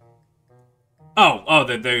one. Oh,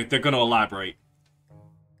 they're going to elaborate.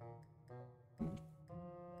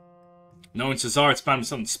 Knowing Cesar, it's found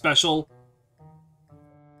something special.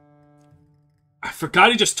 I forgot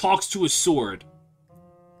he just talks to his sword.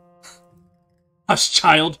 Hush,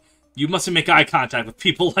 child. You mustn't make eye contact with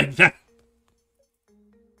people like that.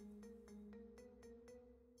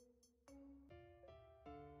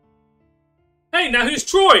 Hey, now here's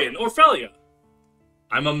Troy and Orphelia.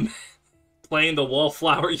 I'm a... Playing the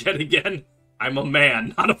wallflower yet again. I'm a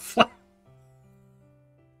man, not a flower.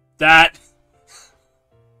 That...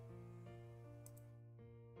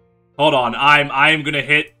 Hold on, I am gonna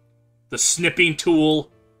hit the snipping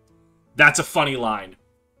tool. That's a funny line.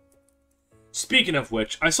 Speaking of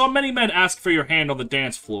which, I saw many men ask for your hand on the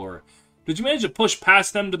dance floor. Did you manage to push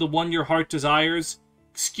past them to the one your heart desires?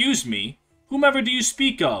 Excuse me, whomever do you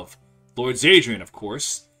speak of? Lord Zadrian, of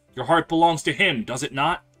course. Your heart belongs to him, does it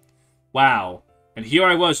not? Wow, and here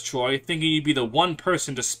I was, Troy, thinking you'd be the one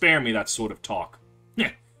person to spare me that sort of talk.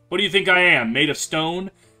 What do you think I am, made of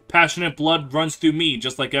stone? Passionate blood runs through me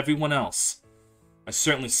just like everyone else. I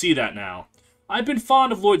certainly see that now. I've been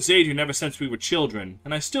fond of Lord Zadrian ever since we were children,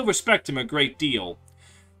 and I still respect him a great deal.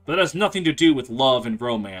 But that has nothing to do with love and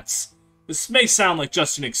romance. This may sound like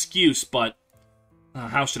just an excuse, but...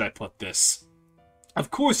 how should I put this?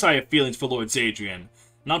 Of course I have feelings for Lord Zadrian,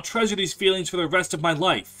 and I'll treasure these feelings for the rest of my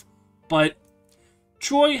life. But...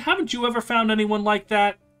 Troy, haven't you ever found anyone like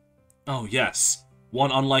that? Oh, yes.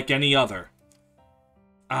 One unlike any other.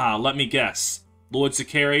 Let me guess. Lord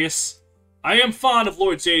Zacharias? I am fond of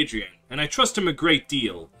Lord Zadrian, and I trust him a great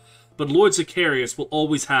deal. But Lord Zacharias will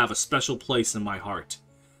always have a special place in my heart.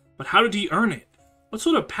 But how did he earn it? What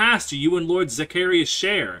sort of past do you and Lord Zacharias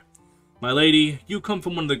share? My lady, you come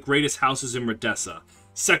from one of the greatest houses in Redessa,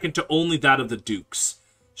 second to only that of the dukes.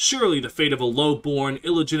 Surely the fate of a low-born,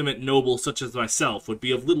 illegitimate noble such as myself would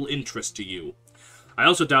be of little interest to you. I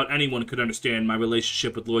also doubt anyone could understand my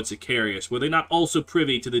relationship with Lord Zacharias were they not also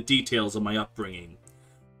privy to the details of my upbringing.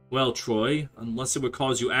 Well, Troy, unless it would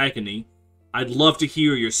cause you agony, I'd love to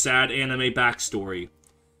hear your sad anime backstory.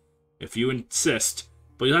 If you insist,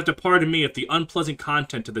 but you'll have to pardon me if the unpleasant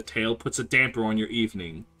content of the tale puts a damper on your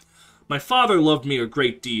evening. My father loved me a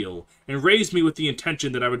great deal, and raised me with the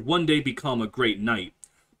intention that I would one day become a great knight.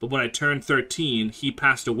 But when I turned 13, he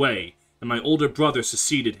passed away, and my older brother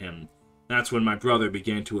succeeded him. That's when my brother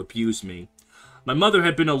began to abuse me. My mother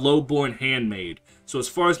had been a low-born handmaid, so as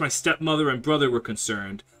far as my stepmother and brother were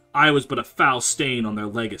concerned, I was but a foul stain on their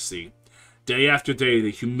legacy. Day after day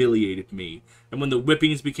they humiliated me, and when the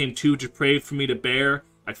whippings became too depraved for me to bear,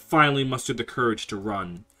 I finally mustered the courage to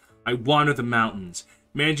run. I wandered the mountains,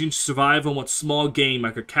 managing to survive on what small game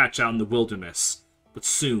I could catch out in the wilderness. But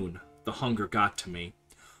soon, the hunger got to me.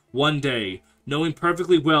 One day, knowing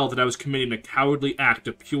perfectly well that I was committing a cowardly act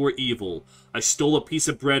of pure evil, I stole a piece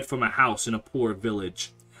of bread from a house in a poor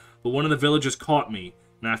village. But one of the villagers caught me,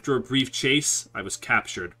 and after a brief chase, I was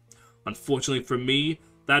captured. Unfortunately for me,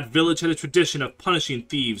 that village had a tradition of punishing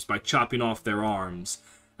thieves by chopping off their arms.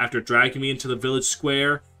 After dragging me into the village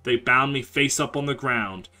square, they bound me face up on the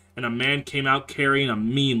ground, and a man came out carrying a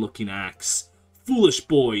mean-looking axe. "Foolish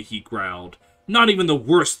boy," he growled. "Not even the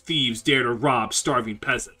worst thieves dare to rob starving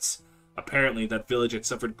peasants." Apparently, that village had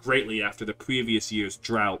suffered greatly after the previous year's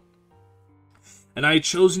drought. And I had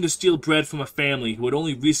chosen to steal bread from a family who had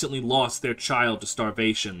only recently lost their child to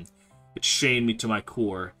starvation. It shamed me to my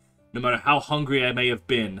core. No matter how hungry I may have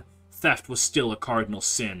been, theft was still a cardinal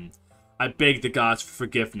sin. I begged the gods for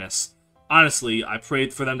forgiveness. Honestly, I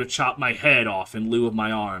prayed for them to chop my head off in lieu of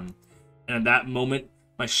my arm. And at that moment,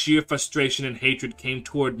 my sheer frustration and hatred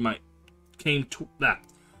towards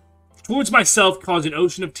myself, caused an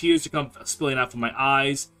ocean of tears to come spilling out from my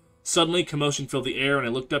eyes. Suddenly, commotion filled the air, and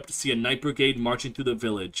I looked up to see a night brigade marching through the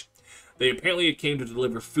village. They apparently came to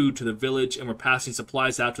deliver food to the village and were passing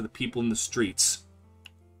supplies out to the people in the streets.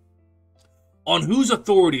 "On whose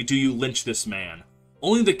authority do you lynch this man?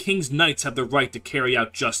 Only the king's knights have the right to carry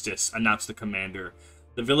out justice," announced the commander.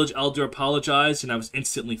 The village elder apologized, and I was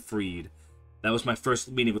instantly freed. That was my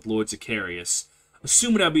first meeting with Lord Zacharias.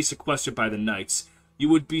 Assuming I'd be sequestered by the knights, you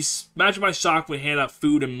would imagine my shock when he handed out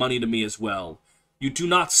food and money to me as well. "You do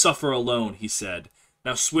not suffer alone," he said.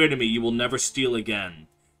 "Now swear to me you will never steal again."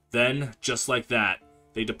 Then, just like that,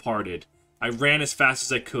 they departed. I ran as fast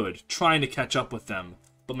as I could, trying to catch up with them,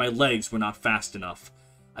 but my legs were not fast enough.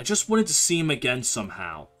 I just wanted to see him again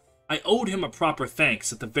somehow. I owed him a proper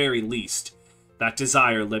thanks at the very least. That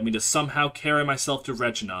desire led me to somehow carry myself to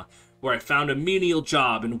Regina, where I found a menial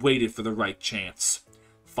job and waited for the right chance.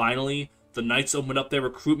 Finally, the knights opened up their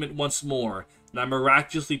recruitment once more, and I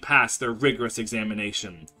miraculously passed their rigorous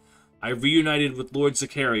examination. I reunited with Lord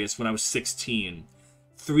Zacharias when I was 16,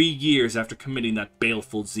 3 years after committing that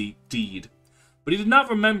baleful deed. But he did not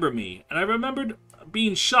remember me, and I remembered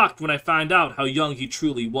being shocked when I found out how young he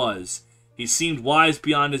truly was. He seemed wise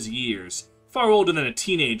beyond his years, far older than a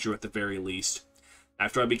teenager at the very least.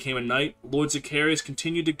 After I became a knight, Lord Zacharias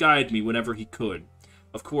continued to guide me whenever he could.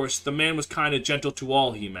 Of course, the man was kind and gentle to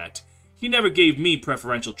all he met. He never gave me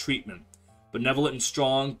preferential treatment. Benevolent and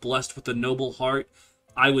strong, blessed with a noble heart,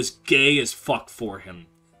 I was gay as fuck for him.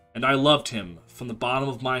 And I loved him from the bottom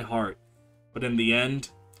of my heart. But in the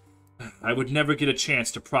end, I would never get a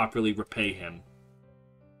chance to properly repay him.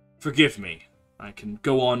 Forgive me. I can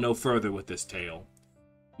go on no further with this tale.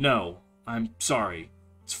 No, I'm sorry.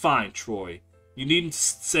 It's fine, Troy. You needn't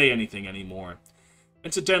say anything anymore.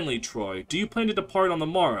 Incidentally, Troy, do you plan to depart on the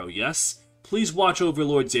morrow, yes? Please watch over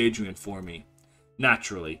Lord Zadrian for me.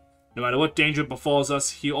 Naturally. No matter what danger befalls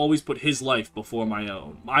us, he always put his life before my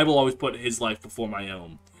own. I will always put his life before my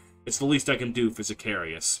own. It's the least I can do for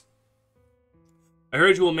Zacharias. I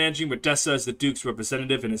heard you were managing Redessa as the Duke's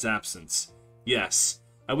representative in his absence. Yes.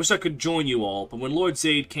 I wish I could join you all, but when Lord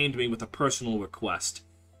Zade came to me with a personal request,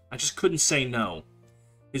 I just couldn't say no.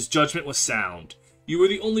 His judgment was sound. You were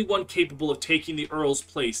the only one capable of taking the Earl's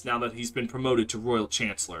place now that he's been promoted to Royal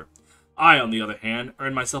Chancellor. I, on the other hand,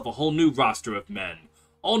 earned myself a whole new roster of men,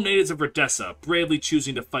 all natives of Redessa, bravely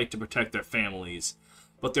choosing to fight to protect their families.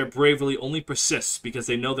 But their bravery only persists because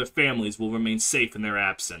they know their families will remain safe in their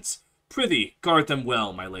absence. Prithee, guard them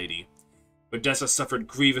well, my lady. Redessa suffered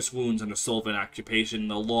grievous wounds under Solvan occupation in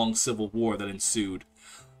the long civil war that ensued.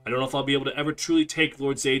 I don't know if I'll be able to ever truly take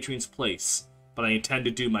Lord Zadrian's place, but I intend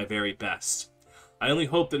to do my very best. I only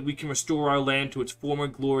hope that we can restore our land to its former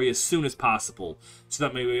glory as soon as possible, so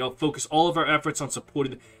that we all focus all of our efforts on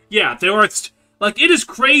supporting... Yeah, there are... Like, it is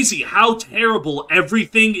crazy how terrible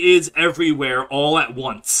everything is everywhere all at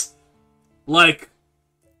once. Like,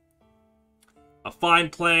 a fine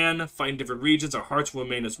plan, fighting different regions, our hearts will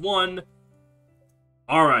remain as one.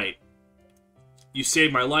 Alright. You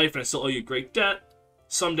saved my life and I still owe you a great debt.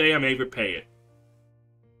 Someday I may repay it.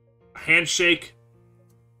 A handshake.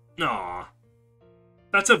 Aww.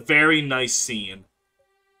 That's a very nice scene.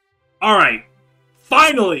 Alright.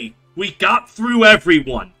 Finally! We got through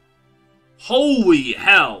everyone! Holy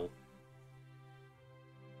hell!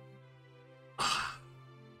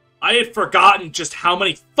 I had forgotten just how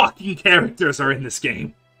many fucking characters are in this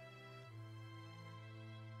game.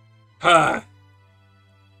 Trying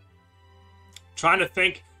to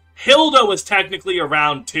think. Hilda was technically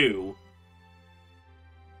around too.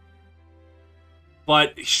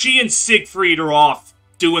 But she and Siegfried are off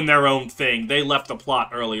doing their own thing. They left the plot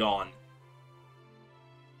early on.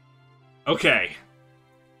 Okay.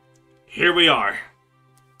 Here we are.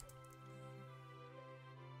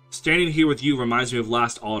 Standing here with you reminds me of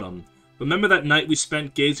last autumn. Remember that night we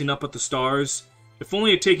spent gazing up at the stars? If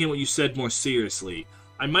only I had taken what you said more seriously,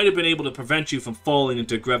 I might have been able to prevent you from falling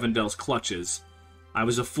into Grevendel's clutches. I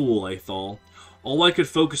was a fool, Aethal. All I could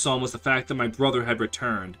focus on was the fact that my brother had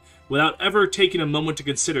returned, without ever taking a moment to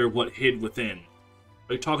consider what hid within.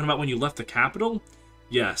 Are you talking about when you left the capital?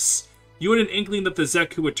 Yes. You had an inkling that the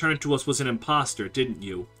Zek who returned to us was an imposter, didn't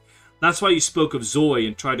you? That's why you spoke of Zoe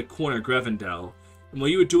and tried to corner Grevendel. And while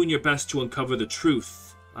you were doing your best to uncover the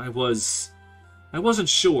truth, I wasn't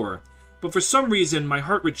sure. But for some reason, my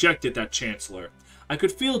heart rejected that Chancellor. I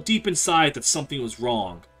could feel deep inside that something was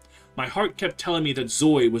wrong. My heart kept telling me that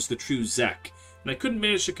Zoe was the true Zek, and I couldn't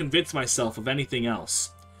manage to convince myself of anything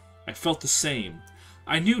else. I felt the same.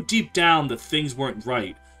 I knew deep down that things weren't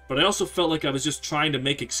right, but I also felt like I was just trying to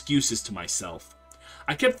make excuses to myself.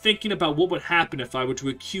 I kept thinking about what would happen if I were to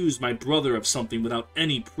accuse my brother of something without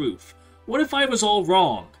any proof. What if I was all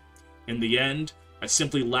wrong? In the end, I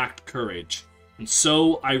simply lacked courage, and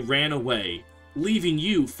so I ran away, leaving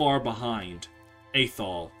you far behind.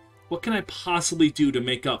 Aethal, what can I possibly do to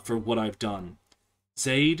make up for what I've done?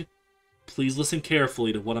 Zaid, please listen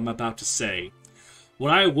carefully to what I'm about to say.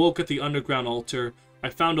 When I awoke at the underground altar, I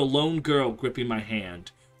found a lone girl gripping my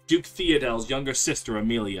hand, Duke Theodel's younger sister,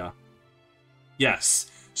 Amelia. Yes,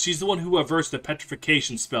 she's the one who reversed the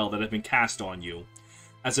petrification spell that had been cast on you.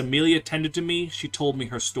 As Amelia tended to me, she told me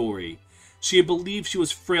her story. She had believed she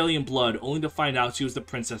was Fraley in blood, only to find out she was the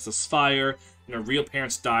Princess of Spire, and her real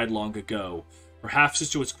parents died long ago. Her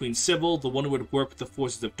half-sister was Queen Sybil, the one who had worked with the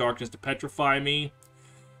forces of darkness to petrify me.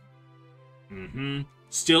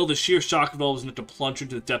 Still, the sheer shock of it all was enough to plunge her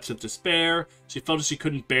into the depths of despair. She felt as she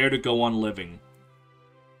couldn't bear to go on living.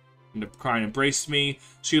 And the crying embraced me.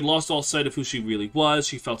 She had lost all sight of who she really was.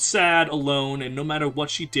 She felt sad, alone, and no matter what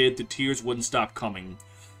she did, the tears wouldn't stop coming.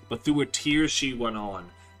 But through her tears, she went on.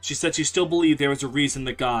 She said she still believed there was a reason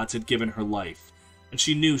the gods had given her life. And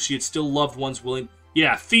she knew she had still loved ones willing...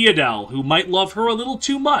 Yeah, Theodel, who might love her a little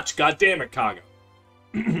too much. God damn it, Kaga.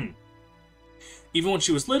 Even when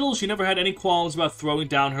she was little, she never had any qualms about throwing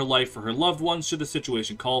down her life for her loved ones should the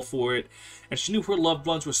situation call for it, and she knew her loved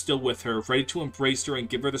ones were still with her, ready to embrace her and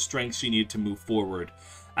give her the strength she needed to move forward.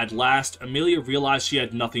 At last, Amelia realized she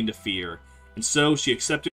had nothing to fear, and so she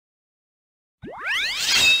accepted...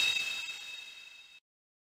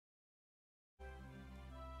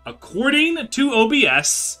 According to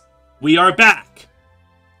OBS, we are back.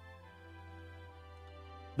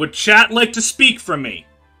 Would chat like to speak for me?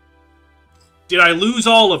 Did I lose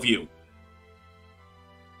all of you?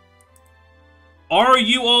 Are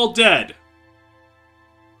you all dead?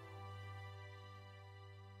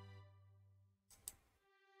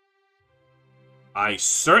 I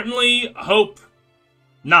certainly hope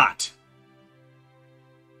not.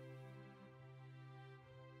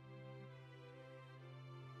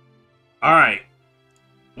 Alright.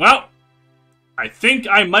 Well, I think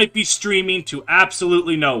I might be streaming to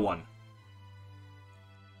absolutely no one.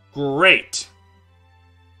 Great.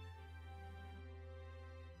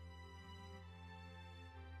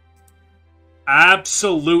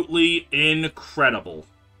 Absolutely incredible.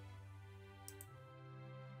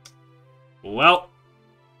 Well.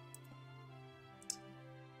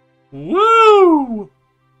 Woo!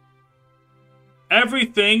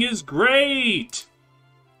 Everything is great!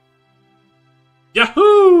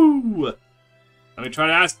 Yahoo! Let me try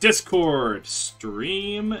to ask Discord.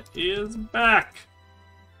 Stream is back.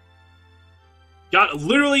 God,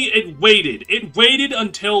 literally, it waited. It waited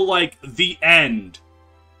until, like, the end.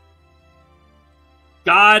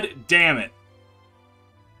 God damn it.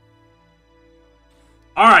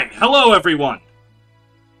 Alright, hello everyone!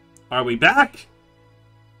 Are we back?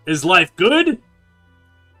 Is life good?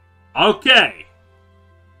 Okay.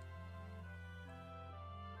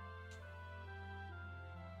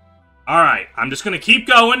 Alright, I'm just gonna keep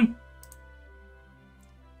going.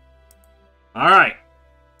 Alright.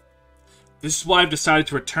 This is why I've decided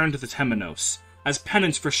to return to the Temenos, as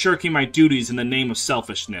penance for shirking my duties in the name of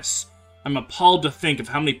selfishness. I'm appalled to think of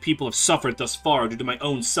how many people have suffered thus far due to my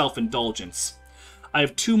own self-indulgence. I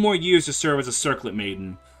have 2 more years to serve as a circlet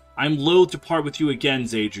maiden. I am loath to part with you again,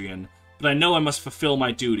 Zadrian, but I know I must fulfill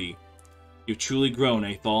my duty. You've truly grown,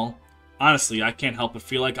 Aethal. Honestly, I can't help but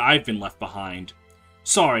feel like I've been left behind.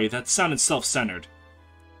 Sorry, that sounded self-centered.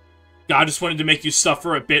 God just wanted to make you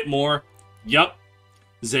suffer a bit more. Yup.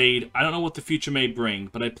 Zade, I don't know what the future may bring,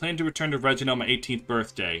 but I plan to return to Regina on my 18th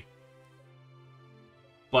birthday.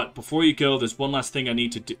 But before you go, there's one last thing I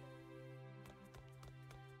need to do.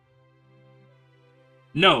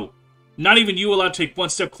 No, not even you allowed to take one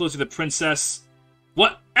step closer to the princess.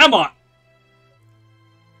 What? Emma!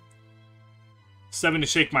 7 to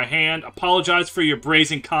shake my hand. Apologize for your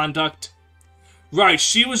brazen conduct. Right,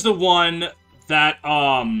 she was the one that,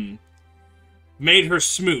 made her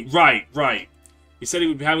smoot. Right. He said he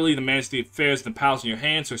would happily manage the affairs of the palace in your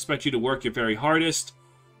hands, so I expect you to work your very hardest.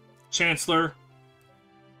 Chancellor.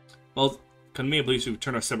 Well, Conmea believes we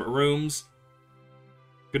return our separate rooms.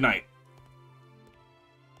 Good night.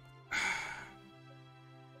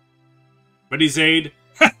 Ready, Zade?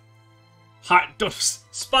 Hot,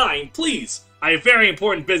 spine, please! I have very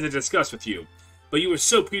important business to discuss with you. But you were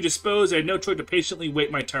so predisposed, I had no choice to patiently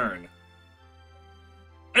wait my turn.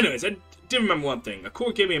 Anyways, I did remember one thing. A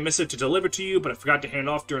court gave me a missive to deliver to you, but I forgot to hand it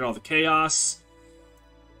off during all the chaos.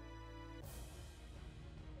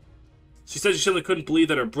 She said she simply couldn't believe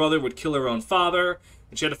that her brother would kill her own father,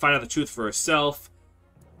 and she had to find out the truth for herself.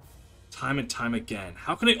 Time and time again.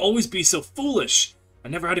 How can I always be so foolish? I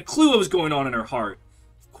never had a clue what was going on in her heart.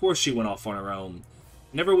 Of course she went off on her own.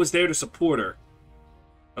 I never was there to support her.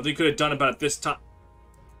 Nothing you could have done about it this time.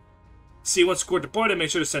 See, once court departed, make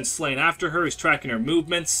sure to send Slain after her. He's tracking her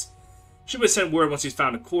movements. Should be sent word once he's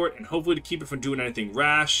found in court, and hopefully to keep her from doing anything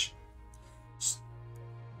rash.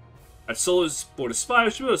 At Sola's board of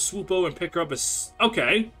spies, should be able to swoop over and pick her up as...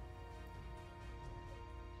 Okay.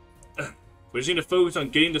 We just need to focus on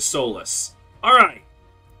getting to Solus. Alright.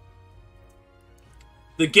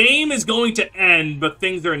 The game is going to end, but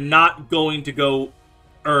things are not going to go,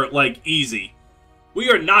 easy.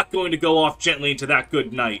 We are not going to go off gently into that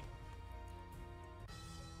good night.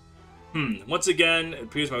 Once again, it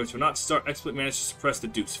appears my words will not start. Exploit managed to suppress the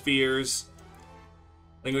Duke's fears.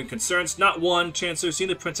 Lingering concerns. Not one. Chancellor, seeing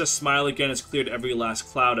the princess smile again has cleared every last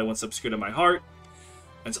cloud I once obscured in my heart.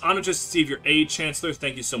 It's an honor to receive your aid, Chancellor.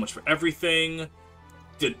 Thank you so much for everything.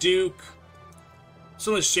 The Duke.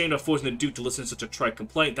 Certainly ashamed of forcing the Duke to listen to such a trite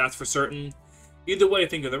complaint, that's for certain. Either way, I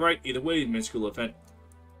think you're the right. Either way, minuscule event.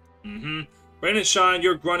 Rain and shine,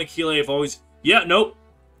 your grunt and Keeley have always... Yeah, nope.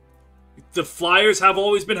 The Flyers have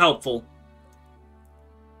always been helpful.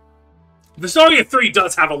 Vestaria 3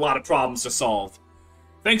 does have a lot of problems to solve.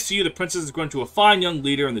 Thanks to you, the princess is grown to a fine young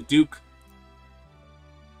leader, and the Duke.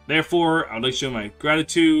 Therefore, I would like to show my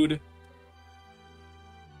gratitude.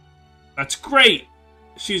 That's great!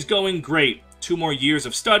 She's going great. 2 more years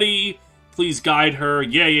of study. Please guide her.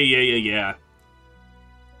 Yeah.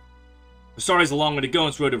 Vestaria's a long way to go on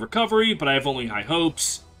its road to recovery, but I have only high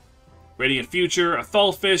hopes. Radiant future,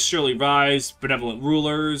 Athalfis, surely rise, benevolent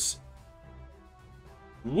rulers.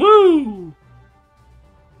 Woo!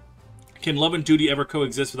 Can love and duty ever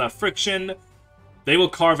coexist without friction? They will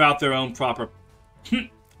carve out their own proper... I'm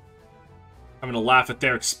gonna laugh at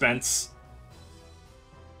their expense.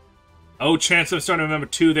 Oh, Chancellor, I'm starting to remember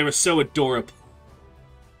too, they were so adorable.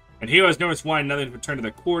 And heroes notice why none of them return to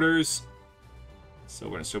their quarters. So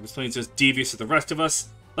we're gonna show this plane's just devious as the rest of us.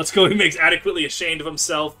 Let's go, he makes adequately ashamed of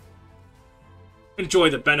himself.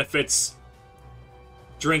 Enjoy the benefits.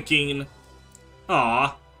 Drinking.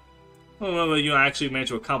 Aww. I don't know whether you actually managed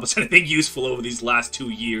to accomplish anything useful over these last 2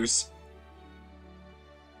 years.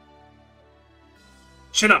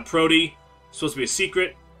 Chin up, Prody. Supposed to be a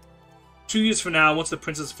secret. 2 years from now, once the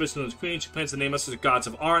princess is officially the queen, she plans to name us as the gods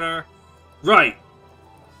of honor. Right.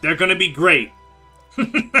 They're gonna be great.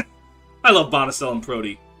 I love Bonicel and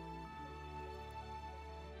Prody.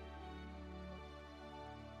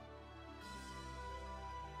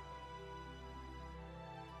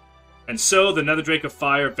 And so, the Nether Drake of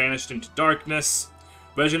Fire vanished into darkness.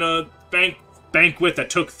 Regina banquet that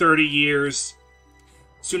took 30 years.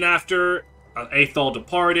 Soon after, Aethal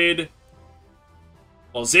departed,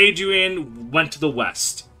 while Zadrian went to the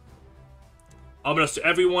west. Unbeknownst to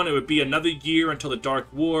everyone, it would be another year until the Dark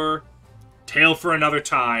War. Tale for another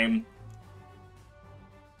time.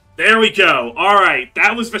 There we go. Alright,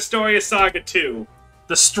 that was Vestaria Saga 2.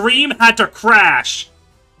 The stream had to crash.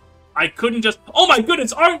 I couldn't just... Oh my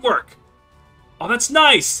goodness, artwork! Oh, that's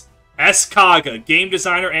nice! S. Kaga, game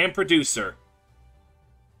designer and producer.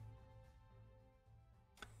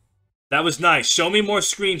 That was nice. Show me more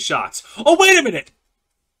screenshots. Oh, wait a minute!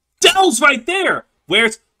 Dell's right there!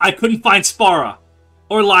 Where's... I couldn't find Spara.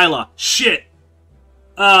 Or Lila. Shit.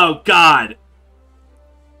 Oh, God.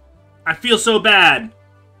 I feel so bad.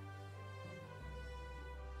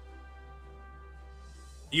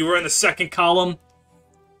 You were in the second column?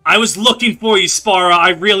 I was looking for you, Spara. I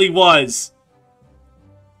really was.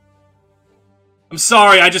 I'm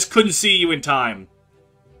sorry, I just couldn't see you in time.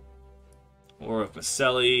 War of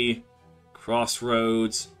Maselli.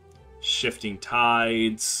 Crossroads. Shifting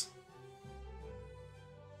Tides.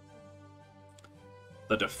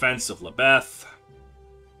 The Defense of Lebeth.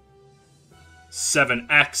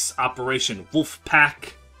 7X, Operation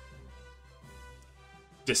Wolfpack.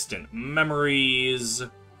 Distant Memories.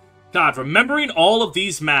 God, remembering all of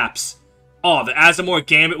these maps. Oh, the Azamor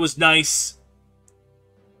Gambit was nice.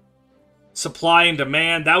 Supply and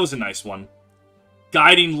Demand, that was a nice one.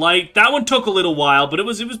 Guiding Light, that one took a little while, but it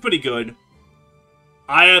was pretty good.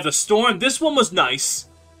 Eye of the Storm, this one was nice.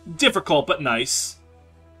 Difficult, but nice.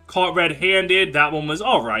 Caught Red-Handed, that one was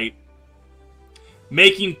alright.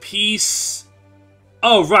 Making Peace.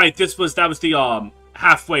 Oh, right, that was the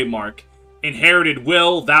halfway mark. Inherited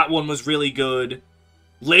Will, that one was really good.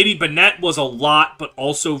 Lady Bennett was a lot, but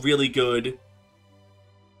also really good.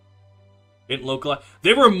 Didn't localize.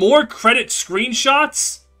 There were more credit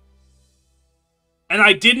screenshots? And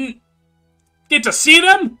I didn't get to see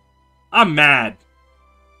them? I'm mad.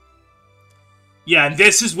 Yeah, and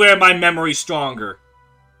this is where my memory's stronger.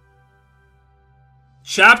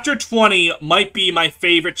 Chapter 20 might be my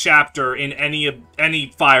favorite chapter in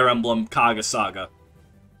any Fire Emblem Kaga Saga.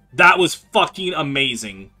 That was fucking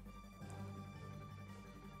amazing.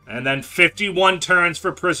 And then 51 turns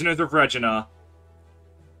for Prisoners of Regina.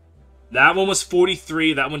 That one was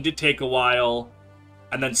 43. That one did take a while.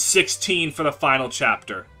 And then 16 for the final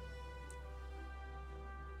chapter.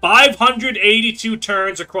 582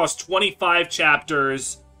 turns across 25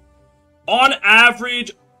 chapters. On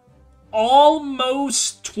average,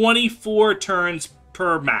 almost 24 turns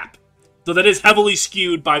per map. Though that is heavily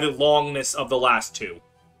skewed by the longness of the last two.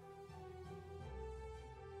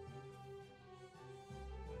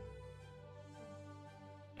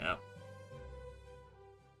 Yeah.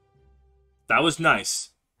 That was nice.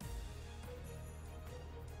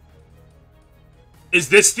 Is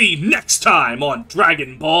this the next time on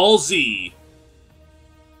Dragon Ball Z?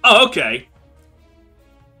 Oh, okay.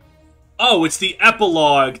 Oh, it's the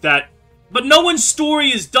epilogue that... But no one's story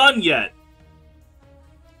is done yet.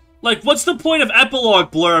 Like, what's the point of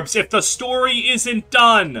epilogue blurbs if the story isn't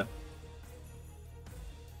done?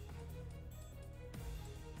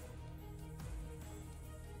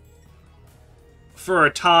 For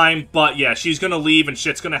a time, but yeah, she's gonna leave and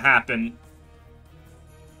shit's gonna happen.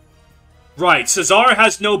 Right, Cesar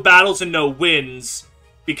has no battles and no wins,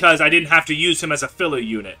 because I didn't have to use him as a filler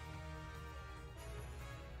unit.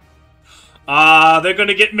 They're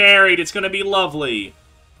gonna get married, it's gonna be lovely.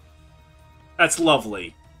 That's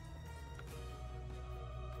lovely.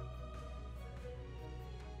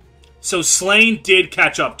 So Slain did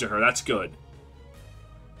catch up to her, that's good.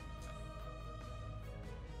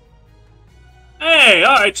 Hey,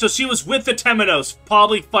 alright, so she was with the Temenos,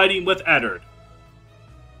 probably fighting with Eddard.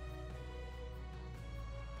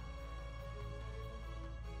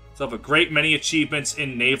 So have a great many achievements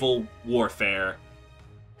in naval warfare.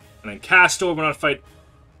 And then Castor went on to fight.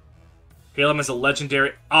 Hail him as a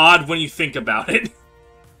legendary. Odd when you think about it.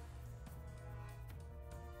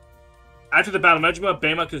 After the battle of Mejima,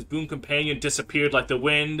 Baymak, his boon companion, disappeared like the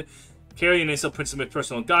wind. Carrying an Aesop Prince of my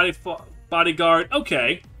personal bodyguard.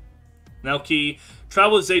 Okay. Nelki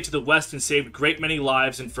traveled his aid to the west and saved a great many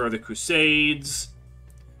lives in further crusades.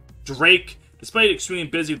 Drake, despite extremely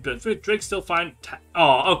busy, Drake still find...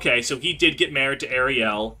 Oh, okay, so he did get married to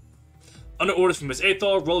Ariel. Under orders from his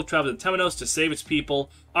Aethor, Rolik traveled to Temenos to save its people.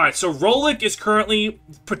 Alright, so Rolik is currently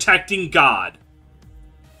protecting God.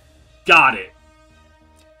 Got it.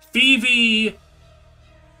 Phoebe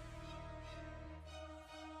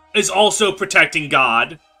is also protecting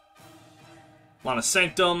God. Lana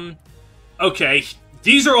Sanctum. Okay,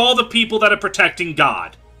 these are all the people that are protecting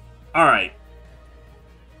God. Alright.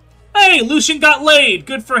 Hey, Lucian got laid!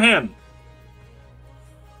 Good for him.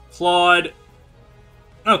 Claude.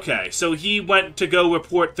 Okay, so he went to go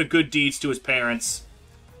report the good deeds to his parents.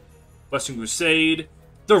 Western Crusade.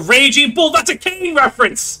 The Raging Bull! That's a Kane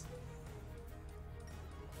reference!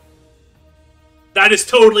 That is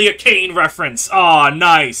totally a Kane reference. Aw,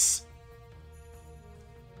 nice.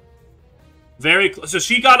 Very so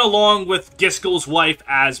she got along with Giskel's wife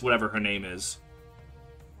as whatever her name is.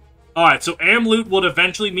 Alright, so Amlut would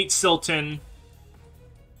eventually meet Silton.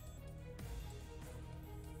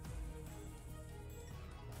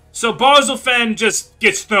 So Barzilfen just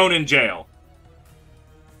gets thrown in jail.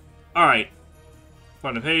 Alright.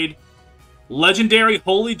 Front of Haid. Legendary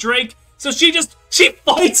Holy Drake. So she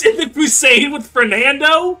fights in the crusade with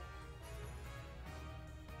Fernando?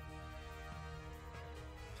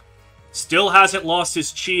 Still hasn't lost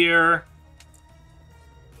his cheer.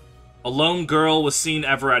 A lone girl was seen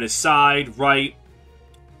ever at his side, right?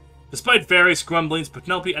 Despite various grumblings,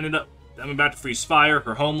 Penelope ended up coming back to free Spire,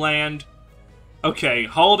 her homeland. Okay,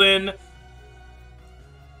 Halden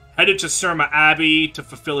headed to Surma Abbey to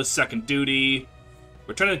fulfill his second duty.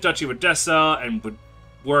 Returned to the Duchy of Odessa and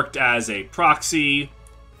worked as a proxy.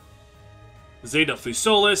 Zeta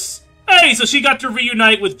Fusolis. Hey, so she got to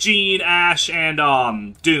reunite with Jean, Ash, and,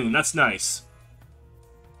 Dune. That's nice.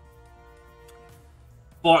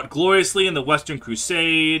 Fought gloriously in the Western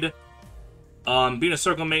Crusade. Being a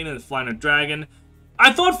circle maiden and flying a dragon.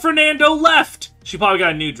 I thought Fernando left! She probably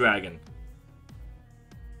got a new dragon.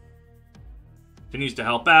 Continues to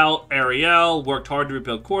help out. Ariel worked hard to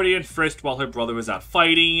rebuild Cordian, frisked while her brother was out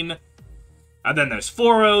fighting. And then there's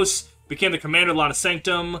Foros. Became the commander of Lana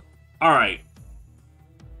Sanctum. Alright.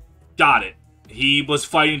 Got it. He was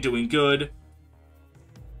fighting, doing good.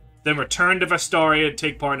 Then returned to Vestaria to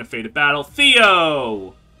take part in a fated battle.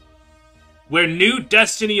 Theo! Where new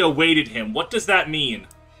destiny awaited him. What does that mean?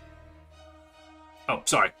 Oh,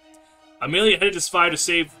 sorry. Amelia headed to Spire to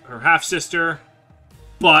save her half-sister.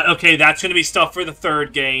 But, okay, that's going to be stuff for the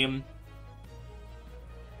third game.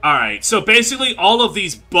 Alright, so basically all of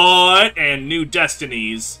these but and new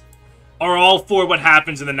destinies are all for what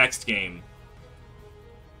happens in the next game.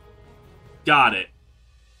 Got it.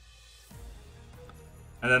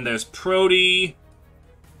 And then there's Prody.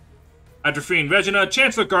 After freeing Regina,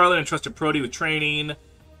 Chancellor Garland entrusted Prody with training.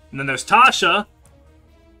 And then there's Tasha.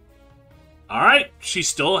 Alright, she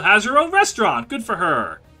still has her own restaurant. Good for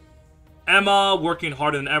her. Emma, working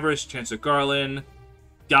harder than ever. Chancellor Garland.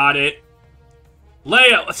 Got it.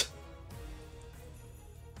 Leia.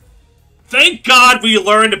 Thank God we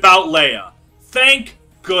learned about Leia. Thank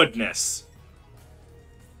goodness.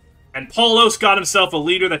 And Paulos got himself a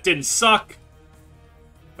leader that didn't suck.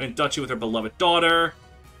 In Duchy with her beloved daughter.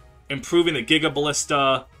 Improving the Giga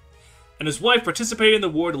Ballista. And his wife participated in the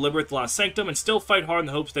war to liberate the Last Sanctum and still fight hard in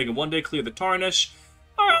the hopes they can one day clear the Tarnish.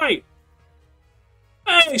 Alright.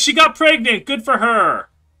 Hey, she got pregnant. Good for her.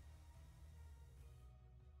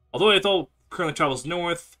 Although Ethel currently travels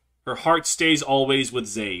north, her heart stays always with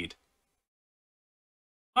Zayd.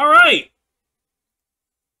 Alright.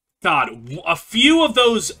 God, a few of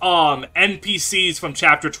those NPCs from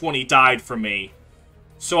Chapter 20 died for me.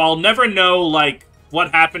 So I'll never know, like,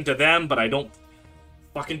 what happened to them, but I don't...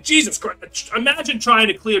 Fucking Jesus Christ. Imagine trying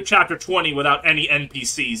to clear Chapter 20 without any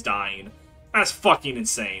NPCs dying. That's fucking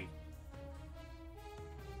insane.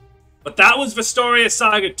 But that was Vestaria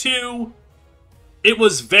Saga 2. It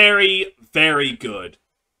was very, very good.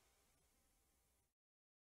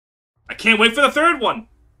 I can't wait for the third one.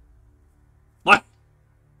 What?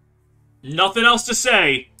 Nothing else to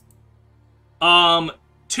say.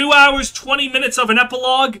 2 hours, 20 minutes of an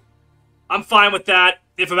epilogue? I'm fine with that,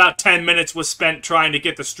 if about 10 minutes was spent trying to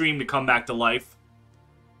get the stream to come back to life.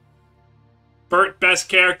 Bert, best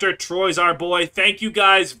character. Troy's our boy. Thank you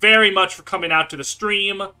guys very much for coming out to the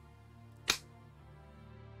stream.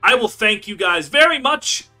 I will thank you guys very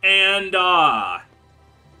much, and,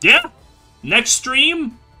 yeah. Next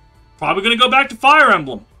stream, probably gonna go back to Fire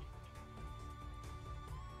Emblem.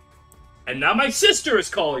 And now my sister is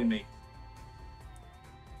calling me.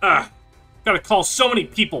 Gotta call so many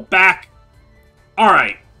people back.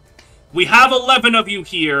 Alright. We have 11 of you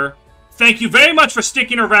here. Thank you very much for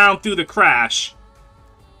sticking around through the crash.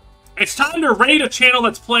 It's time to raid a channel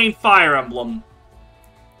that's playing Fire Emblem.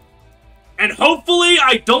 And hopefully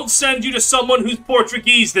I don't send you to someone who's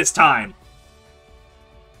Portuguese this time.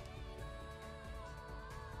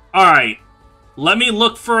 Alright. Let me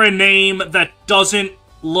look for a name that doesn't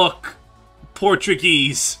look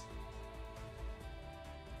Portuguese.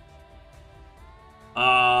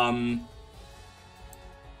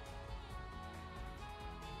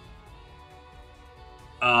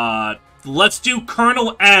 Let's do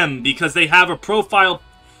Colonel M, because they have a profile...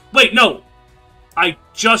 Wait, no! I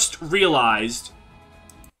just realized...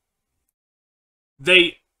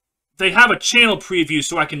 They they have a channel preview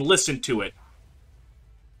so I can listen to it.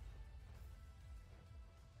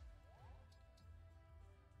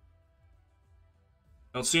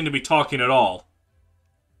 Don't seem to be talking at all.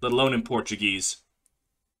 Let alone in Portuguese.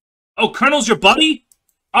 Oh, Colonel's your buddy?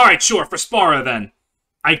 Alright, sure, for Spara then.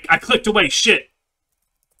 I clicked away, shit.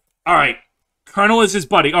 Alright, Colonel is his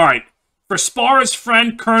buddy. Alright, for Spara's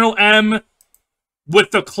friend, Colonel M,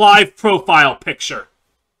 with the Clive profile picture.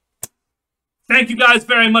 Thank you guys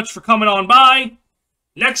very much for coming on by.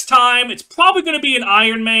 Next time, it's probably going to be an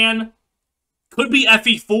Iron Man. Could be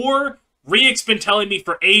FE4. Riek's been telling me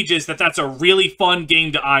for ages that that's a really fun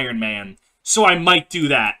game to Iron Man. So I might do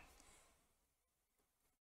that.